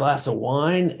second glass of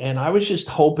wine, and I was just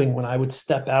hoping when I would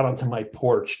step out onto my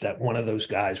porch that one of those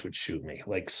guys would shoot me.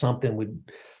 Something would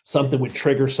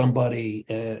trigger somebody,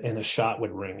 and a shot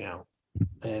would ring out.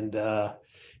 And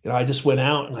I just went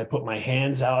out and I put my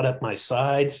hands out at my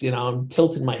sides. I'm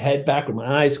tilting my head back with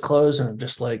my eyes closed, and I'm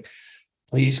just like,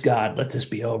 please God, let this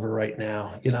be over right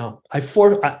now. I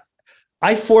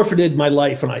forfeited my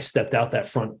life when I stepped out that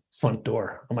front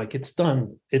door. I'm like, it's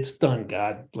done. It's done,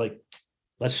 God.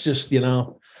 Let's just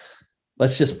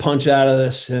punch out of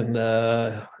this, and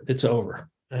it's over.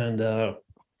 And,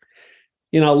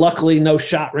 luckily no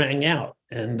shot rang out.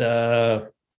 And,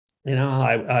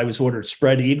 I was ordered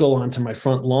spread eagle onto my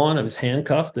front lawn. I was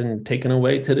handcuffed and taken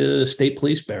away to the state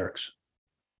police barracks.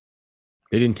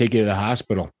 They didn't take you to the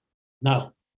hospital.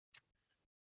 No.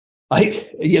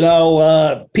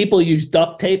 People use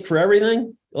duct tape for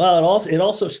everything. Well, it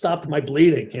also stopped my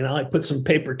bleeding. I put some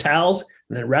paper towels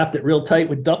and then wrapped it real tight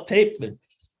with duct tape. And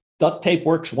duct tape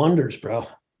works wonders, bro.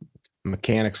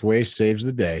 Mechanic's way saves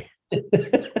the day.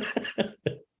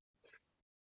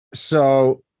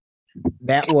 So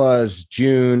that was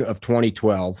June of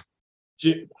 2012.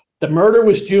 The murder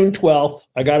was June 12th.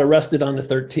 I got arrested on the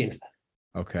 13th.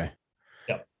 Okay.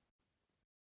 Yep.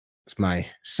 It's my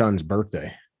son's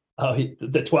birthday. Oh,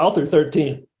 the 12th or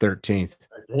 13th? 13th.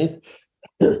 13th.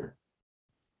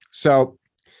 So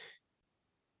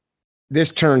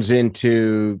this turns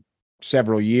into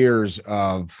several years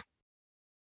of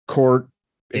court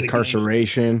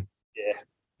incarceration. Yeah.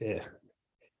 Yeah.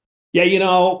 Yeah, you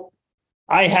know,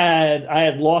 I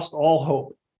had lost all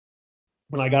hope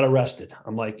when I got arrested.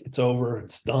 I'm like, it's over,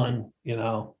 it's done, you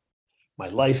know, my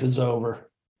life is over.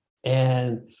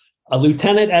 And a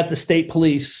lieutenant at the state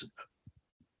police,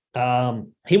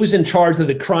 he was in charge of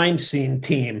the crime scene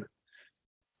team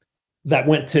that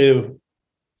went to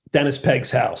Dennis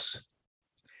Pegg's house.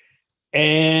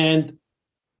 And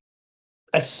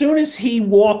as soon as he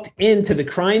walked into the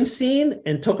crime scene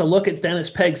and took a look at Dennis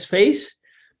Pegg's face,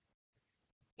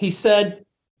 he said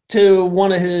to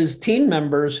one of his team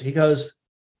members, he goes,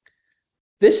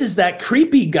 "This is that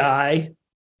creepy guy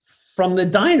from the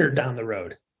diner down the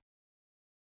road."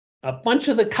 A bunch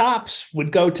of the cops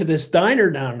would go to this diner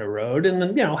down the road and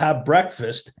then, you know, have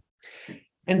breakfast.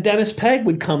 And Dennis Pegg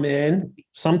would come in,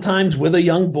 sometimes with a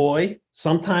young boy,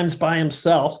 sometimes by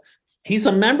himself. He's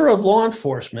a member of law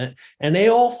enforcement, and they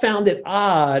all found it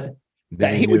odd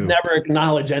that he would never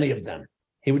acknowledge any of them.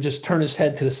 He would just turn his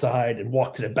head to the side and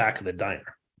walk to the back of the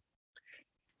diner.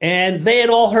 And they had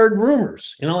all heard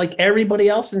rumors, you know, like everybody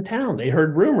else in town. They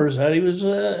heard rumors that he was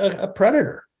a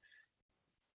predator.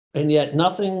 And yet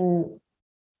nothing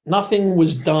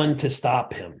was done to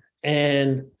stop him.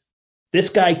 And this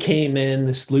guy came in,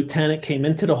 this lieutenant came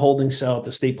into the holding cell at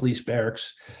the state police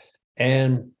barracks,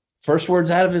 and first words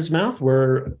out of his mouth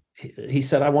were, he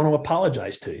said, "I want to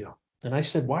apologize to you." And I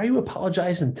said, "Why are you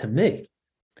apologizing to me?"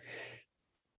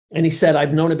 And he said,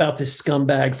 "I've known about this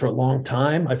scumbag for a long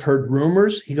time. I've heard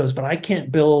rumors." He goes, "But I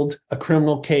can't build a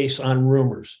criminal case on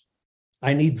rumors.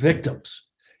 I need victims.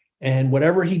 And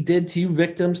whatever he did to you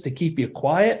victims to keep you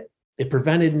quiet, it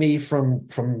prevented me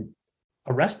from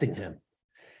arresting him."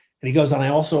 And he goes, "And I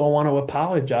also want to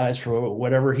apologize for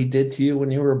whatever he did to you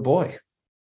when you were a boy."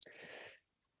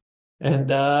 And,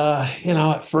 you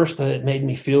know, at first it made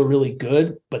me feel really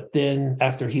good. But then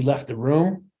after he left the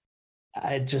room,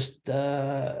 I just,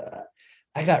 I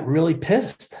got really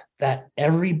pissed that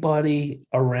everybody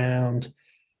around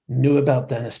knew about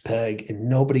Dennis Pegg and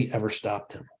nobody ever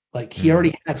stopped him. Like, he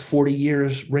already had 40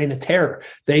 years reign of terror.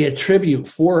 They attribute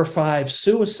 4 or 5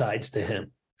 suicides to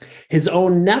him. His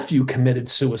own nephew committed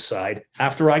suicide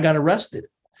after I got arrested.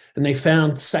 And they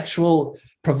found sexual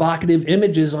provocative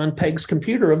images on Pegg's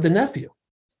computer of the nephew.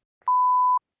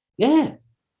 Yeah.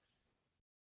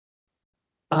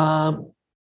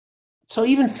 So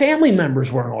even family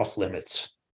members weren't off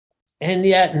limits. And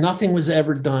yet nothing was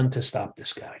ever done to stop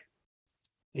this guy.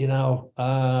 You know,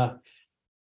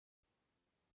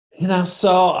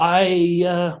 so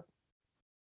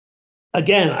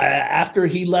after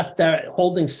he left that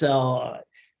holding cell,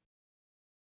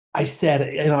 I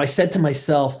said to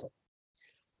myself,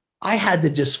 I had to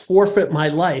just forfeit my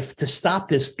life to stop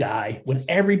this guy when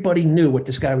everybody knew what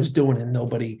this guy was doing and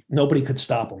nobody could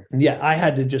stop him. And yeah, I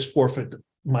had to just forfeit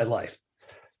my life.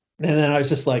 And then I was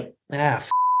just like,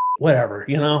 whatever,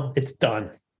 you know, it's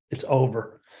done. It's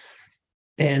over.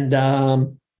 And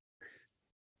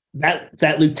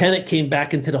that lieutenant came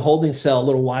back into the holding cell a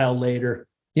little while later.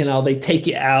 You know, they take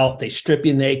you out, they strip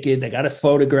you naked, they got to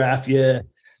photograph you.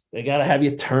 They got to have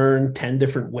you turn 10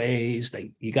 different ways.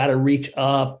 You got to reach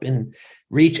up and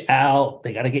reach out.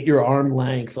 They got to get your arm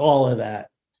length, all of that.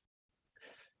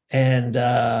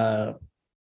 And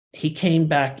he came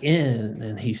back in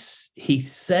and he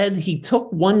said he took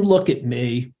one look at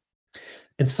me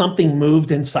and something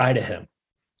moved inside of him.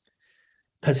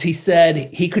 Because he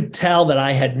said he could tell that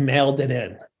I had mailed it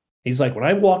in. He's like, when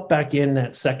I walked back in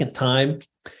that second time,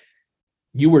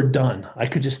 you were done. I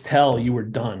could just tell you were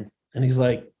done. And he's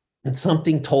like, and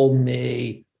something told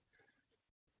me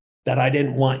that I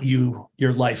didn't want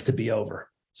your life to be over.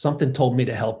 Something told me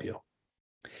to help you.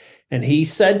 And he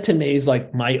said to me, he's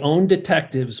like, my own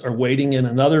detectives are waiting in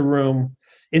another room.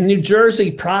 In New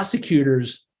Jersey,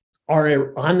 prosecutors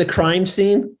are on the crime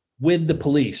scene with the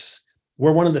police.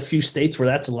 We're one of the few states where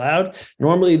that's allowed.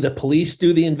 Normally, the police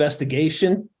do the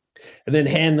investigation and then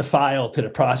hand the file to the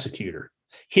prosecutor.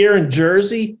 Here in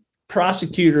Jersey,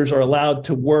 prosecutors are allowed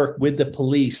to work with the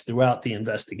police throughout the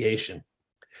investigation.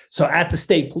 So at the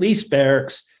state police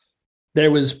barracks, there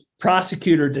was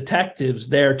prosecutor detectives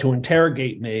there to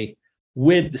interrogate me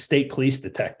with the state police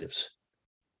detectives.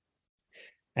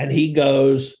 And he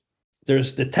goes,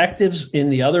 there's detectives in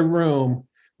the other room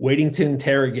waiting to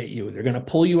interrogate you. They're going to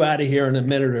pull you out of here in a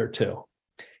minute or two.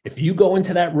 If you go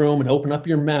into that room and open up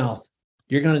your mouth,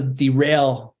 you're going to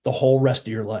derail the whole rest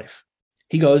of your life.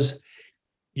 He goes,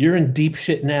 you're in deep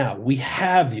shit now. We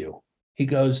have you. He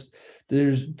goes,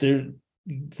 the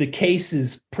case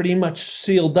is pretty much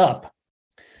sealed up.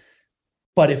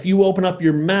 But if you open up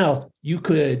your mouth, you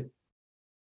could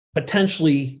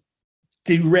potentially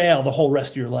derail the whole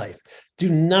rest of your life. Do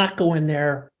not go in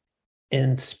there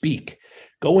and speak.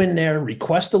 Go in there,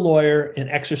 request a lawyer, and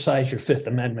exercise your Fifth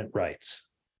Amendment rights.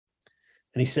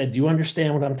 And he said, do you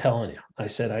understand what I'm telling you? I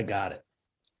said, I got it.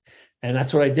 And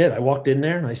that's what I did. I walked in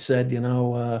there and I said,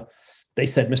 they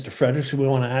said, Mr. Fredericks, we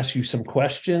want to ask you some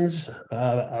questions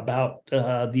about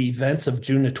the events of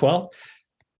June the 12th.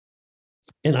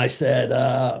 And I said,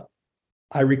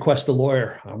 I request a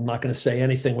lawyer. I'm not going to say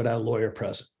anything without a lawyer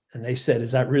present. And they said,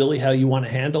 is that really how you want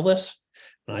to handle this?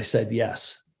 And I said,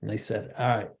 yes. And they said, all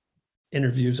right,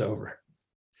 interview's over.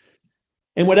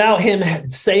 And without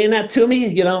him saying that to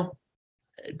me,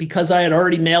 because I had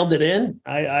already mailed it in,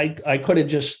 I could have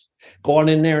just gone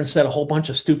in there and said a whole bunch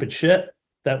of stupid shit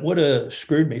that would have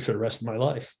screwed me for the rest of my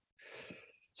life.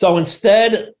 So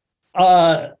instead,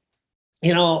 I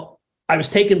was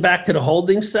taken back to the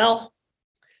holding cell,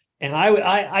 and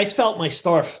I felt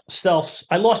myself.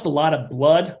 I lost a lot of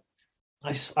blood.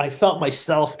 I felt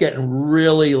myself getting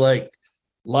really like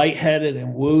lightheaded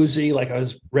and woozy, like I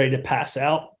was ready to pass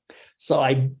out. So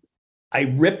I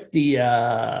ripped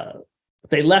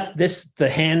they left the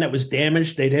hand that was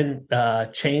damaged. They didn't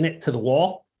chain it to the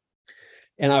wall.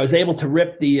 And I was able to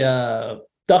rip the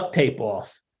duct tape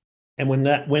off. And when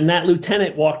that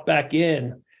lieutenant walked back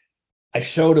in, I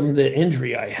showed him the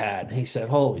injury I had. He said,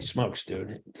 holy smokes,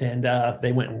 dude. And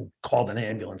they went and called an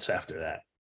ambulance after that.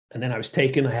 And then I was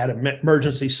taken, I had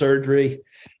emergency surgery.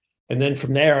 And then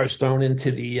from there, I was thrown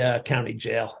into the county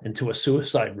jail, into a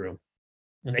suicide room.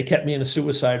 And they kept me in a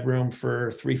suicide room for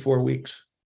 3-4 weeks.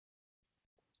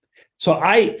 So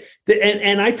I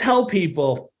tell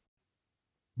people,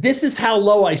 this is how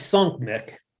low I sunk,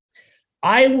 Mick.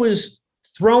 I was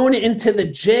thrown into the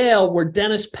jail where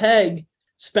Dennis Pegg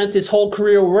spent his whole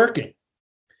career working.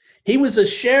 He was a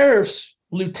sheriff's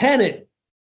lieutenant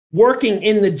working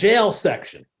in the jail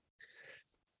section.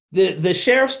 The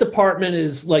sheriff's department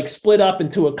is like split up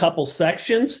into a couple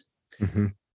sections. Mm-hmm.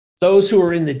 Those who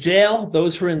are in the jail,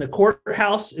 those who are in the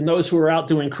courthouse, and those who are out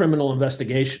doing criminal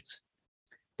investigations.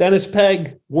 Dennis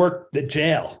Pegg worked the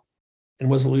jail and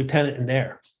was a lieutenant in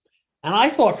there. And I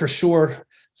thought for sure,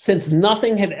 since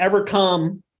nothing had ever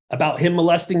come about him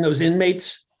molesting those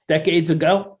inmates decades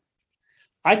ago,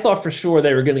 I thought for sure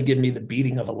they were going to give me the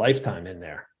beating of a lifetime in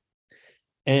there.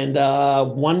 And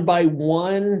one by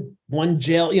one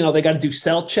jail, they got to do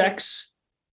cell checks,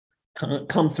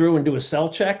 come through and do a cell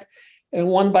check. And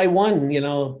one by one,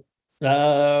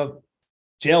 jail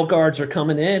guards are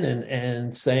coming in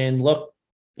and saying, look,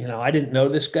 I didn't know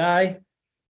this guy.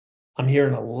 I'm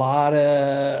hearing a lot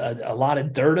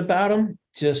of dirt about him.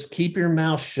 Just keep your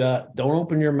mouth shut. Don't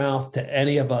open your mouth to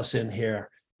any of us in here.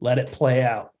 Let it play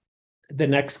out. The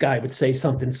next guy would say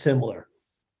something similar.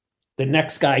 The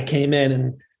next guy came in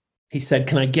and he said,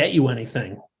 can I get you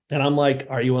anything? And I'm like,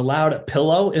 are you allowed a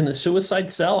pillow in the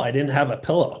suicide cell? I didn't have a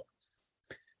pillow.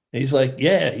 And he's like,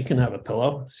 yeah, you can have a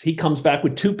pillow. He comes back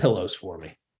with 2 pillows for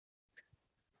me.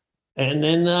 And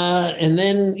then,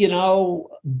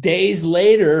 days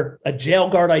later, a jail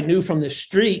guard I knew from the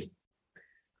street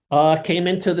came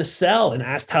into the cell and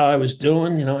asked how I was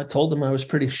doing. I told him I was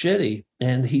pretty shitty.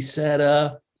 And he said,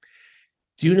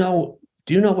 do you know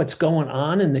what's going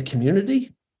on in the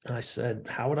community? And I said,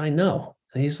 how would I know?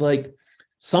 And he's like,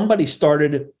 somebody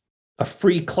started a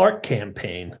free Clark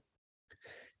campaign.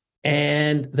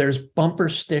 And there's bumper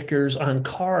stickers on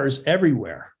cars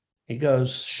everywhere. He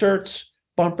goes, shirts,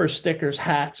 bumper stickers,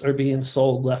 hats are being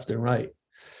sold left and right.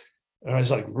 And I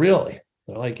was like, really?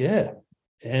 They're like, yeah.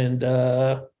 And,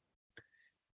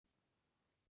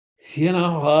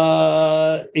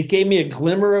 it gave me a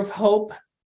glimmer of hope,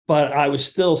 but I was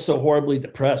still so horribly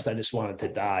depressed. I just wanted to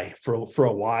die. For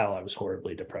a while, I was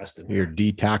horribly depressed. You're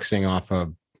detoxing off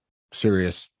of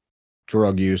serious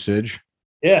drug usage.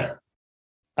 Yeah.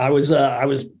 I was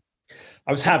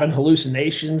having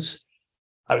hallucinations.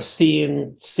 I was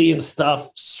seeing stuff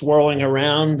swirling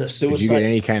around the suicide. Did you get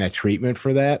any kind of treatment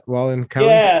for that while in county?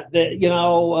 Yeah,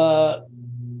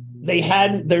 they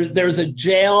had there's a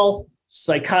jail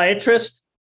psychiatrist,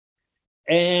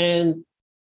 and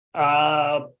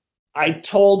I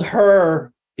told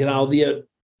her, the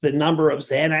number of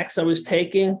Xanax I was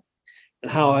taking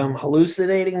and how I'm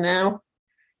hallucinating now,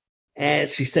 and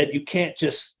she said, you can't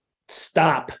just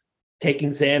stop taking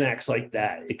Xanax like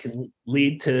that. It can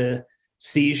lead to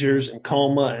seizures and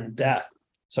coma and death.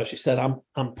 So she said,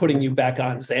 I'm putting you back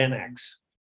on Xanax.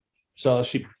 So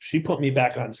she put me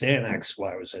back on Xanax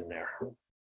while I was in there.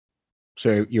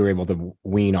 So you were able to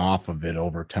wean off of it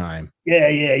over time.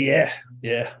 Yeah.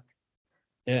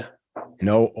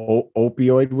 No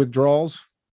opioid withdrawals?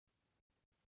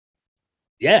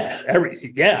 Yeah.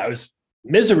 I was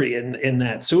misery in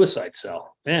that suicide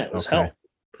cell. Yeah, it was hell.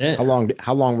 Yeah.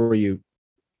 How long were you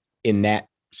in that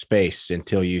space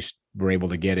until you were able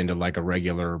to get into like a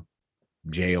regular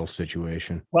jail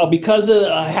situation? Well, because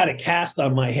I had a cast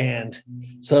on my hand,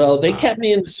 so they kept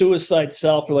me in the suicide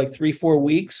cell for like 3-4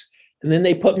 weeks, and then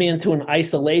they put me into an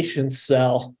isolation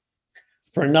cell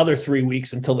for another 3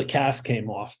 weeks until the cast came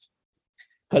off,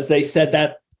 because they said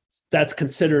that that's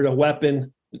considered a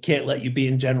weapon. We can't let you be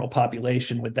in general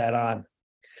population with that on.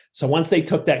 So once they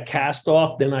took that cast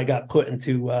off, then I got put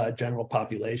into general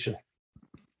population.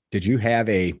 Did you have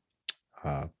a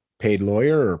paid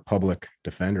lawyer or public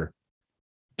defender?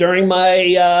 During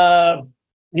my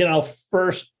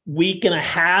first week and a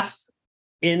half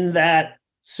in that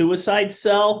suicide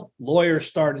cell, lawyers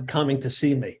started coming to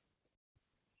see me.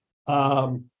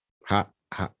 How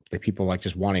the people like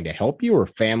just wanting to help you, or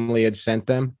family had sent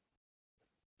them?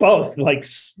 Both. Like,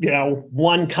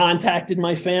 one contacted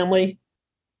my family.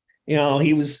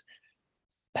 He was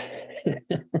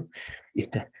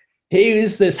he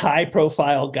was this high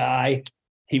profile guy.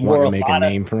 He wore to make a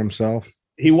name for himself.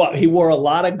 He wore a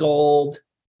lot of gold.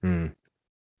 Hmm.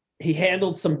 He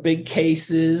handled some big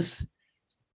cases.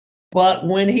 But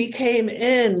when he came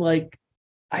in, like,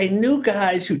 I knew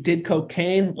guys who did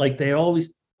cocaine, like a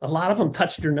lot of them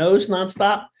touched their nose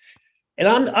nonstop. And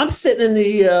I'm sitting in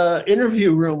the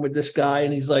interview room with this guy,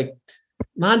 and he's like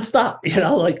nonstop,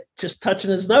 like just touching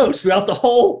his nose throughout the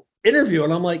whole interview.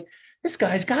 And I'm like, this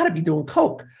guy's got to be doing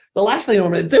coke. The last thing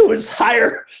I'm going to do is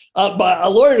hire a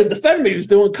lawyer to defend me who's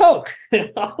doing coke.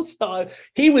 So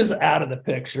he was out of the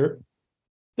picture.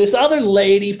 This other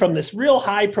lady from this real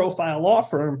high profile law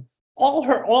firm,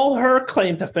 all her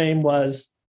claim to fame was,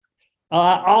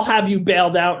 I'll have you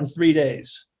bailed out in 3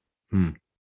 days.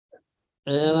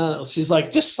 And she's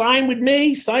like, just sign with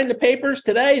me, sign the papers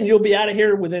today, and you'll be out of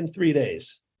here within 3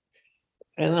 days.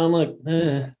 And I'm like,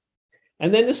 eh.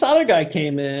 And then this other guy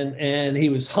came in, and he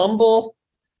was humble.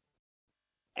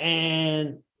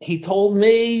 And he told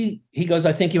me, he goes,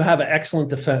 I think you have an excellent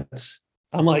defense.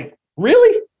 I'm like,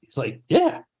 really? He's like,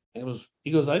 yeah.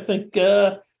 He goes, I think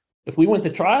if we went to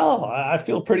trial, I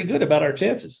feel pretty good about our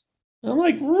chances. I'm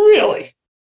like, really?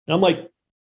 I'm like,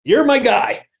 you're my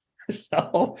guy.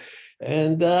 So,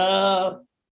 and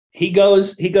he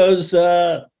goes,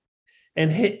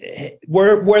 and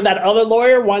where that other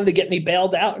lawyer wanted to get me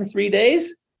bailed out in 3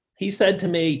 days, he said to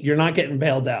me, you're not getting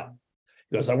bailed out.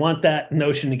 He goes, I want that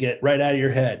notion to get right out of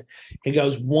your head. He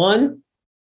goes, one,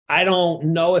 I don't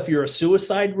know if you're a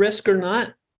suicide risk or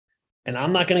not, and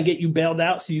I'm not going to get you bailed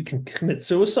out so you can commit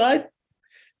suicide.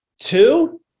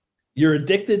 Two, you're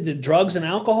addicted to drugs and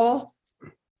alcohol.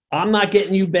 I'm not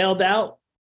getting you bailed out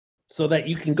so that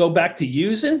you can go back to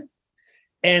using.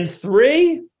 And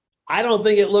three, I don't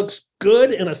think it looks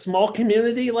good in a small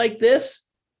community like this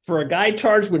for a guy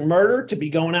charged with murder to be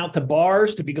going out to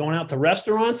bars, to be going out to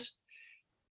restaurants.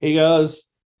 He goes,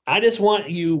 I just want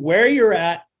you where you're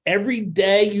at. Every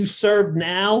day you serve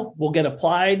now will get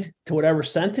applied to whatever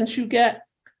sentence you get.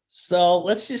 So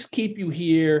let's just keep you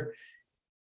here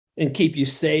and keep you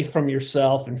safe from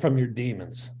yourself and from your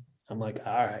demons. I'm like,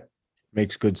 all right.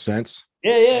 Makes good sense.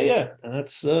 Yeah. And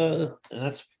that's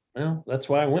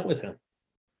why I went with him.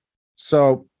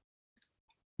 So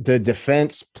the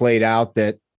defense played out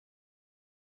that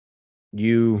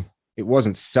it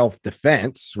wasn't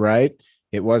self-defense, right?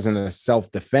 It wasn't a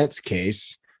self-defense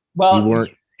case. Well,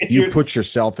 you put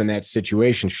yourself in that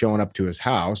situation showing up to his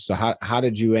house. So how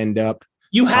did you end up?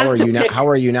 How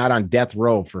are you not on death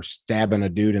row for stabbing a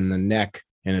dude in the neck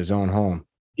in his own home?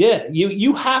 Yeah,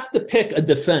 you have to pick a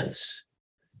defense.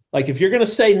 Like if you're going to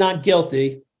say not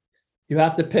guilty, you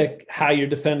have to pick how you're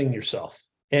defending yourself.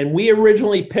 And we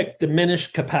originally picked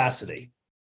diminished capacity.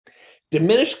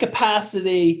 Diminished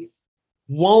capacity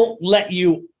won't let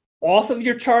you off of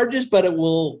your charges, but it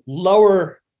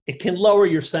can lower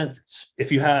your sentence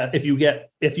if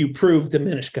you prove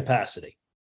diminished capacity.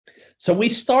 So we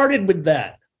started with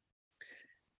that.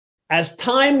 As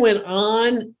time went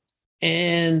on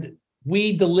and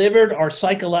we delivered our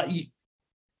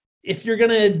if you're going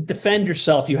to defend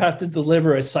yourself, you have to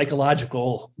deliver a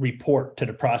psychological report to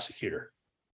the prosecutor.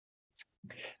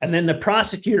 And then the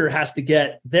prosecutor has to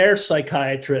get their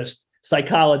psychologist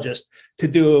to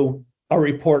do a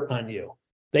report on you.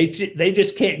 They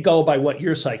just can't go by what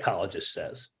your psychologist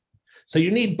says. So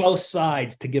you need both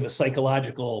sides to give a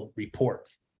psychological report.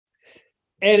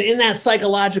 And in that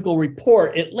psychological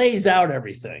report, it lays out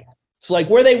everything. So like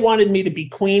where they wanted me to be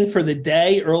queen for the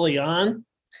day early on,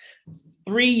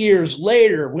 3 years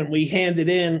later, when we handed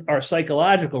in our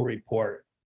psychological report,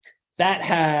 that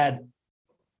had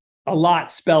a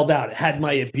lot spelled out. It had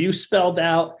my abuse spelled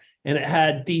out, and it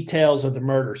had details of the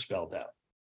murder spelled out.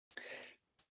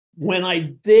 When I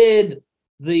did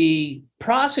the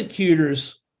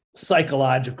prosecutor's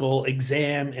psychological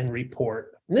exam and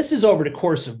report, and this is over the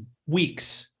course of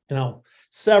weeks,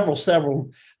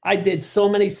 several. I did so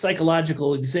many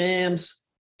psychological exams,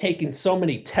 taken so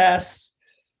many tests,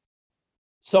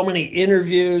 so many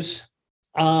interviews.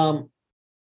 And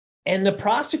the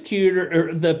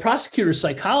prosecutor's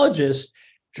psychologist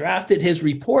drafted his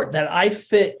report that I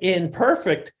fit in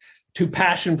perfect to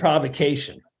passion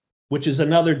provocation, which is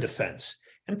another defense.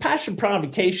 And passion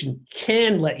provocation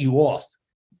can let you off.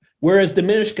 Whereas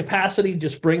diminished capacity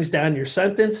just brings down your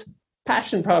sentence,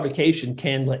 passion provocation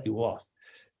can let you off.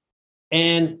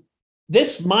 And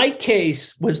my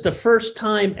case was the first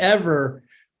time ever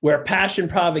where passion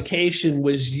provocation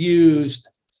was used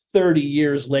 30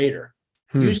 years later.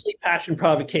 Usually passion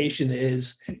provocation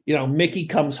is, Mickey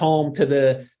comes home to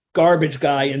the garbage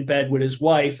guy in bed with his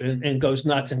wife and goes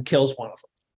nuts and kills one of them.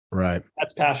 Right.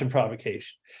 That's passion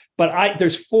provocation. But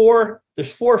there's four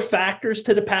factors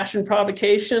to the passion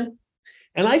provocation,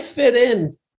 and I fit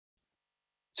in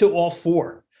to all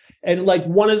four. And like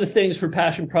one of the things for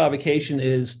passion provocation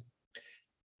is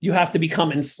you have to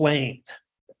become inflamed.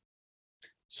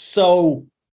 So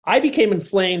I became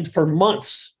inflamed for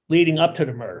months leading up to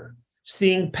the murder,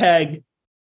 seeing Peg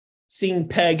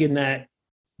in that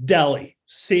deli,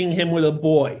 seeing him with a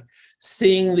boy,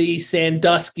 seeing the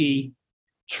Sandusky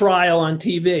trial on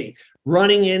TV,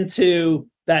 running into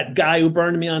that guy who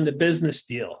burned me on the business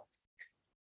deal.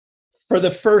 For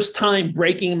the first time,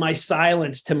 breaking my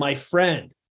silence to my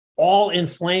friend, all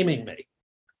inflaming me.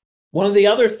 One of the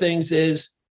other things is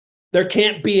there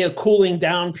can't be a cooling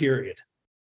down period.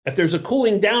 If there's a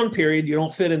cooling down period, you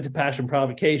don't fit into passion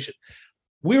provocation.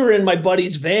 We were in my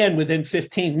buddy's van within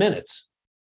 15 minutes.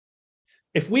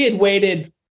 If we had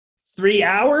waited 3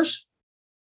 hours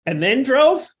and then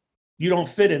drove, you don't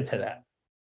fit into that.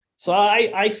 So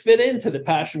I fit into the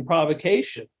passion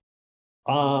provocation.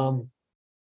 And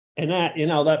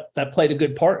that played a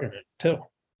good part in it too.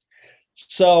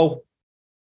 So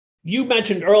you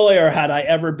mentioned earlier, had I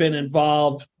ever been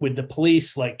involved with the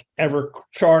police, like ever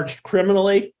charged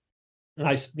criminally? And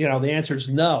the answer is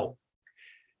no.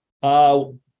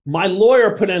 My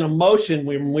lawyer put in a motion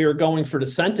when we were going for the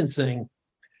sentencing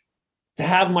to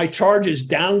have my charges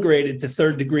downgraded to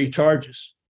third-degree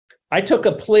charges. I took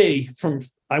a plea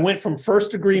I went from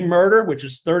first-degree murder, which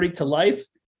is 30 to life,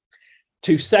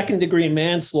 to second-degree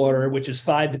manslaughter, which is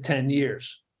 5 to 10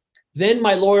 years. Then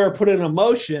my lawyer put in a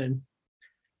motion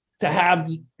to have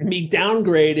me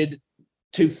downgraded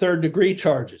to third-degree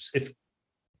charges.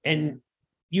 And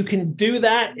you can do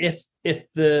that if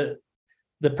the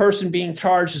person being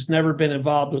charged has never been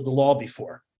involved with the law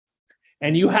before.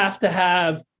 And you have to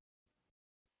have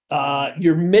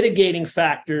your mitigating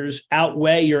factors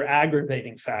outweigh your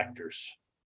aggravating factors.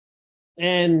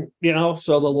 And,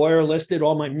 so the lawyer listed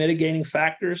all my mitigating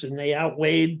factors and they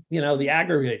outweighed, the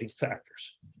aggravating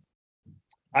factors.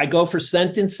 I go for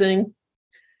sentencing.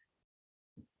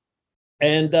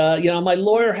 And, my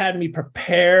lawyer had me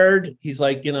prepared. He's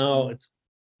like, it's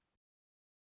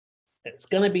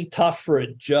going to be tough for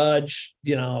a judge,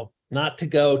 not to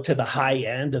go to the high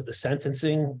end of the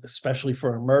sentencing, especially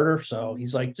for a murder. So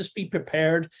he's like, just be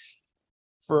prepared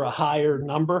for a higher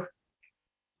number.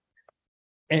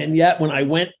 And yet when I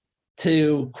went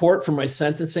to court for my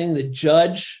sentencing, the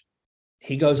judge,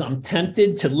 he goes, I'm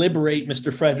tempted to liberate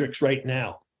Mr. Fredericks right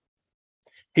now.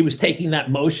 He was taking that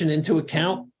motion into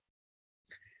account.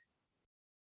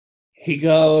 He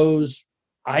goes,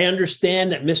 I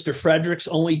understand that Mr. Fredericks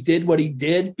only did what he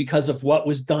did because of what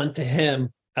was done to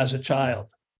him as a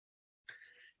child.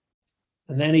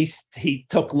 And then he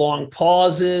took long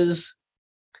pauses.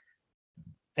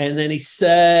 And then he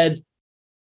said,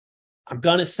 I'm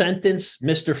going to sentence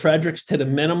Mr. Fredericks to the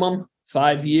minimum,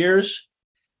 5 years.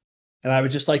 And I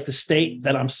would just like to state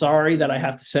that I'm sorry that I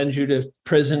have to send you to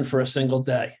prison for a single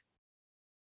day.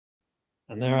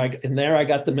 And there I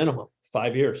got the minimum,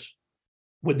 5 years,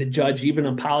 with the judge even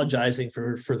apologizing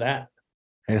for that.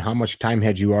 And how much time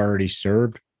had you already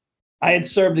served? I had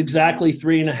served exactly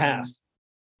 3.5.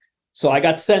 So I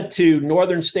got sent to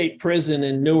Northern State Prison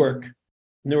in Newark,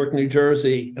 New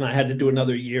Jersey, and I had to do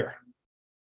another year.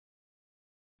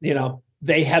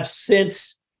 They have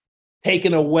since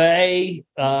taken away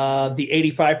the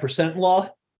 85% law.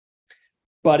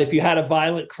 But if you had a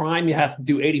violent crime, you have to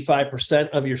do 85%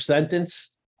 of your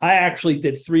sentence. I actually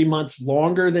did 3 months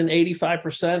longer than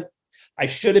 85%. I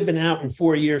should have been out in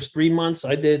 4 years, 3 months.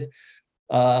 I did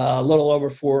a little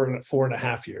over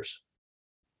 4.5 years.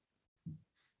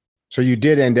 So you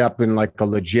did end up in like a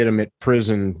legitimate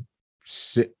prison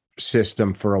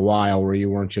system for a while where you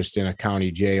weren't just in a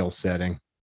county jail setting.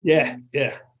 Yeah.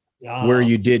 where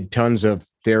you did tons of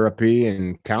therapy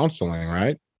and counseling,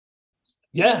 right?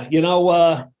 Yeah,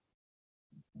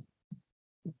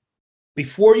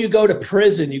 before you go to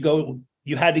prison,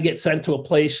 you had to get sent to a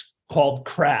place called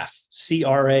CRAF,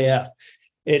 CRAF.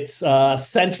 It's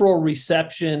Central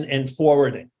Reception and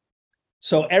Forwarding.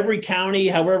 So every county,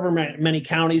 however many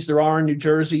counties there are in New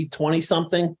Jersey, 20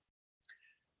 something,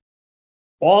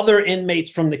 all their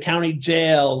inmates from the county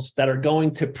jails that are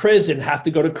going to prison have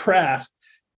to go to CRAF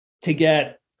to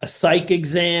get a psych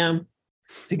exam,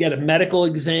 to get a medical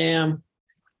exam,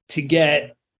 to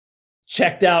get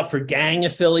checked out for gang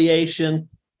affiliation,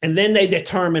 and then they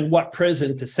determine what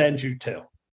prison to send you to.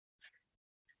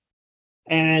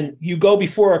 And you go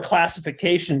before a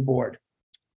classification board.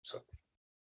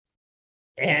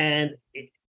 And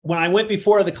when I went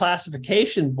before the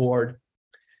classification board,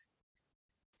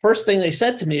 first thing they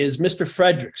said to me is, Mr.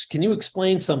 Fredericks, can you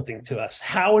explain something to us?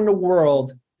 How in the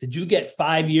world did you get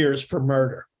 5 years for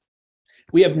murder?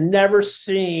 We have never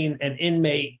seen an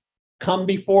inmate come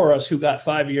before us who got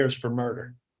 5 years for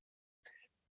murder.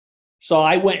 So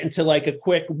I went into like a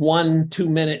quick 1-2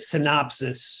 minute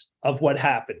synopsis of what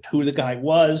happened, who the guy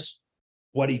was,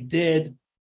 what he did,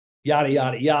 yada,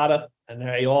 yada, yada. And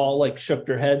they all like shook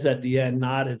their heads at the end,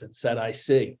 nodded and said, I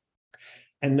see.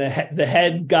 And the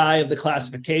head guy of the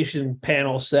classification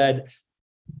panel said,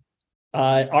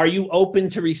 are you open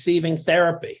to receiving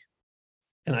therapy?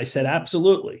 And I said,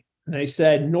 absolutely. And they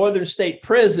said, Northern State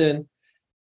Prison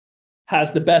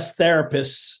has the best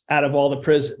therapists out of all the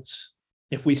prisons.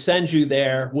 If we send you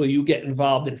there, will you get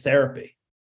involved in therapy?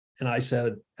 And I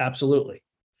said, absolutely.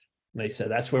 And they said,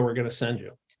 that's where we're going to send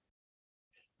you.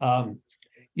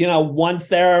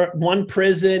 One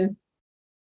prison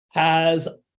has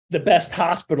the best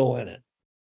hospital in it.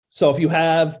 So if you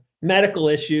have medical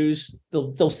issues,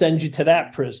 they'll send you to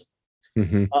that prison.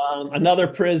 Mm-hmm. Another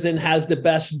prison has the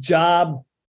best job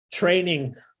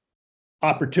training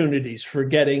opportunities for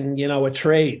getting, a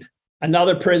trade.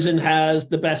 Another prison has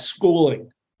the best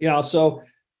schooling, so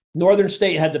Northern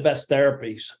State had the best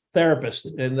therapists.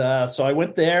 And so I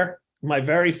went there. My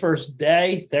very first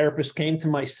day, therapist came to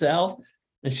my cell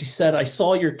and she said, I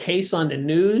saw your case on the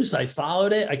news. I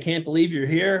followed it. I can't believe you're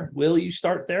here. Will you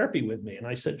start therapy with me? And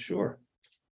I said, sure.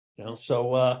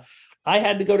 So I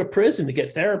had to go to prison to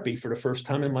get therapy for the first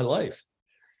time in my life.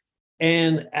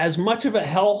 And as much of a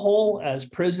hellhole as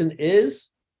prison is,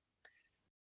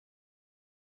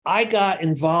 I got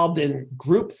involved in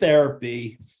group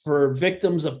therapy for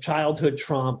victims of childhood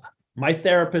trauma. My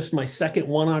therapist, my second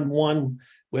one-on-one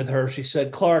with her, she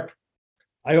said, Clark,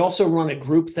 I also run a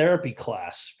group therapy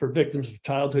class for victims of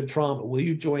childhood trauma. Will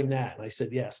you join that? And I said,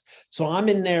 yes. So I'm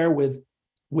in there with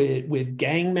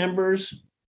gang members,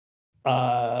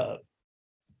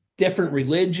 different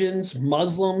religions,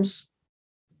 Muslims,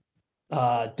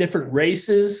 different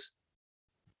races,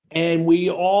 and we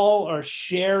all are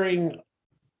sharing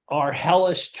our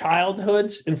hellish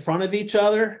childhoods in front of each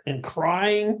other and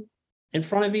crying in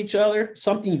front of each other.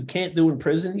 Something you can't do in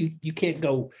prison. You can't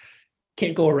go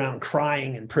around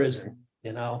crying in prison,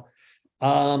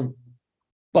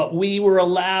 But we were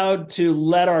allowed to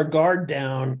let our guard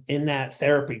down in that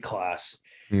therapy class.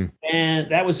 And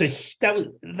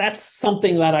that's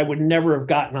something that I would never have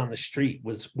gotten on the street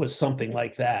was something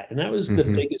like that. And that was the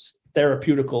biggest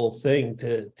therapeutical thing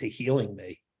to healing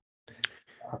me.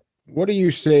 What do you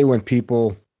say when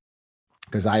people,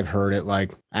 because I've heard it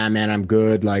like, man, I'm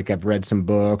good. Like I've read some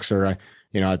books or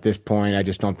at this point, I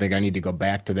just don't think I need to go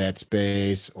back to that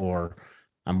space, or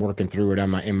I'm working through it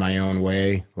in my own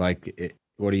way. Like,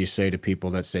 what do you say to people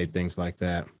that say things like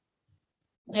that?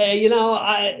 Yeah,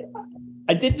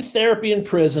 I did the therapy in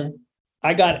prison.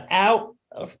 I got out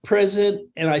of prison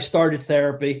and I started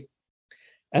therapy.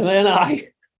 And then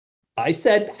I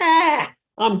said,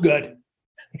 I'm good.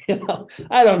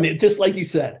 I don't need, just like you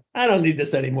said, I don't need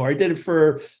this anymore. I did it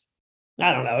for,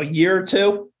 I don't know, a year or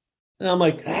two. And I'm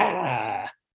like, I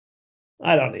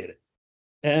don't need it.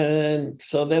 And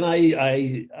so then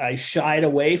I shied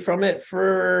away from it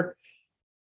for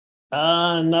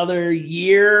another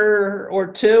year or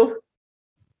two.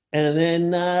 And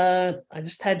then I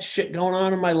just had shit going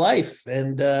on in my life.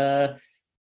 And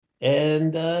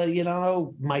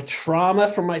my trauma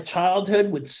from my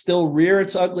childhood would still rear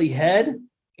its ugly head.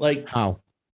 Like how?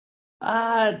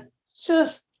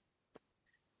 Just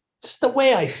the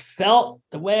way I felt,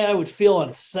 the way I would feel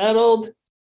unsettled.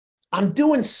 I'm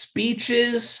doing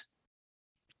speeches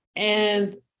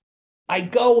and I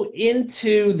go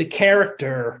into the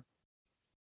character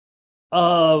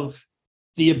of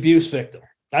the abuse victim.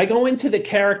 I go into the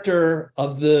character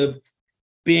of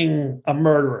being a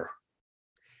murderer.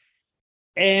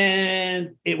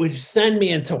 And it would send me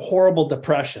into horrible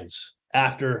depressions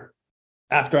after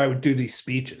I would do these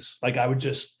speeches. Like I would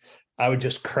just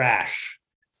crash.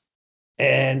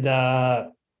 And I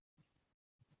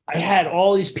had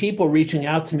all these people reaching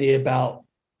out to me about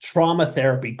trauma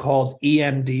therapy called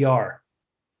EMDR.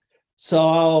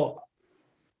 So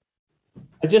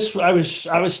I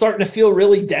was starting to feel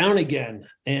really down again.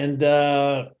 And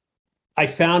I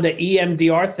found an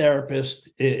EMDR therapist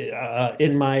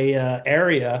in my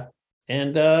area,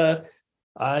 and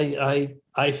I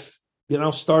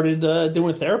started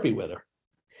doing therapy with her.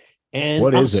 And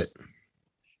what is it?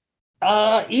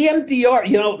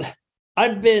 EMDR,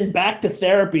 I've been back to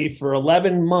therapy for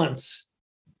 11 months,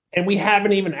 and we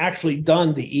haven't even actually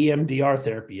done the EMDR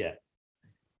therapy yet.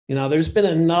 There's been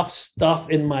enough stuff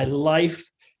in my life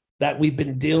that we've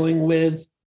been dealing with.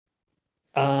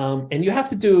 And you have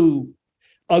to do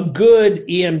a good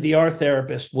EMDR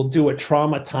therapist will do a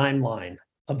trauma timeline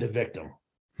of the victim.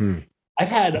 I've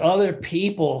had other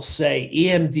people say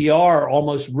EMDR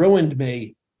almost ruined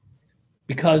me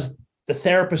because the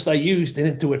therapist I used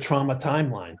didn't do a trauma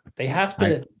timeline. They have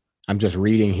to. I'm just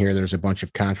reading here. There's a bunch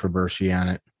of controversy on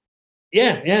it.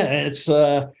 Yeah.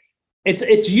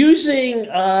 It's using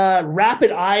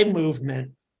rapid eye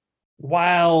movement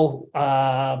while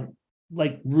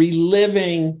like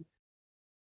reliving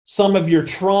some of your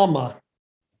trauma.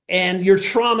 And your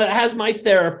trauma, as my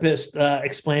therapist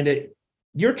explained it,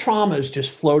 your trauma is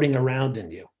just floating around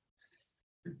in you.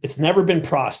 It's never been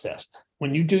processed.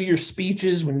 When you do your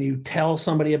speeches, when you tell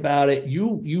somebody about it,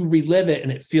 you relive it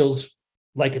and it feels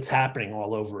like it's happening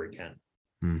all over again.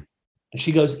 And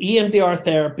she goes, EMDR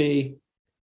therapy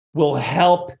will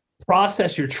help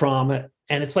process your trauma.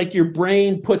 And it's like your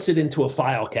brain puts it into a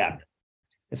file cabinet.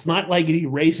 It's not like it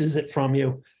erases it from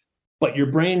you, but your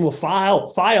brain will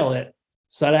file it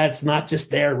so that it's not just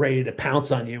there ready to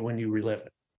pounce on you when you relive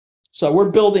it. So we're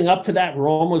building up to that. We're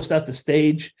almost at the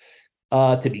stage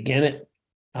to begin it.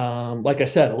 Like I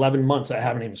said, 11 months, I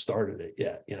haven't even started it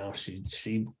yet.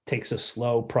 She takes a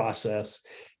slow process,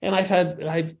 and I've had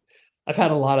a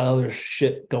lot of other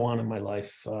shit go on in my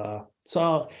life.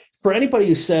 So for anybody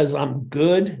who says I'm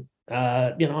good,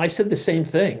 I said the same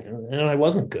thing, and I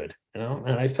wasn't good, and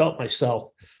I felt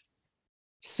myself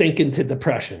sink into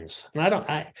depressions. And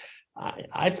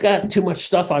I've got too much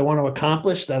stuff I want to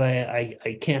accomplish that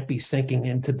I can't be sinking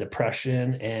into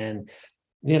depression. And,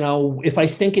 if I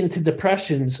sink into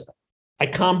depressions, I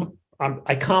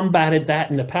combated that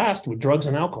in the past with drugs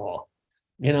and alcohol.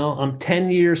 I'm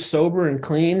 10 years sober and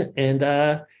clean, and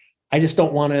I just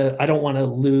don't want to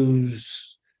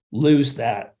lose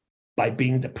that by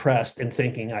being depressed and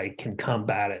thinking I can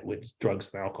combat it with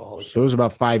drugs and alcohol. So it was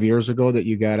about 5 years ago that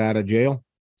you got out of jail?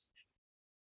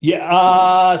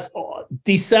 Yeah,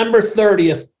 December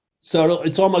 30th. So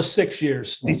it's almost 6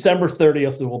 years. December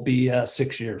 30th, it will be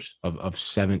 6 years. Of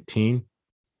 17?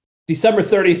 December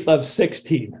 30th of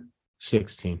 16.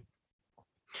 16.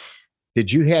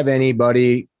 Did you have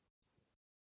anybody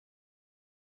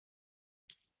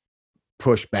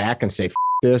push back and say, F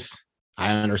this?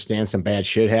 I understand some bad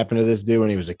shit happened to this dude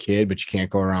when he was a kid, but you can't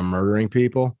go around murdering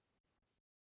people.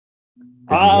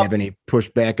 Did you have any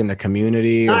pushback in the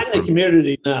community? Not in the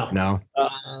community, no. No.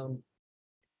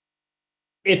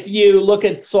 If you look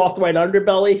at Soft White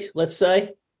Underbelly, let's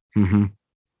say,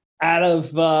 out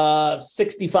of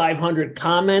 6,500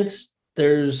 comments,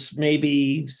 there's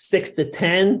maybe 6 to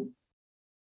 10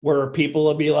 where people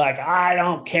will be like, I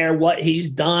don't care what he's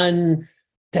done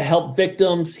to help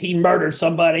victims. He murdered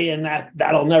somebody, and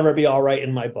that'll never be all right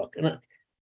in my book. And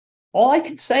all I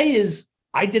can say is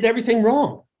I did everything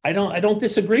wrong. I don't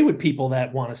disagree with people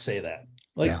that want to say that.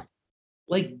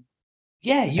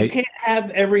 You can't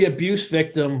have every abuse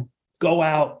victim go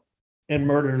out and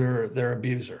murder their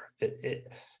abuser. It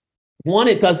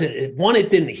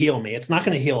didn't heal me. It's not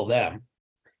going to heal them.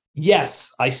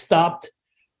 Yes, I stopped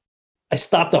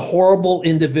a horrible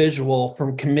individual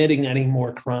from committing any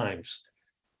more crimes.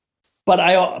 But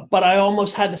I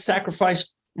almost had to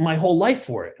sacrifice my whole life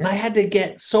for it. And I had to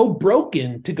get so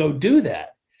broken to go do that.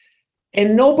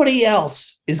 And nobody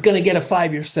else is going to get a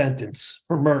 5-year sentence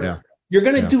for murder. Yeah. You're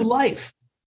going to do life.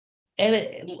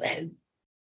 And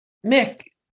Mick,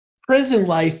 prison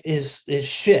life is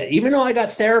shit. Even though I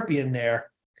got therapy in there,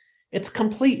 it's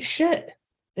complete shit.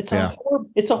 It's a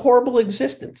horrible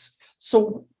existence.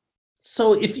 So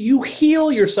if you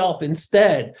heal yourself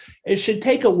instead, it should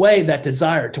take away that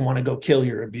desire to want to go kill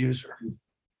your abuser.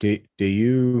 Let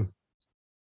me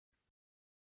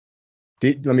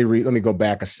go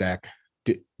back a sec.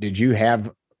 Did you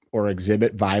have or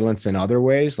exhibit violence in other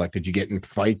ways? Like, did you get in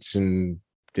fights, and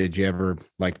did you ever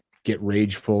get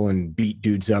rageful and beat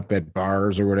dudes up at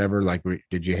bars or whatever? Like,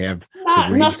 did you have did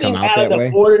rage Nothing come out out that of the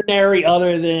way? ordinary,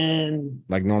 other than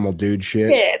Like normal dude shit?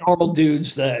 yeah, normal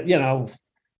dudes that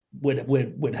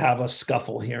would have a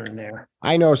scuffle here and there.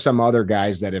 I know some other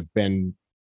guys that have been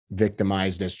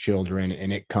victimized as children,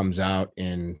 and it comes out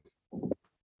in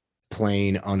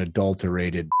plain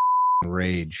unadulterated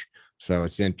rage. So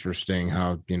it's interesting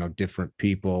how, different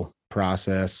people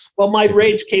process. Well, my different...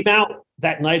 rage came out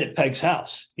that night at Peg's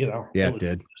house. Yeah, it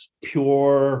did.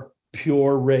 Pure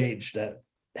rage that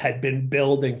had been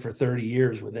building for 30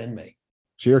 years within me.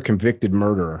 So you're a convicted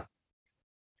murderer.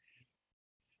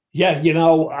 Yeah,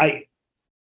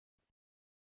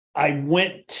 I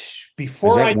went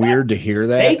before. Is that weird to hear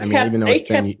that? Even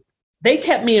though they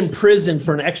kept me in prison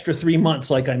for an extra 3 months,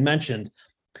 like I mentioned,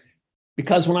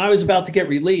 because when I was about to get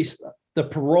released,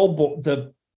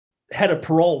 the head of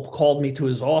parole called me to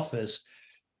his office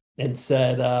and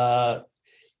said,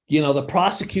 the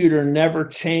prosecutor never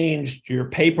changed your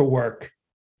paperwork.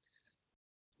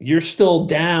 You're still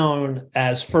down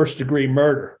as first-degree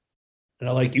murder. And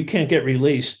I'm like, you can't get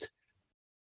released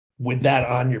with that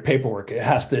on your paperwork. It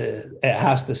has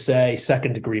to say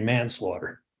second-degree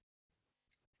manslaughter.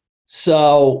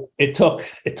 So it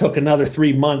took another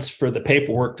 3 months for the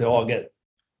paperwork to all get,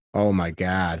 oh my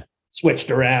God,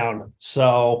 switched around.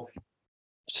 So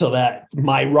that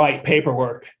my right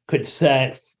paperwork could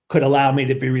allow me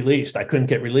to be released. I couldn't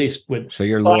get released with. So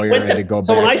your lawyer had to go back.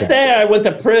 So when I say I went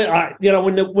to prison,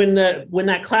 when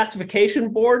that classification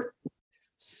board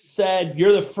said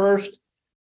you're the first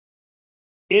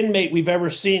inmate we've ever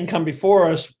seen come before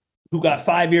us who got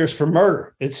 5 years for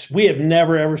murder. We have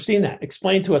never ever seen that.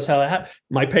 Explain to us how that happened.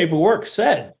 My paperwork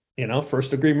said,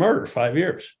 first degree murder, 5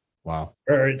 years. Wow.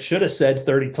 Or it should have said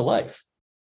 30 to life.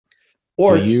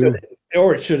 Or it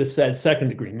should have said second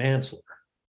degree manslaughter.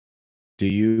 Do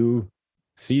you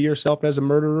see yourself as a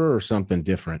murderer or something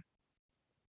different?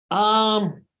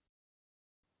 I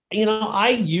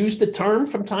use the term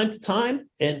from time to time,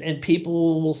 and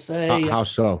people will say, how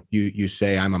so? You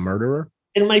say I'm a murderer?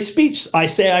 In my speech, I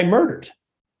say I murdered.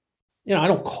 I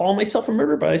don't call myself a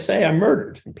murderer, but I say I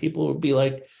murdered. And people would be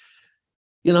like,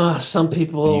 some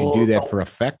people. Do you do that for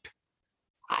effect?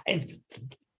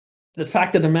 The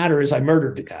fact of the matter is I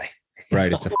murdered the guy.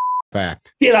 Right. It's a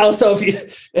fact. So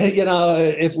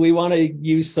if we want to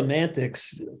use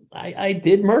semantics, I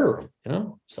did murder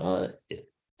him, so it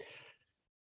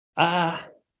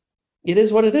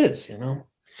is what it is,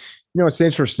 It's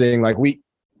interesting. Like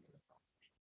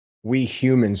we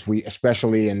humans,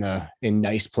 especially in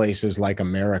nice places like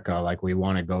America, like we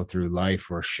want to go through life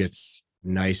where shit's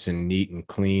nice and neat and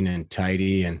clean and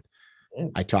tidy. And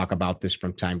I talk about this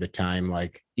from time to time,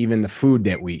 like even the food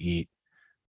that we eat.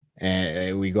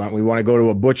 And we want to go to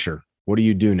a butcher. What do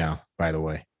you do now, by the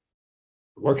way?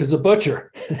 Work as a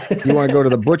butcher. You want to go to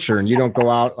the butcher and you don't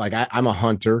go out. Like I'm a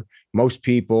hunter. Most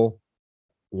people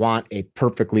want a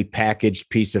perfectly packaged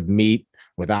piece of meat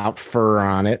without fur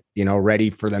on it,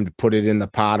 ready for them to put it in the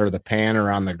pot or the pan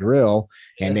or on the grill.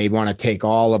 Yeah. And they want to take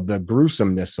all of the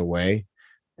gruesomeness away.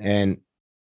 And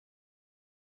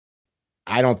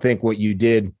I don't think what you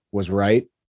did was right.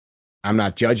 I'm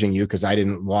not judging you because I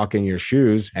didn't walk in your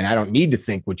shoes, and I don't need to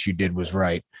think what you did was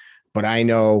right. But I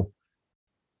know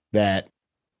that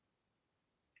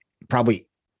probably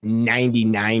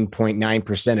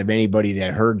 99.9% of anybody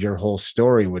that heard your whole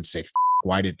story would say,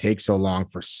 why did it take so long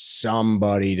for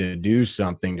somebody to do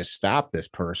something to stop this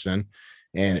person?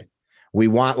 And we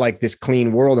want like this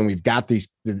clean world, and we've got these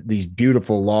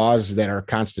beautiful laws that our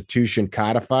Constitution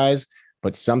codifies,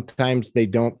 but sometimes they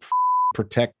don't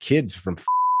protect kids from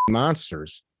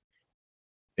monsters.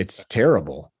 It's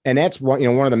terrible. And that's one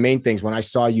of the main things. When I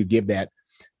saw you give that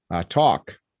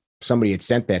talk, somebody had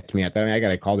sent that to me. I thought, I got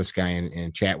to call this guy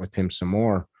and chat with him some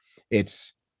more.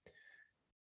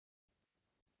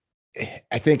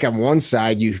 I think on one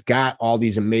side, you've got all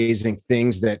these amazing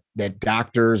things that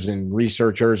doctors and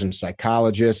researchers and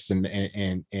psychologists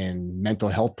and mental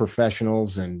health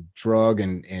professionals and drug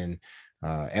and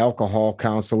alcohol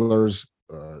counselors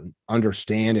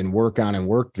understand and work on and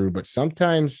work through. But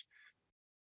sometimes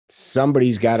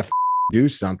somebody's got to do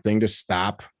something to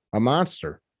stop a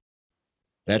monster.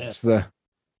 That's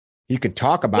you can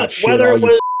talk about shit all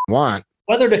you want.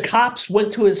 Whether the cops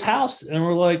went to his house and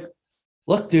were like,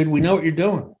 look, dude, we know what you're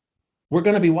doing. We're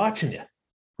going to be watching you.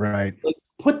 Right. Like,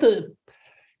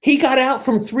 he got out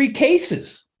from 3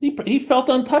 cases. He felt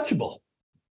untouchable.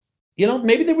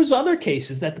 Maybe there was other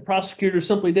cases that the prosecutor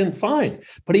simply didn't find,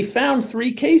 but he found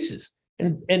 3 cases,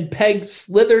 and Peg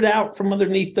slithered out from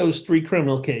underneath those 3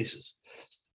 criminal cases.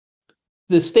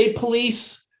 The state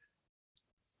police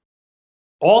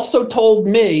also told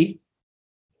me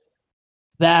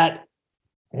that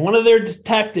one of their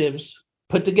detectives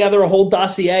put together a whole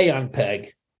dossier on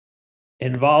Peg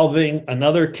involving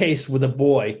another case with a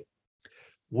boy,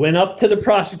 went up to the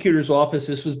prosecutor's office.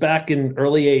 This was back in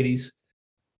early 80s,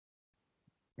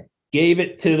 gave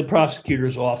it to the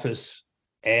prosecutor's office,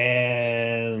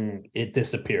 and it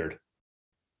disappeared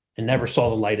and never saw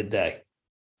the light of day.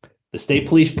 The state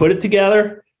police put it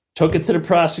together, took it to the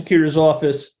prosecutor's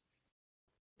office,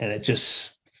 and it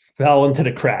just fell into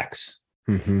the cracks.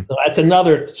 Mm-hmm. So that's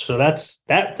another. So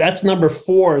that's number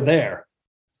 4 there.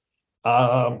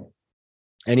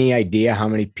 Any idea how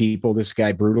many people this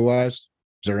guy brutalized?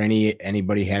 Is there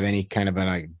anybody have any kind of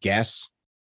a guess?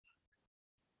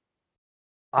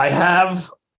 I have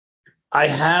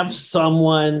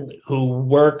someone who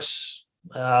works.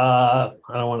 I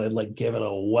don't want to like give it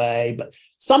away, but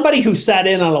somebody who sat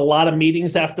in on a lot of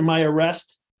meetings after my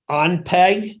arrest on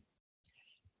Peg.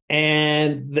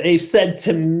 And they've said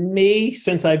to me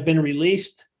since I've been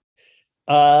released,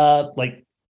 like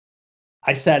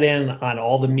I sat in on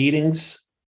all the meetings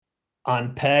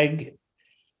on Peg,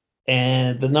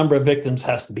 and the number of victims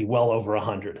has to be well over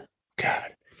 100.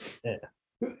 God. Yeah.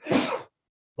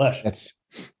 That's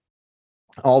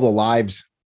all the lives,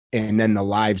 and then the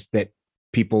lives that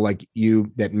people like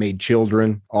you that made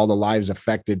children, all the lives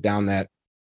affected down that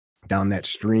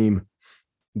stream,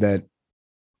 that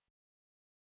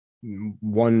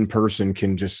one person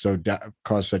can just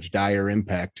cause such dire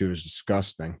impact to is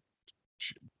disgusting.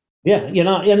 Yeah,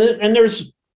 and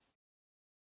there's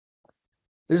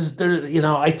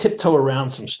I tiptoe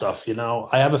around some stuff.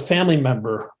 I have a family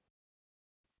member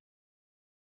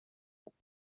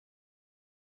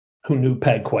who knew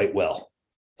Peg quite well.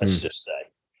 Let's just say.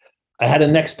 I had a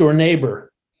next door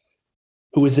neighbor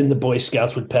who was in the Boy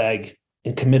Scouts with Peg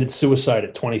and committed suicide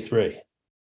at 23.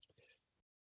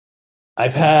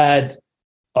 I've had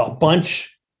a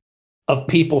bunch of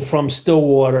people from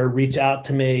Stillwater reach out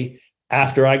to me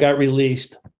after I got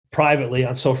released privately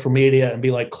on social media and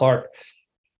be like, Clark,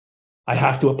 I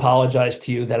have to apologize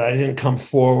to you that I didn't come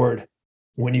forward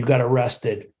when you got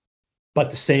arrested, but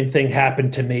the same thing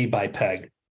happened to me by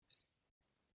Peg.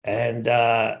 And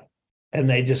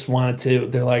they just wanted to,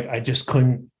 they're like, I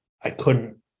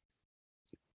couldn't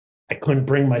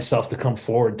bring myself to come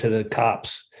forward to the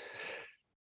cops.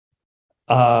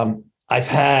 I've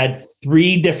had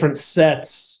 3 different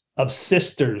sets of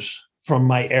sisters from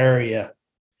my area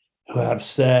who have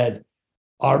said,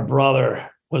 our brother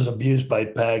was abused by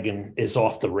Peg and is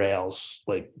off the rails.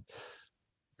 Like,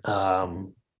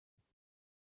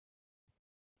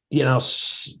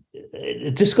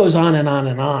 it just goes on and on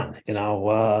and on.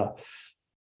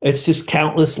 It's just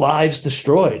countless lives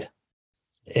destroyed.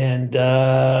 And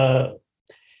I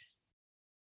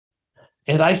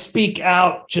speak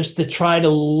out just to try to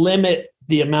limit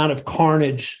the amount of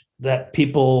carnage that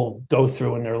people go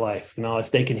through in their life.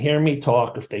 If they can hear me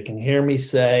talk, if they can hear me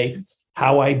say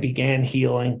how I began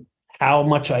healing, how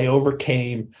much I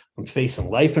overcame. I'm facing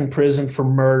life in prison for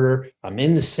murder. I'm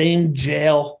in the same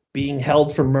jail being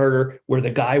held for murder where the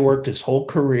guy worked his whole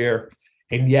career.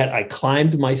 And yet I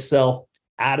climbed myself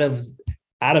out of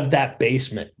that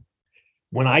basement.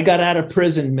 When I got out of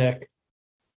prison, Mick,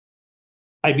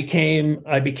 I became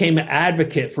an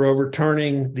advocate for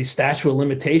overturning the statute of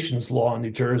limitations law in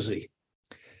New Jersey.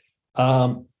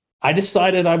 I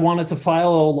decided I wanted to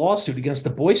file a lawsuit against the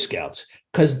Boy Scouts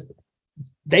because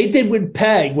they did with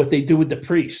Peg what they do with the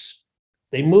priests.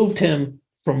 They moved him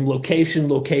from location.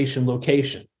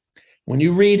 When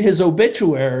you read his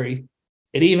obituary,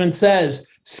 it even says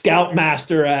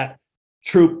Scoutmaster at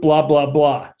Troop blah, blah,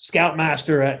 blah.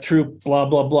 Scoutmaster at Troop blah,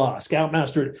 blah, blah.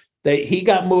 Scoutmaster. He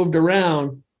got moved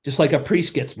around just like a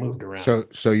priest gets moved around.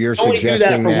 So you're only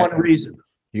suggesting do that for one reason.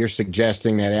 You're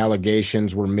suggesting that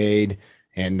allegations were made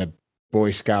and the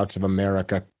Boy Scouts of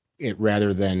America,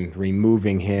 rather than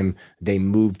removing him, they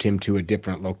moved him to a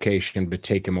different location to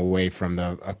take him away from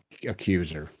the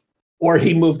accuser. Or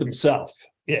he moved himself.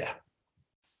 Yeah.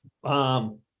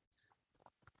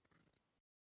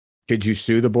 Did you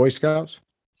sue the Boy Scouts?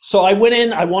 So I went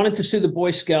in, I wanted to sue the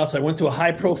Boy Scouts. I went to a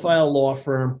high profile law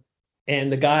firm,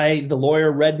 and the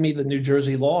lawyer read me the New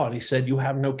Jersey law, and he said, you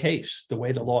have no case the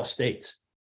way the law states.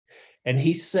 And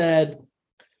he said,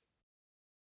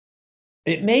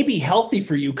 it may be healthy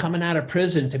for you coming out of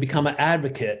prison to become an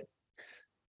advocate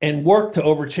and work to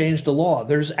overchange the law.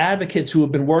 There's advocates who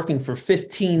have been working for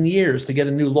 15 years to get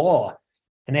a new law,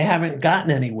 and they haven't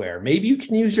gotten anywhere. Maybe you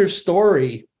can use your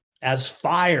story as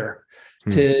fire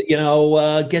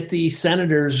to, get the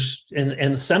senators and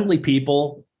assembly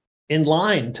people in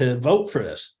line to vote for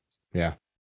this. Yeah.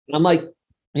 And I'm like,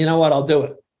 you know what? I'll do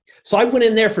it. So I went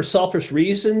in there for selfish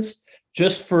reasons,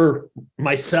 just for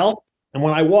myself. And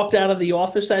when I walked out of the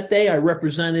office that day, I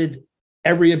represented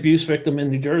every abuse victim in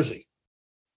New Jersey.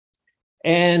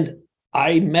 And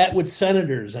I met with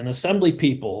senators and assembly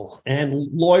people and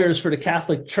lawyers for the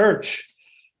Catholic Church.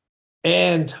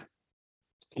 And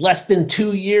less than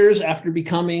 2 years after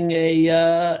becoming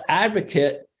a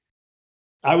advocate,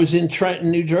 I was in Trenton,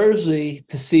 New Jersey,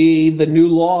 to see the new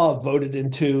law voted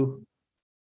into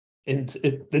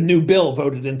the new bill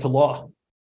voted into law.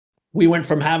 We went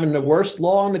from having the worst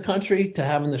law in the country to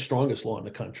having the strongest law in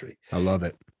the country. I love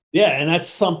it. Yeah, and that's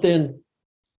something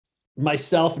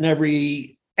myself and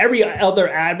every other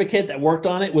advocate that worked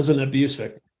on it was an abuse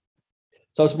victim.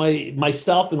 So it's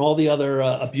myself and all the other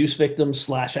abuse victims /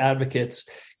 advocates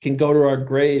can go to our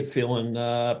grave feeling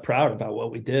proud about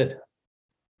what we did.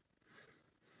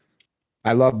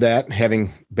 I love that.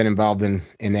 Having been involved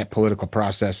in that political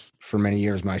process for many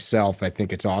years myself, I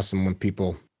think it's awesome when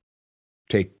people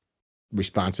take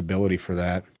responsibility for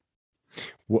that.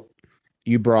 What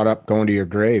you brought up going to your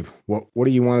grave. What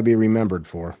do you want to be remembered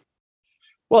for?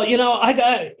 Well, and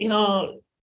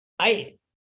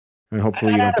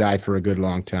hopefully you don't die for a good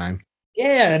long time.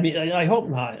 Yeah, I mean, I hope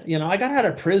not. I got out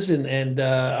of prison and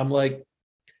I'm like,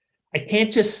 I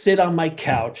can't just sit on my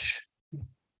couch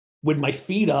with my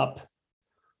feet up,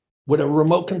 with a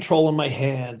remote control in my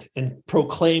hand and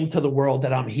proclaim to the world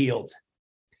that I'm healed.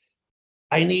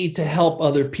 I need to help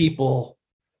other people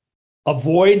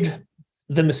avoid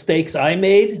the mistakes I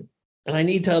made, and I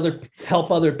need to help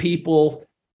other people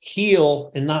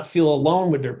heal and not feel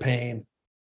alone with their pain.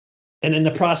 And in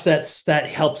the process, that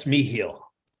helps me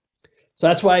heal. So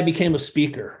that's why I became a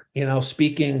speaker,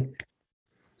 speaking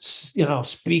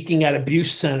at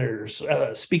abuse centers,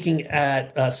 speaking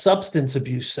at substance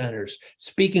abuse centers,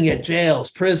 speaking at jails,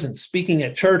 prisons, speaking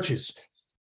at churches.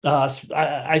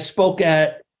 I spoke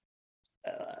at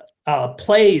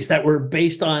plays that were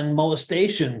based on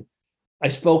molestation. I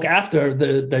spoke after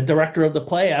the director of the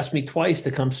play asked me twice to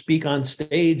come speak on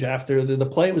stage after the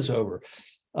play was over.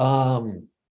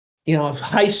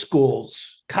 High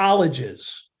schools,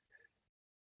 colleges,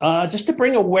 just to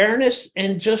bring awareness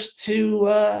and just to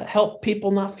help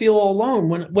people not feel alone.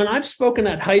 When I've spoken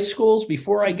at high schools,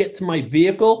 before I get to my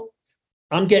vehicle,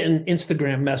 I'm getting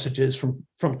Instagram messages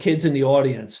from kids in the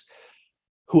audience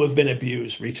who have been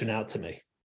abused reaching out to me.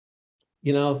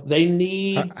 They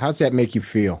need. How's that make you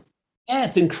feel? Yeah,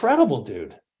 it's incredible,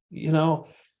 dude.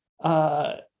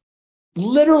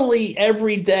 Literally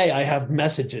every day I have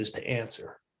messages to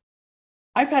answer.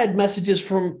 I've had messages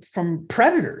from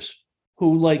predators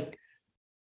who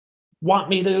want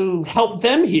me to help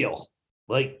them heal.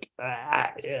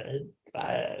 How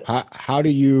do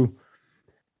you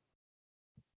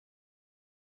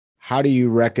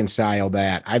reconcile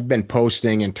that? I've been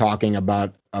posting and talking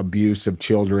about abuse of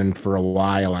children for a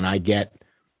while, and I get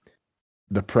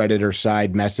the predator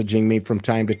side messaging me from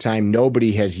time to time.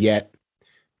 Nobody has yet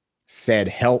said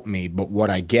help me, but what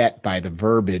I get by the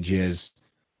verbiage is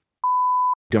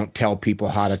don't tell people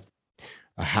how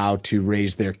to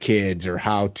raise their kids or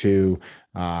how to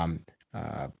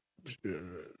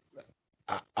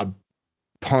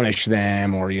punish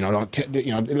them, or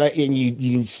and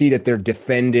you see that they're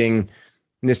defending.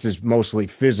 And this is mostly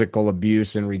physical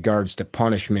abuse in regards to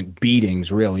punishment,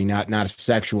 beatings, really, not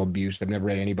sexual abuse. I've never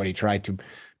had anybody try to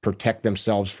protect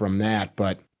themselves from that,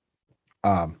 but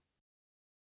I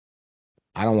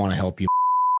don't want to help you.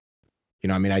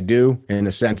 I do in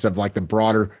the sense of the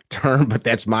broader term, but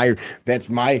that's my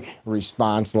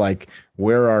response.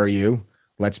 Where are you?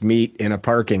 Let's meet in a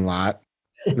parking lot.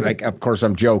 Of course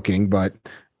I'm joking, but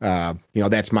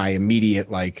that's my immediate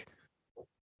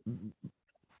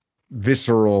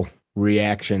visceral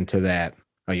reaction to that.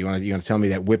 Oh, you want to tell me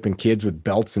that whipping kids with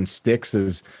belts and sticks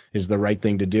is the right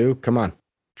thing to do? Come on,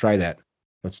 try that.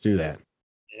 Let's do that.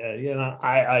 Yeah,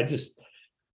 I just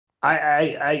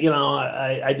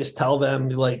tell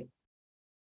them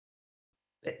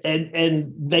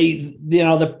and they,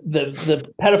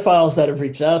 the pedophiles that have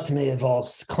reached out to me have all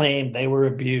claimed they were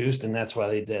abused and that's why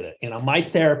they did it. My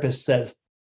therapist says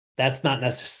that's not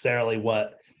necessarily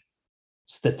what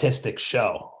statistics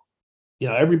show.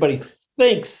 Everybody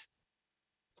thinks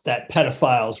that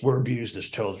pedophiles were abused as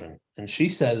children, and she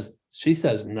says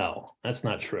no, that's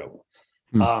not true.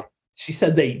 She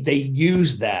said they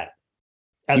use that.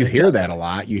 You hear that a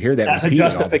lot. You hear that as a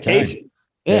justification.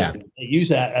 Yeah, they use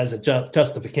that as a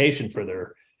justification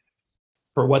for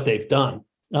what they've done.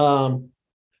 But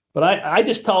I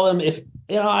just tell them, if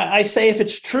I say if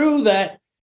it's true that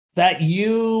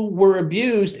you were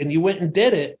abused and you went and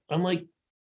did it, I'm like,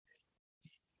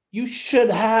 you should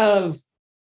have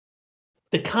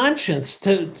the conscience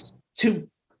to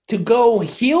go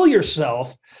heal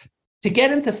yourself, to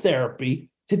get into therapy,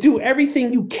 to do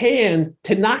everything you can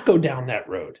to not go down that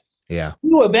road. Yeah.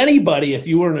 You of anybody, if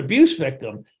you were an abuse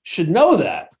victim, should know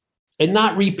that and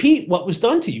not repeat what was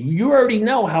done to you. You already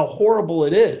know how horrible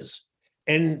it is,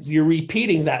 and you're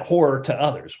repeating that horror to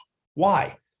others.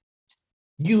 Why?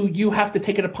 You have to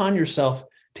take it upon yourself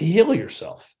to heal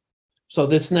yourself, so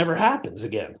this never happens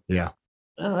again. Yeah.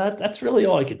 That's really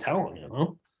all I could tell them, you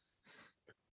know.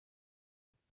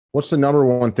 What's the number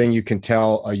one thing you can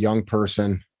tell a young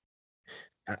person?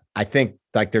 I think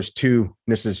like there's two,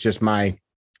 this is just my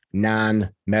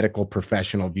non-medical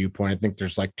professional viewpoint. I think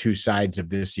there's like two sides of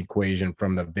this equation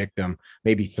from the victim,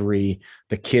 maybe three.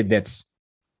 The kid that's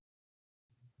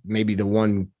maybe the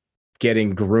one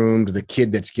getting groomed, the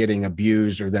kid that's getting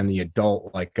abused, or then the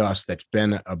adult like us that's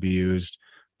been abused,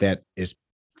 that is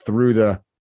through the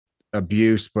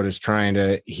abuse but is trying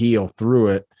to heal through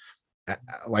it.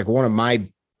 Like one of my,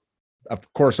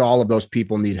 of course, all of those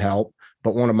people need help,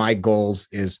 but one of my goals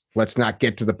is let's not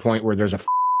get to the point where there's a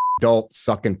adult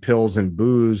sucking pills and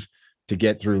booze to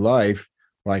get through life.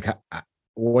 Like,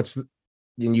 and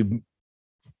you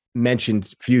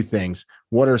mentioned a few things.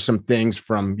 What are some things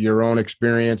from your own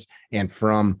experience and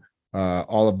from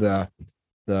all of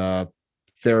the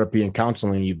therapy and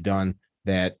counseling you've done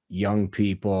that young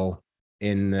people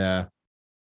in the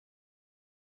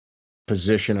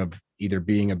position of either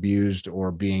being abused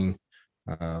or being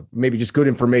maybe just good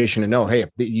information to know, hey,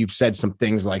 you've said some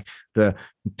things like the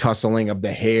tussling of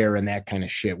the hair and that kind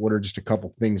of shit. What are just a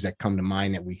couple things that come to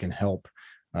mind that we can help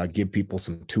give people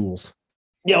some tools?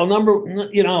 Yeah, well,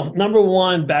 number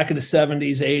one, back in the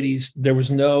 70s, 80s, there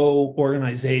was no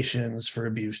organizations for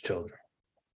abused children.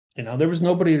 You know, there was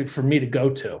nobody for me to go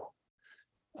to.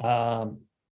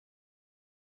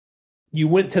 You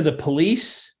went to the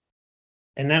police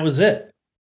and that was it.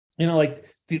 You know, like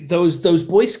those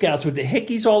Boy Scouts with the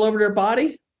hickeys all over their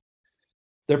body,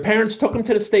 their parents took them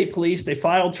to the state police, they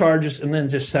filed charges and then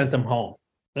just sent them home.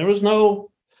 There was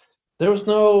no,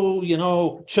 you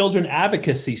know, children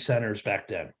advocacy centers back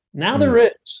then. Now there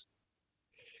is,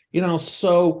 you know,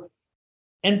 so,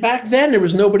 and back then there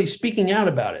was nobody speaking out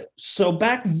about it. So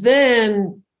back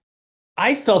then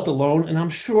I felt alone, and I'm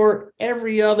sure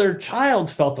every other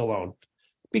child felt alone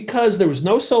because there was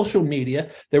no social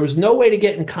media. There was no way to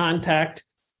get in contact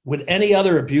with any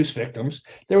other abuse victims.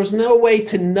 There was no way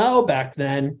to know back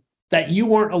then that you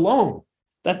weren't alone,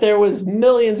 that there was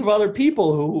millions of other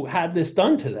people who had this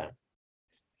done to them.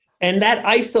 And that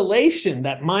isolation,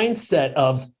 that mindset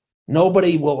of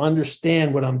nobody will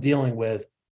understand what I'm dealing with,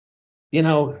 you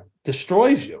know,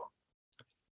 destroys you.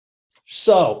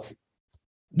 So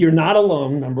you're not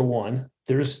alone, number one.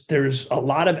 There's a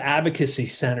lot of advocacy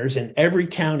centers in every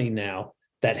county now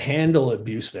that handle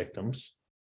abuse victims.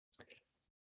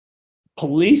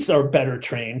 Police are better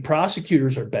trained.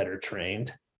 Prosecutors are better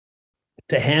trained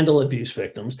to handle abuse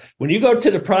victims. When you go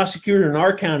to the prosecutor in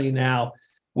our county now,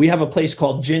 we have a place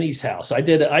called Ginny's House. I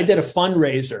did a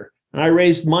fundraiser and I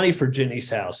raised money for Ginny's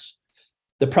House.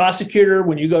 The prosecutor,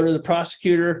 when you go to the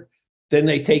prosecutor, then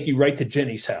they take you right to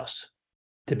Ginny's House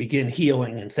to begin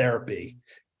healing and therapy.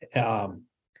 And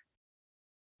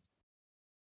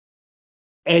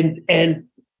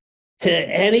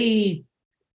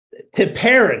to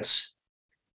parents,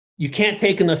 you can't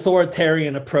take an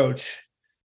authoritarian approach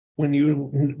when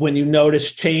you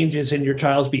notice changes in your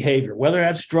child's behavior, whether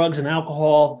that's drugs and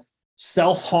alcohol,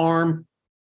 self-harm,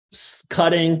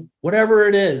 cutting, whatever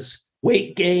it is,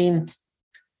 weight gain.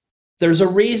 There's a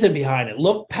reason behind it.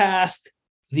 Look past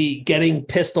the getting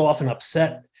pissed off and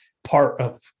upset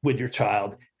part with your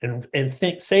child and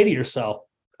say to yourself,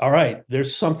 all right,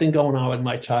 there's something going on with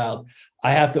my child.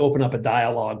 I have to open up a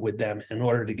dialogue with them in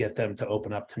order to get them to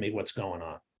open up to me what's going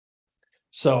on.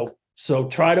 So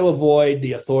try to avoid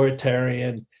the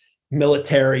authoritarian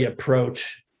military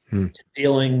approach to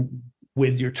dealing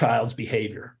with your child's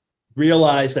behavior.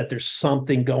 Realize that there's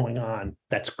something going on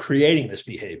that's creating this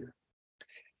behavior.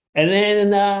 And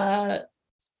then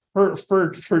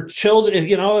for children,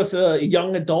 you know, if a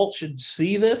young adult should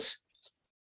see this,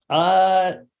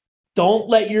 don't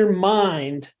let your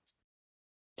mind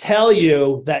tell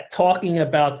you that talking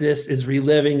about this is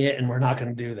reliving it and we're not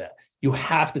going to do that. You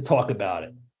have to talk about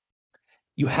it.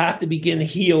 You have to begin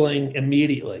healing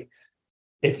immediately.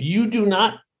 If you do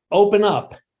not open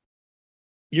up,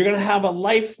 you're going to have a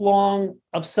lifelong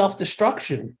of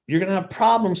self-destruction. You're going to have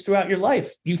problems throughout your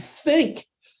life. You think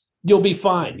you'll be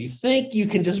fine. You think you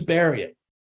can just bury it.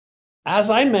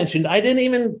 As I mentioned, I didn't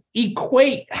even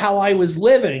equate how I was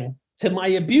living to my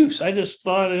abuse. I just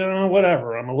thought,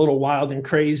 whatever, I'm a little wild and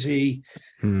crazy.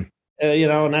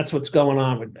 and that's what's going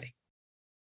on with me.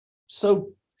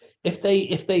 So if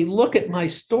they look at my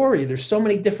story, there's so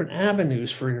many different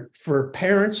avenues for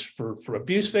parents, for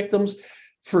abuse victims,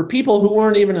 for people who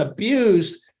weren't even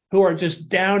abused, who are just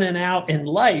down and out in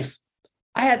life.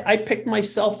 I picked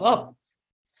myself up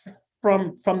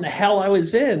from the hell I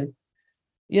was in,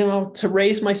 to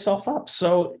raise myself up.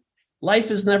 So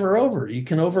life is never over. You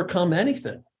can overcome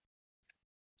anything.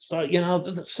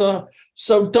 So,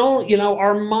 so don't,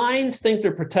 our minds think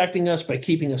they're protecting us by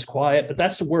keeping us quiet, but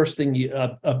that's the worst thing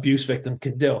a abuse victim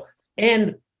can do.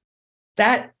 And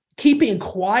that keeping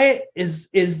quiet is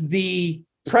the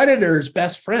predator's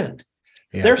best friend.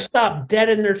 Yeah. They're stopped dead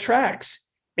in their tracks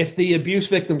if the abuse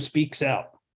victim speaks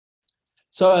out.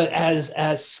 So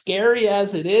as scary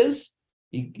as it is,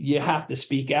 you have to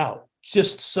speak out.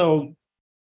 Just so,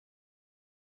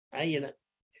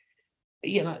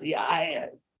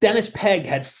 Dennis Pegg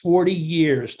had 40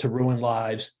 years to ruin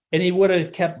lives, and he would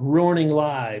have kept ruining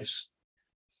lives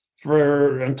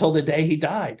until the day he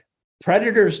died.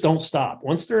 Predators don't stop.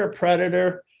 Once they're a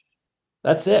predator,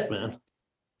 that's it, man.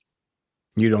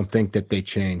 You don't think that they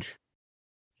change?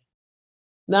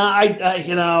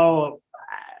 No,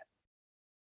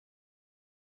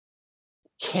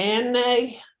 can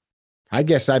they? I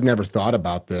guess I've never thought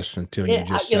about this until you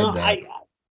just said that.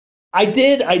 I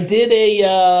did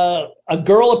a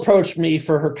girl approached me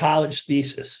for her college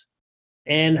thesis,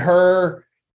 and her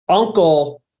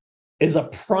uncle is a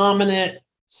prominent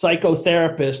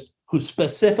psychotherapist who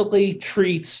specifically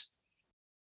treats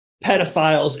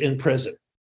pedophiles in prison.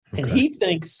 Okay. And he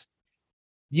thinks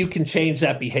you can change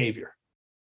that behavior.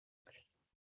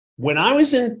 When I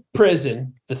was in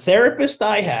prison, the therapist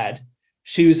I had,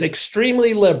 she was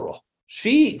extremely liberal.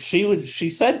 She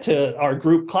said to our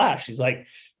group class, she's like,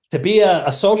 to be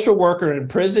a social worker in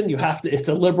prison, it's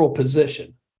a liberal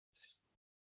position.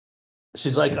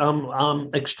 She's like,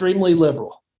 I'm extremely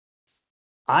liberal.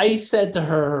 I said to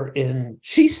her,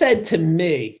 she said to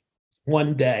me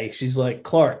one day, she's like,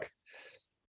 Clark,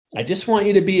 I just want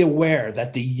you to be aware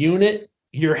that the unit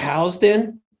you're housed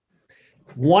in,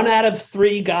 1 out of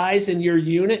 3 guys in your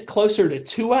unit, closer to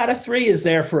 2 out of 3 is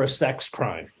there for a sex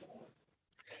crime.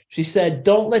 She said,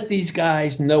 don't let these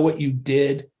guys know what you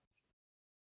did.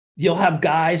 You'll have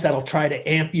guys that'll try to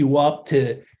amp you up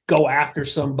to go after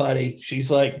somebody. She's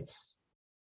like,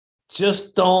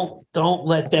 just don't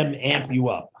let them amp you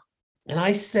up. And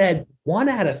I said, 1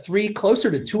 out of 3,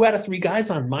 closer to 2 out of 3 guys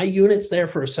on my unit's there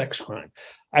for a sex crime.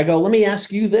 I go, let me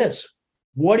ask you this.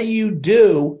 What do you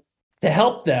do to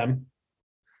help them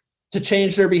to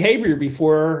change their behavior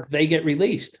before they get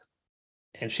released?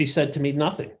 And she said to me,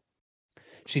 nothing.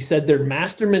 She said, they're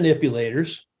master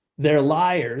manipulators, they're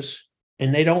liars,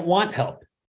 and they don't want help.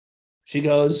 She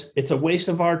goes, it's a waste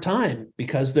of our time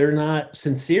because they're not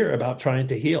sincere about trying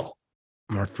to heal.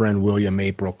 Our friend William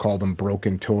April called them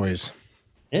broken toys.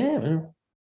 Yeah, man.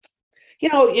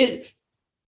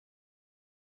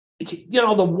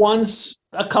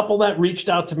 A couple that reached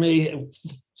out to me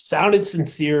sounded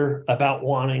sincere about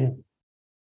wanting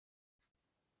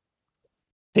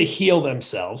to heal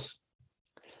themselves.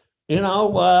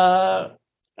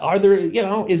 Are there,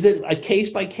 is it a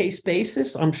case-by-case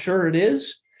basis? I'm sure it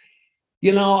is.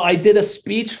 I did a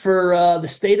speech for the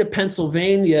state of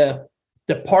Pennsylvania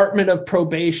Department of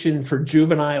Probation for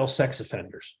Juvenile Sex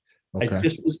Offenders. Okay. I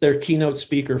just was their keynote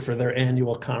speaker for their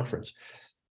annual conference.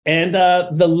 And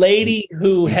the lady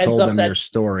who heads up that your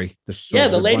story.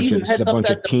 The lady who heads up a bunch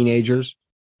of teenagers.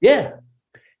 Yeah.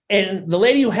 And the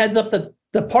lady who heads up the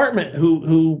department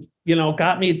who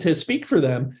got me to speak for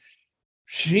them,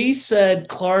 she said,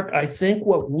 Clark, I think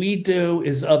what we do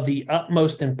is of the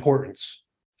utmost importance.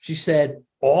 She said,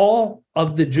 all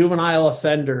of the juvenile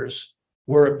offenders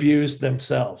were abused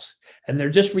themselves, and they're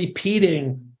just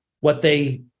repeating what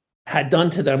they had done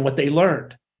to them, what they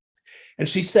learned. And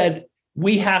she said,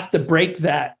 we have to break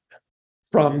that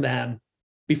from them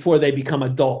before they become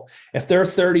adult. If they're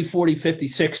 30, 40, 50,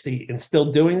 60 and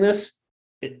still doing this,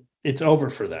 it's over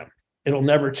for them. It'll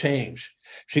never change.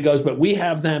 She goes, but we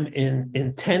have them in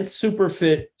intense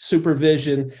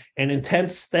supervision and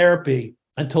intense therapy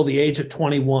until the age of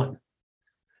 21.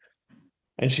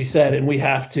 And she said, and we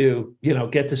have to,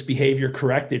 get this behavior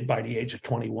corrected by the age of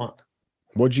 21.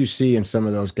 What'd you see in some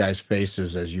of those guys'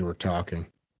 faces as you were talking?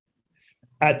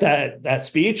 At that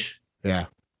speech? Yeah.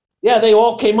 Yeah, they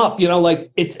all came up,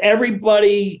 like it's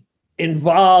everybody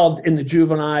involved in the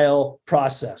juvenile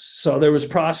process. So there was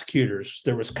prosecutors,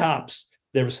 there was cops,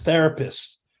 there was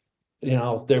therapists,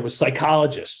 there was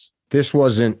psychologists. This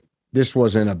wasn't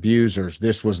abusers.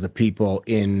 This was the people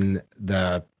in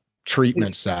the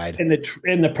treatment side.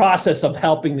 In the process of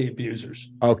helping the abusers.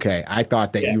 Okay. I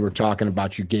thought that Yeah. you were talking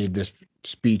about you gave this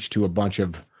speech to a bunch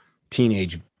of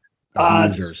teenage Uh,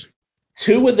 abusers.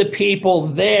 Two of the people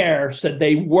there said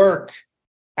they work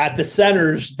at the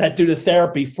centers that do the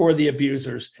therapy for the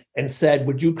abusers and said,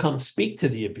 would you come speak to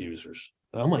the abusers?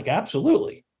 And I'm like,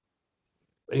 absolutely.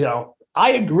 You know,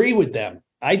 I agree with them.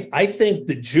 I think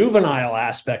the juvenile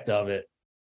aspect of it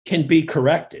can be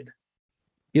corrected.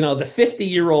 You know, the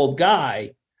 50-year-old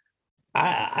guy,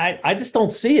 I just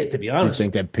don't see it, to be You honest.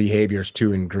 think that behavior is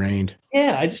too ingrained?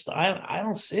 Yeah, I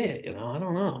don't see it, you know, I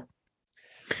don't know.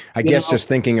 I guess just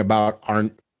thinking about our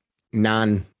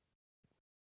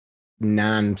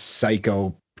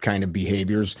non-psycho kind of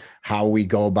behaviors, how we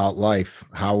go about life,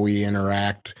 how we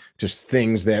interact, just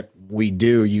things that we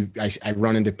do. I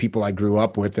run into people I grew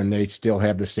up with and they still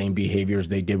have the same behaviors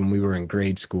they did when we were in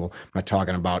grade school. I'm not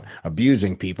talking about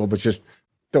abusing people, but just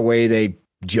the way they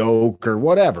joke or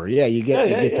whatever. Yeah, you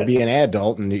get to be an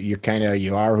adult and you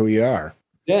are who you are.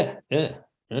 Yeah,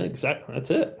 exactly.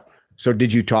 That's it. So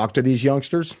did you talk to these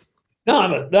youngsters?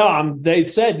 No, they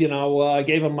said, you know, I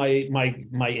gave them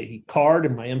my card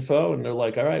and my info, and they're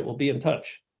like, all right, we'll be in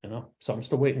touch, you know. So I'm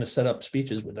still waiting to set up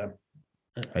speeches with them.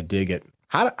 I dig it.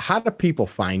 How do people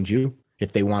find you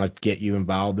if they want to get you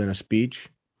involved in a speech?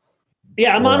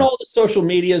 Yeah, I'm on all the social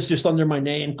medias just under my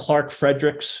name, Clark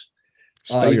Fredericks.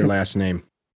 Spell your last name.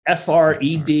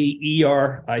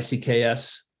 FREDERICKS.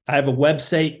 I have a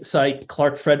website,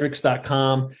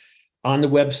 clarkfredericks.com. On the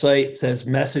website, it says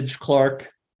message Clark.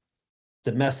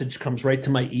 The message comes right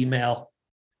to my email.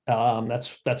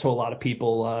 That's how a lot of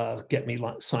people get me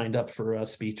signed up for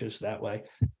speeches that way.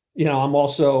 You know, I'm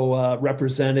also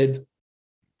represented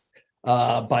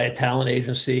by a talent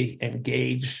agency,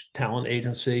 Engage Talent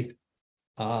Agency.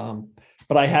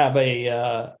 But I have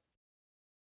a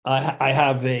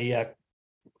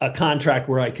contract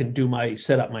where I can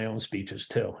set up my own speeches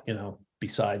too, you know,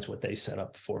 besides what they set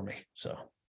up for me. So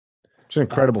it's an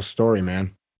incredible story,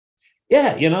 man.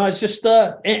 Yeah, you know, it's just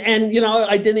and you know,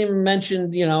 I didn't even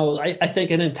mention, you know, I think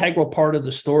an integral part of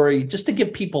the story, just to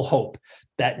give people hope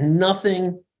that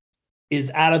nothing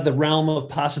is out of the realm of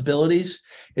possibilities,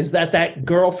 is that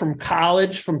girl from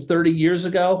college from 30 years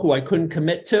ago who I couldn't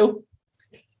commit to,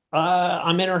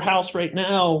 I'm in her house right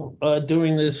now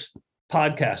doing this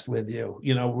podcast with you.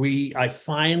 You know,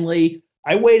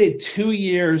 I waited 2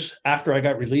 years after I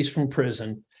got released from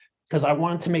prison because I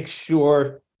wanted to make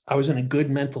sure I was in a good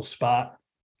mental spot.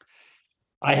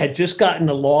 I had just gotten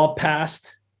a law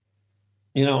passed,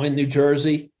 you know, in New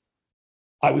Jersey.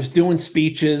 I was doing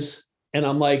speeches and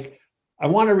I'm like, I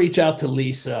want to reach out to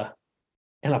Lisa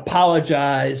and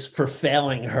apologize for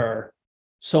failing her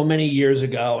so many years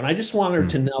ago. And I just want her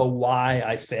to know why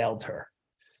I failed her.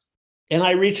 And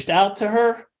I reached out to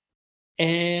her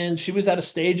and she was at a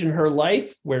stage in her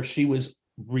life where she was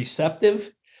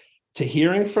receptive to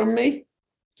hearing from me.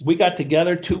 We got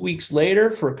together 2 weeks later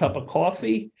for a cup of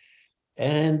coffee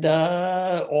and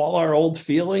all our old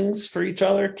feelings for each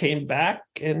other came back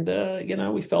and, you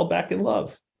know, we fell back in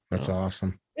love. That's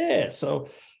awesome. Yeah. So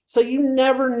you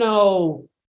never know,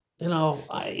 you know,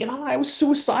 I was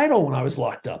suicidal when I was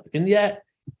locked up and yet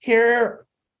here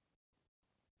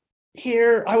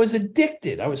I was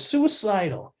addicted. I was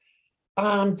suicidal.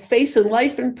 Facing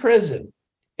life in prison.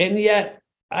 And yet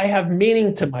I have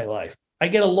meaning to my life. I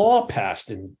get a law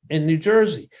passed in New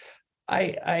Jersey.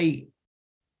 I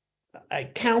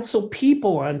counsel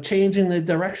people on changing the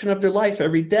direction of their life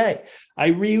every day. I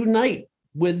reunite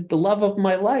with the love of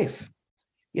my life.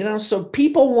 You know, so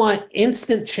people want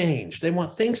instant change. They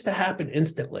want things to happen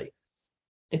instantly.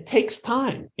 It takes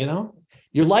time, you know.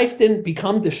 Your life didn't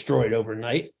become destroyed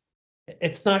overnight.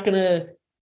 It's not going to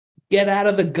get out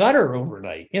of the gutter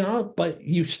overnight, you know, but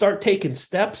you start taking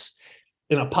steps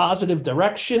in a positive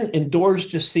direction and doors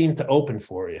just seem to open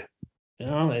for you. You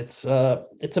know, it's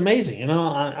amazing. You know,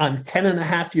 I'm 10 and a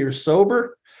half years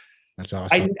sober. That's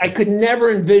awesome. I could never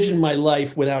envision my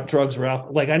life without drugs or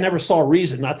alcohol. Like I never saw a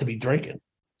reason not to be drinking.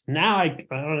 Now you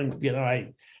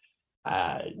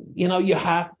know, you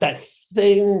have that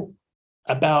thing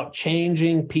about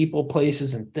changing people,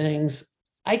 places, and things.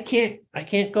 I can't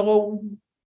go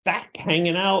back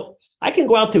hanging out. I can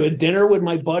go out to a dinner with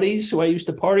my buddies who I used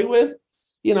to party with,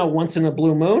 you know, once in a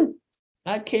blue moon.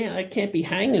 I can't be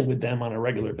hanging with them on a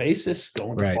regular basis,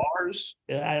 going to bars.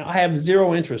 I have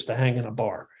zero interest to hang in a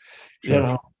bar. Sure. You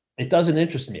know, it doesn't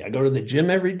interest me. I go to the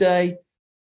gym every day.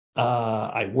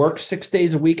 I work 6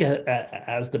 days a week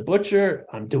as the butcher.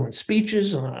 I'm doing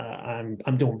speeches.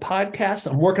 I'm doing podcasts.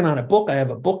 I'm working on a book. I have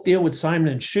a book deal with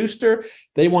Simon & Schuster.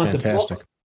 They want the book.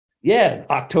 Yeah,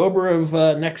 October of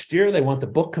next year, they want the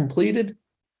book completed.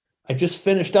 I just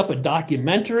finished up a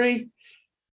documentary.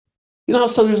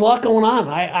 So there's a lot going on.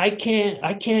 I can't,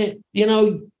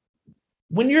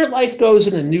 when your life goes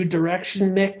in a new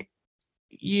direction, Mick,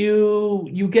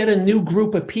 you get a new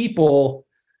group of people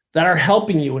that are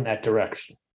helping you in that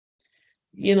direction.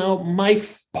 My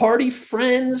party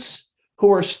friends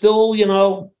who are still,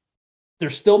 they're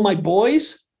still my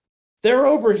boys. They're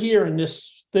over here in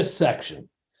this section.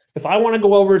 If I want to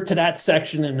go over to that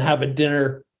section and have a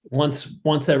dinner once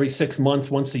every 6 months,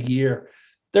 once a year,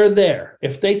 they're there.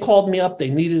 If they called me up, they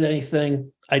needed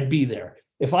anything, I'd be there.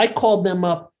 If I called them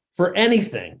up for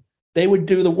anything, they would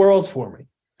do the world for me.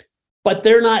 But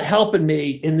they're not helping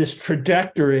me in this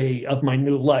trajectory of my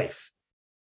new life.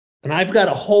 And I've got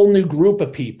a whole new group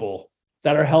of people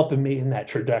that are helping me in that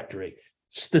trajectory.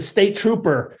 The state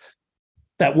trooper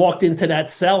that walked into that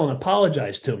cell and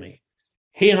apologized to me,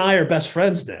 he and I are best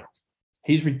friends now.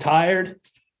 He's retired.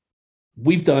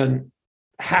 We've done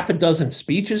half a dozen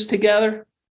speeches together.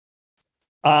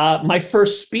 My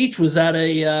first speech was at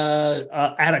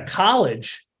a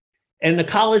college, and the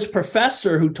college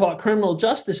professor who taught criminal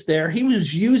justice there, he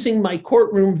was using my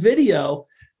courtroom video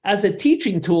as a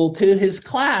teaching tool to his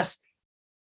class,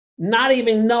 not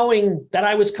even knowing that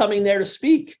I was coming there to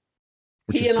speak.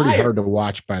 Which is pretty hard to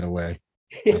watch, by the way.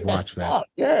 I've watched that.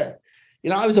 Yeah.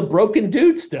 I was a broken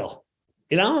dude still,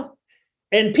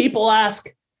 and people ask,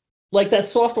 like that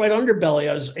soft white underbelly,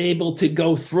 I was able to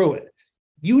go through it.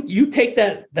 You take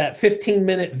that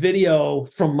 15-minute video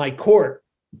from my court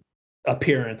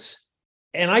appearance,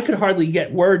 and I could hardly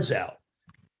get words out.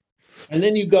 And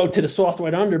then you go to the soft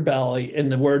white underbelly,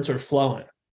 and the words are flowing.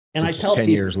 And Which I tell 10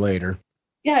 people, years later.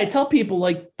 Yeah, I tell people,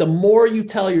 like, the more you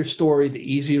tell your story, the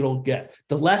easier it'll get.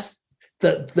 The less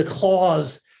the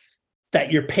claws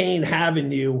that your pain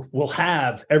having you will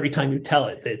have every time you tell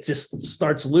it. It just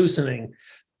starts loosening,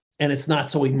 and it's not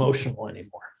so emotional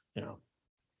anymore.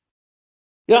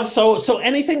 So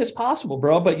anything is possible,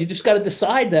 bro. But you just got to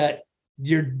decide that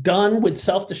you're done with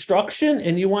self-destruction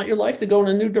and you want your life to go in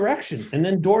a new direction. And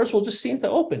then doors will just seem to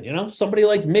open. Somebody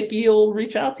like Mickey will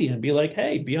reach out to you and be like,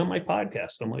 hey, be on my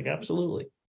podcast. I'm like, absolutely.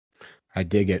 I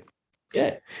dig it.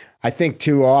 Yeah. I think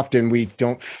too often we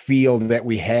don't feel that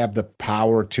we have the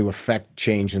power to affect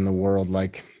change in the world.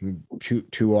 Like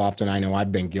too often, I know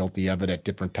I've been guilty of it at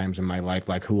different times in my life.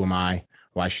 Like, who am I?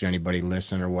 Why should anybody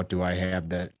listen? Or what do I have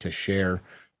to share?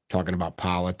 Talking about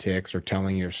politics or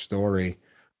telling your story.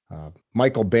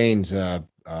 Michael Bain's a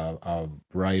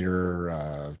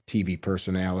writer, TV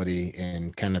personality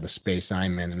in kind of the space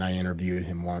I'm in, and I interviewed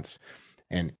him once,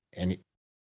 and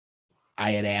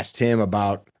I had asked him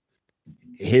about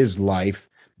his life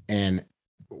and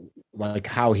like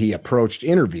how he approached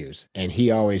interviews, and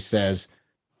he always says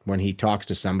when he talks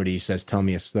to somebody, he says, "Tell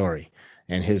me a story."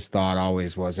 And his thought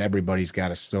always was, everybody's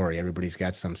got a story. Everybody's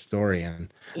got some story.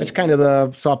 And it's kind of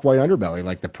the soft white underbelly,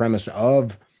 like the premise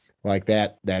of like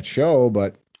that show,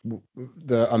 but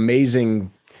the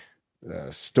amazing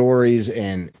stories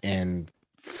and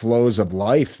flows of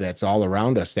life that's all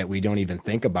around us that we don't even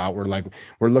think about.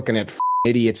 We're looking at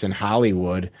idiots in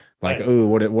Hollywood, like, right. Ooh,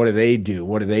 what do they do?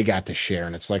 What do they got to share?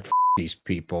 And it's like, these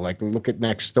people, like, look at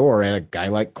next door at a guy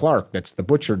like Clark that's the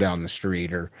butcher down the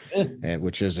street,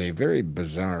 which is a very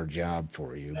bizarre job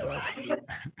for you, but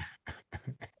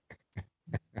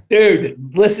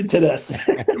dude, listen to this.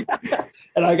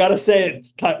 And I gotta say,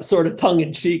 it's sort of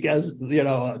tongue-in-cheek as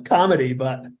a comedy,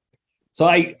 but so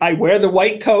I wear the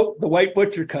white coat, the white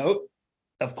butcher coat.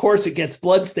 Of course it gets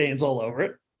blood stains all over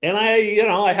it, and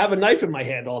I have a knife in my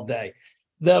hand all day.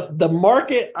 The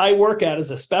market I work at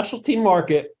is a specialty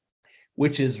market,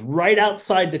 which is right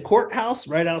outside the courthouse,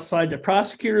 right outside the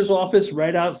prosecutor's office,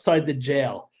 right outside the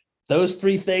jail. Those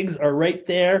three things are right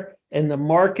there, and the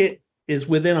market is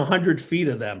within 100 feet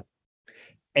of them.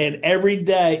 And every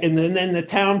day, and then the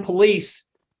town police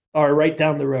are right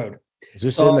down the road. Is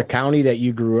this in the county that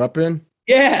you grew up in?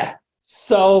 Yeah.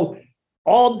 So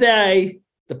all day,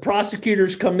 the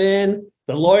prosecutors come in,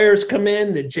 the lawyers come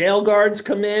in, the jail guards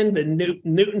come in, the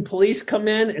Newton police come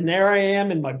in, and there I am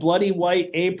in my bloody white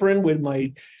apron with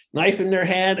my knife in their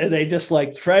hand, and they just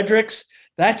like, Fredericks,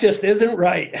 that just isn't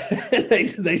right.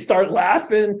 they start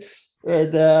laughing,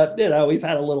 and we've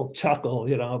had a little chuckle,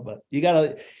 but you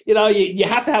gotta, you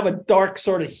have to have a dark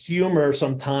sort of humor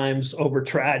sometimes over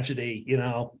tragedy.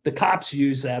 The cops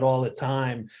use that all the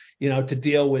time, to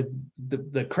deal with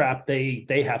the crap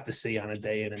they have to see on a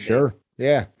day in and sure. day.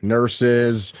 Yeah.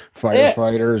 Nurses,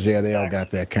 firefighters. Yeah. They all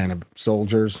got that kind of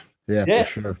soldiers. Yeah, for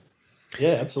sure.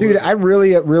 Yeah, absolutely. Dude, I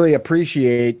really, really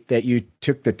appreciate that you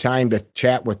took the time to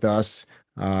chat with us.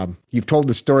 You've told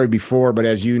the story before, but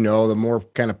as you know, the more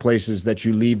kind of places that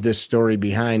you leave this story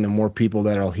behind, the more people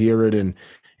that'll hear it and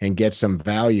get some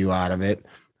value out of it.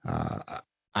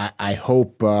 I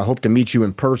hope to meet you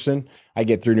in person. I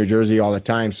get through New Jersey all the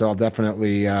time, so I'll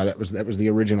definitely that was the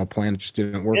original plan. It just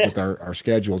didn't work with our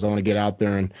schedules. I want to get out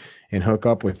there and hook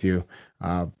up with you.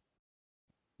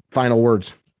 Final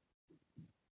words.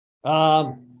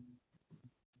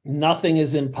 Nothing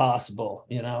is impossible,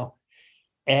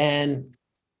 and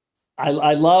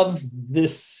I love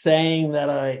this saying that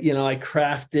I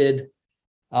crafted.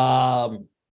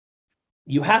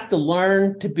 You have to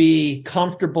learn to be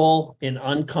comfortable in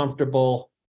uncomfortable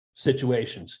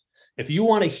situations. If you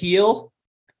want to heal,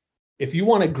 if you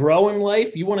want to grow in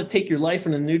life, you want to take your life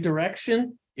in a new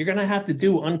direction, you're going to have to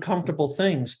do uncomfortable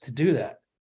things to do that.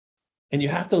 And you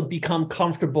have to become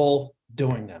comfortable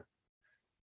doing them.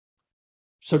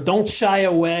 So don't shy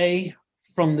away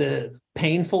from the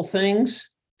painful things.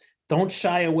 Don't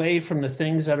shy away from the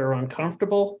things that are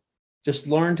uncomfortable. Just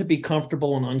learn to be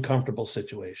comfortable in uncomfortable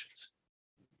situations.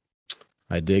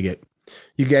 I dig it.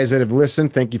 You guys that have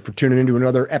listened, thank you for tuning into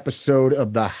another episode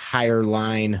of the Higher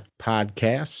Line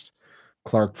podcast.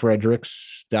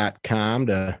 ClarkFredericks.com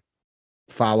to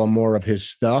follow more of his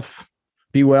stuff.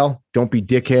 Be well. Don't be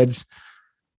dickheads.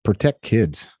 Protect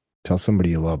kids. Tell somebody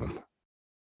you love them.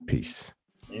 Peace.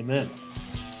 Amen.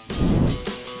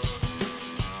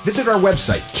 Visit our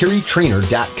website,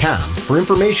 CarryTrainer.com, for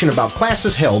information about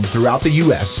classes held throughout the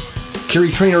U.S.,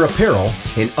 CarryTrainer apparel,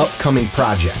 and upcoming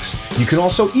projects. You can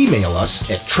also email us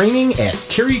at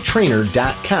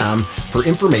training@CarryTrainer.com for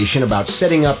information about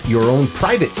setting up your own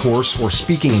private course or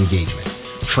speaking engagement.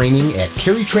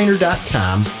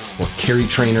 Training@CarryTrainer.com or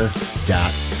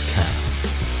CarryTrainer.com.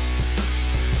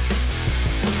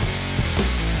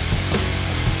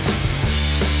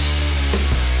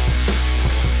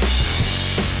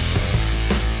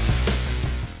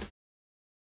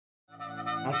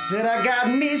 I said I got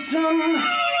me some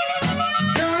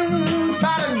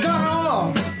gunfighter gun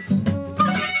law.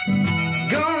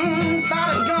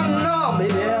 Gunfighter gun law,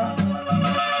 baby.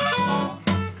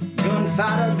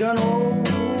 Gunfighter gun law,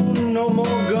 no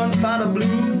more gunfighter blues.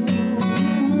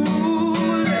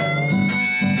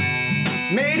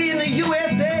 Made in the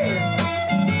USA,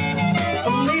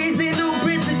 amazing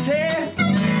lubricity,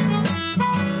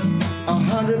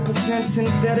 100%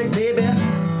 synthetic, baby.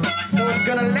 So it's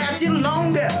gonna last you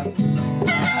longer.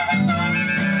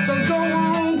 So go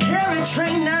on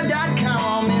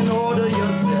CarryTrainer.com and order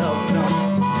yourself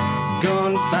some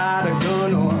gunfighter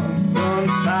gun or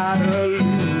gunfighter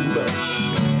lube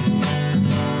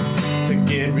to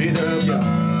get rid of your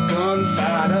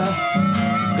gunfighter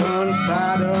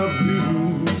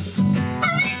blues.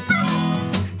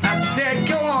 I said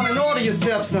go on and order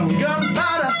yourself some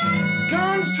gunfighter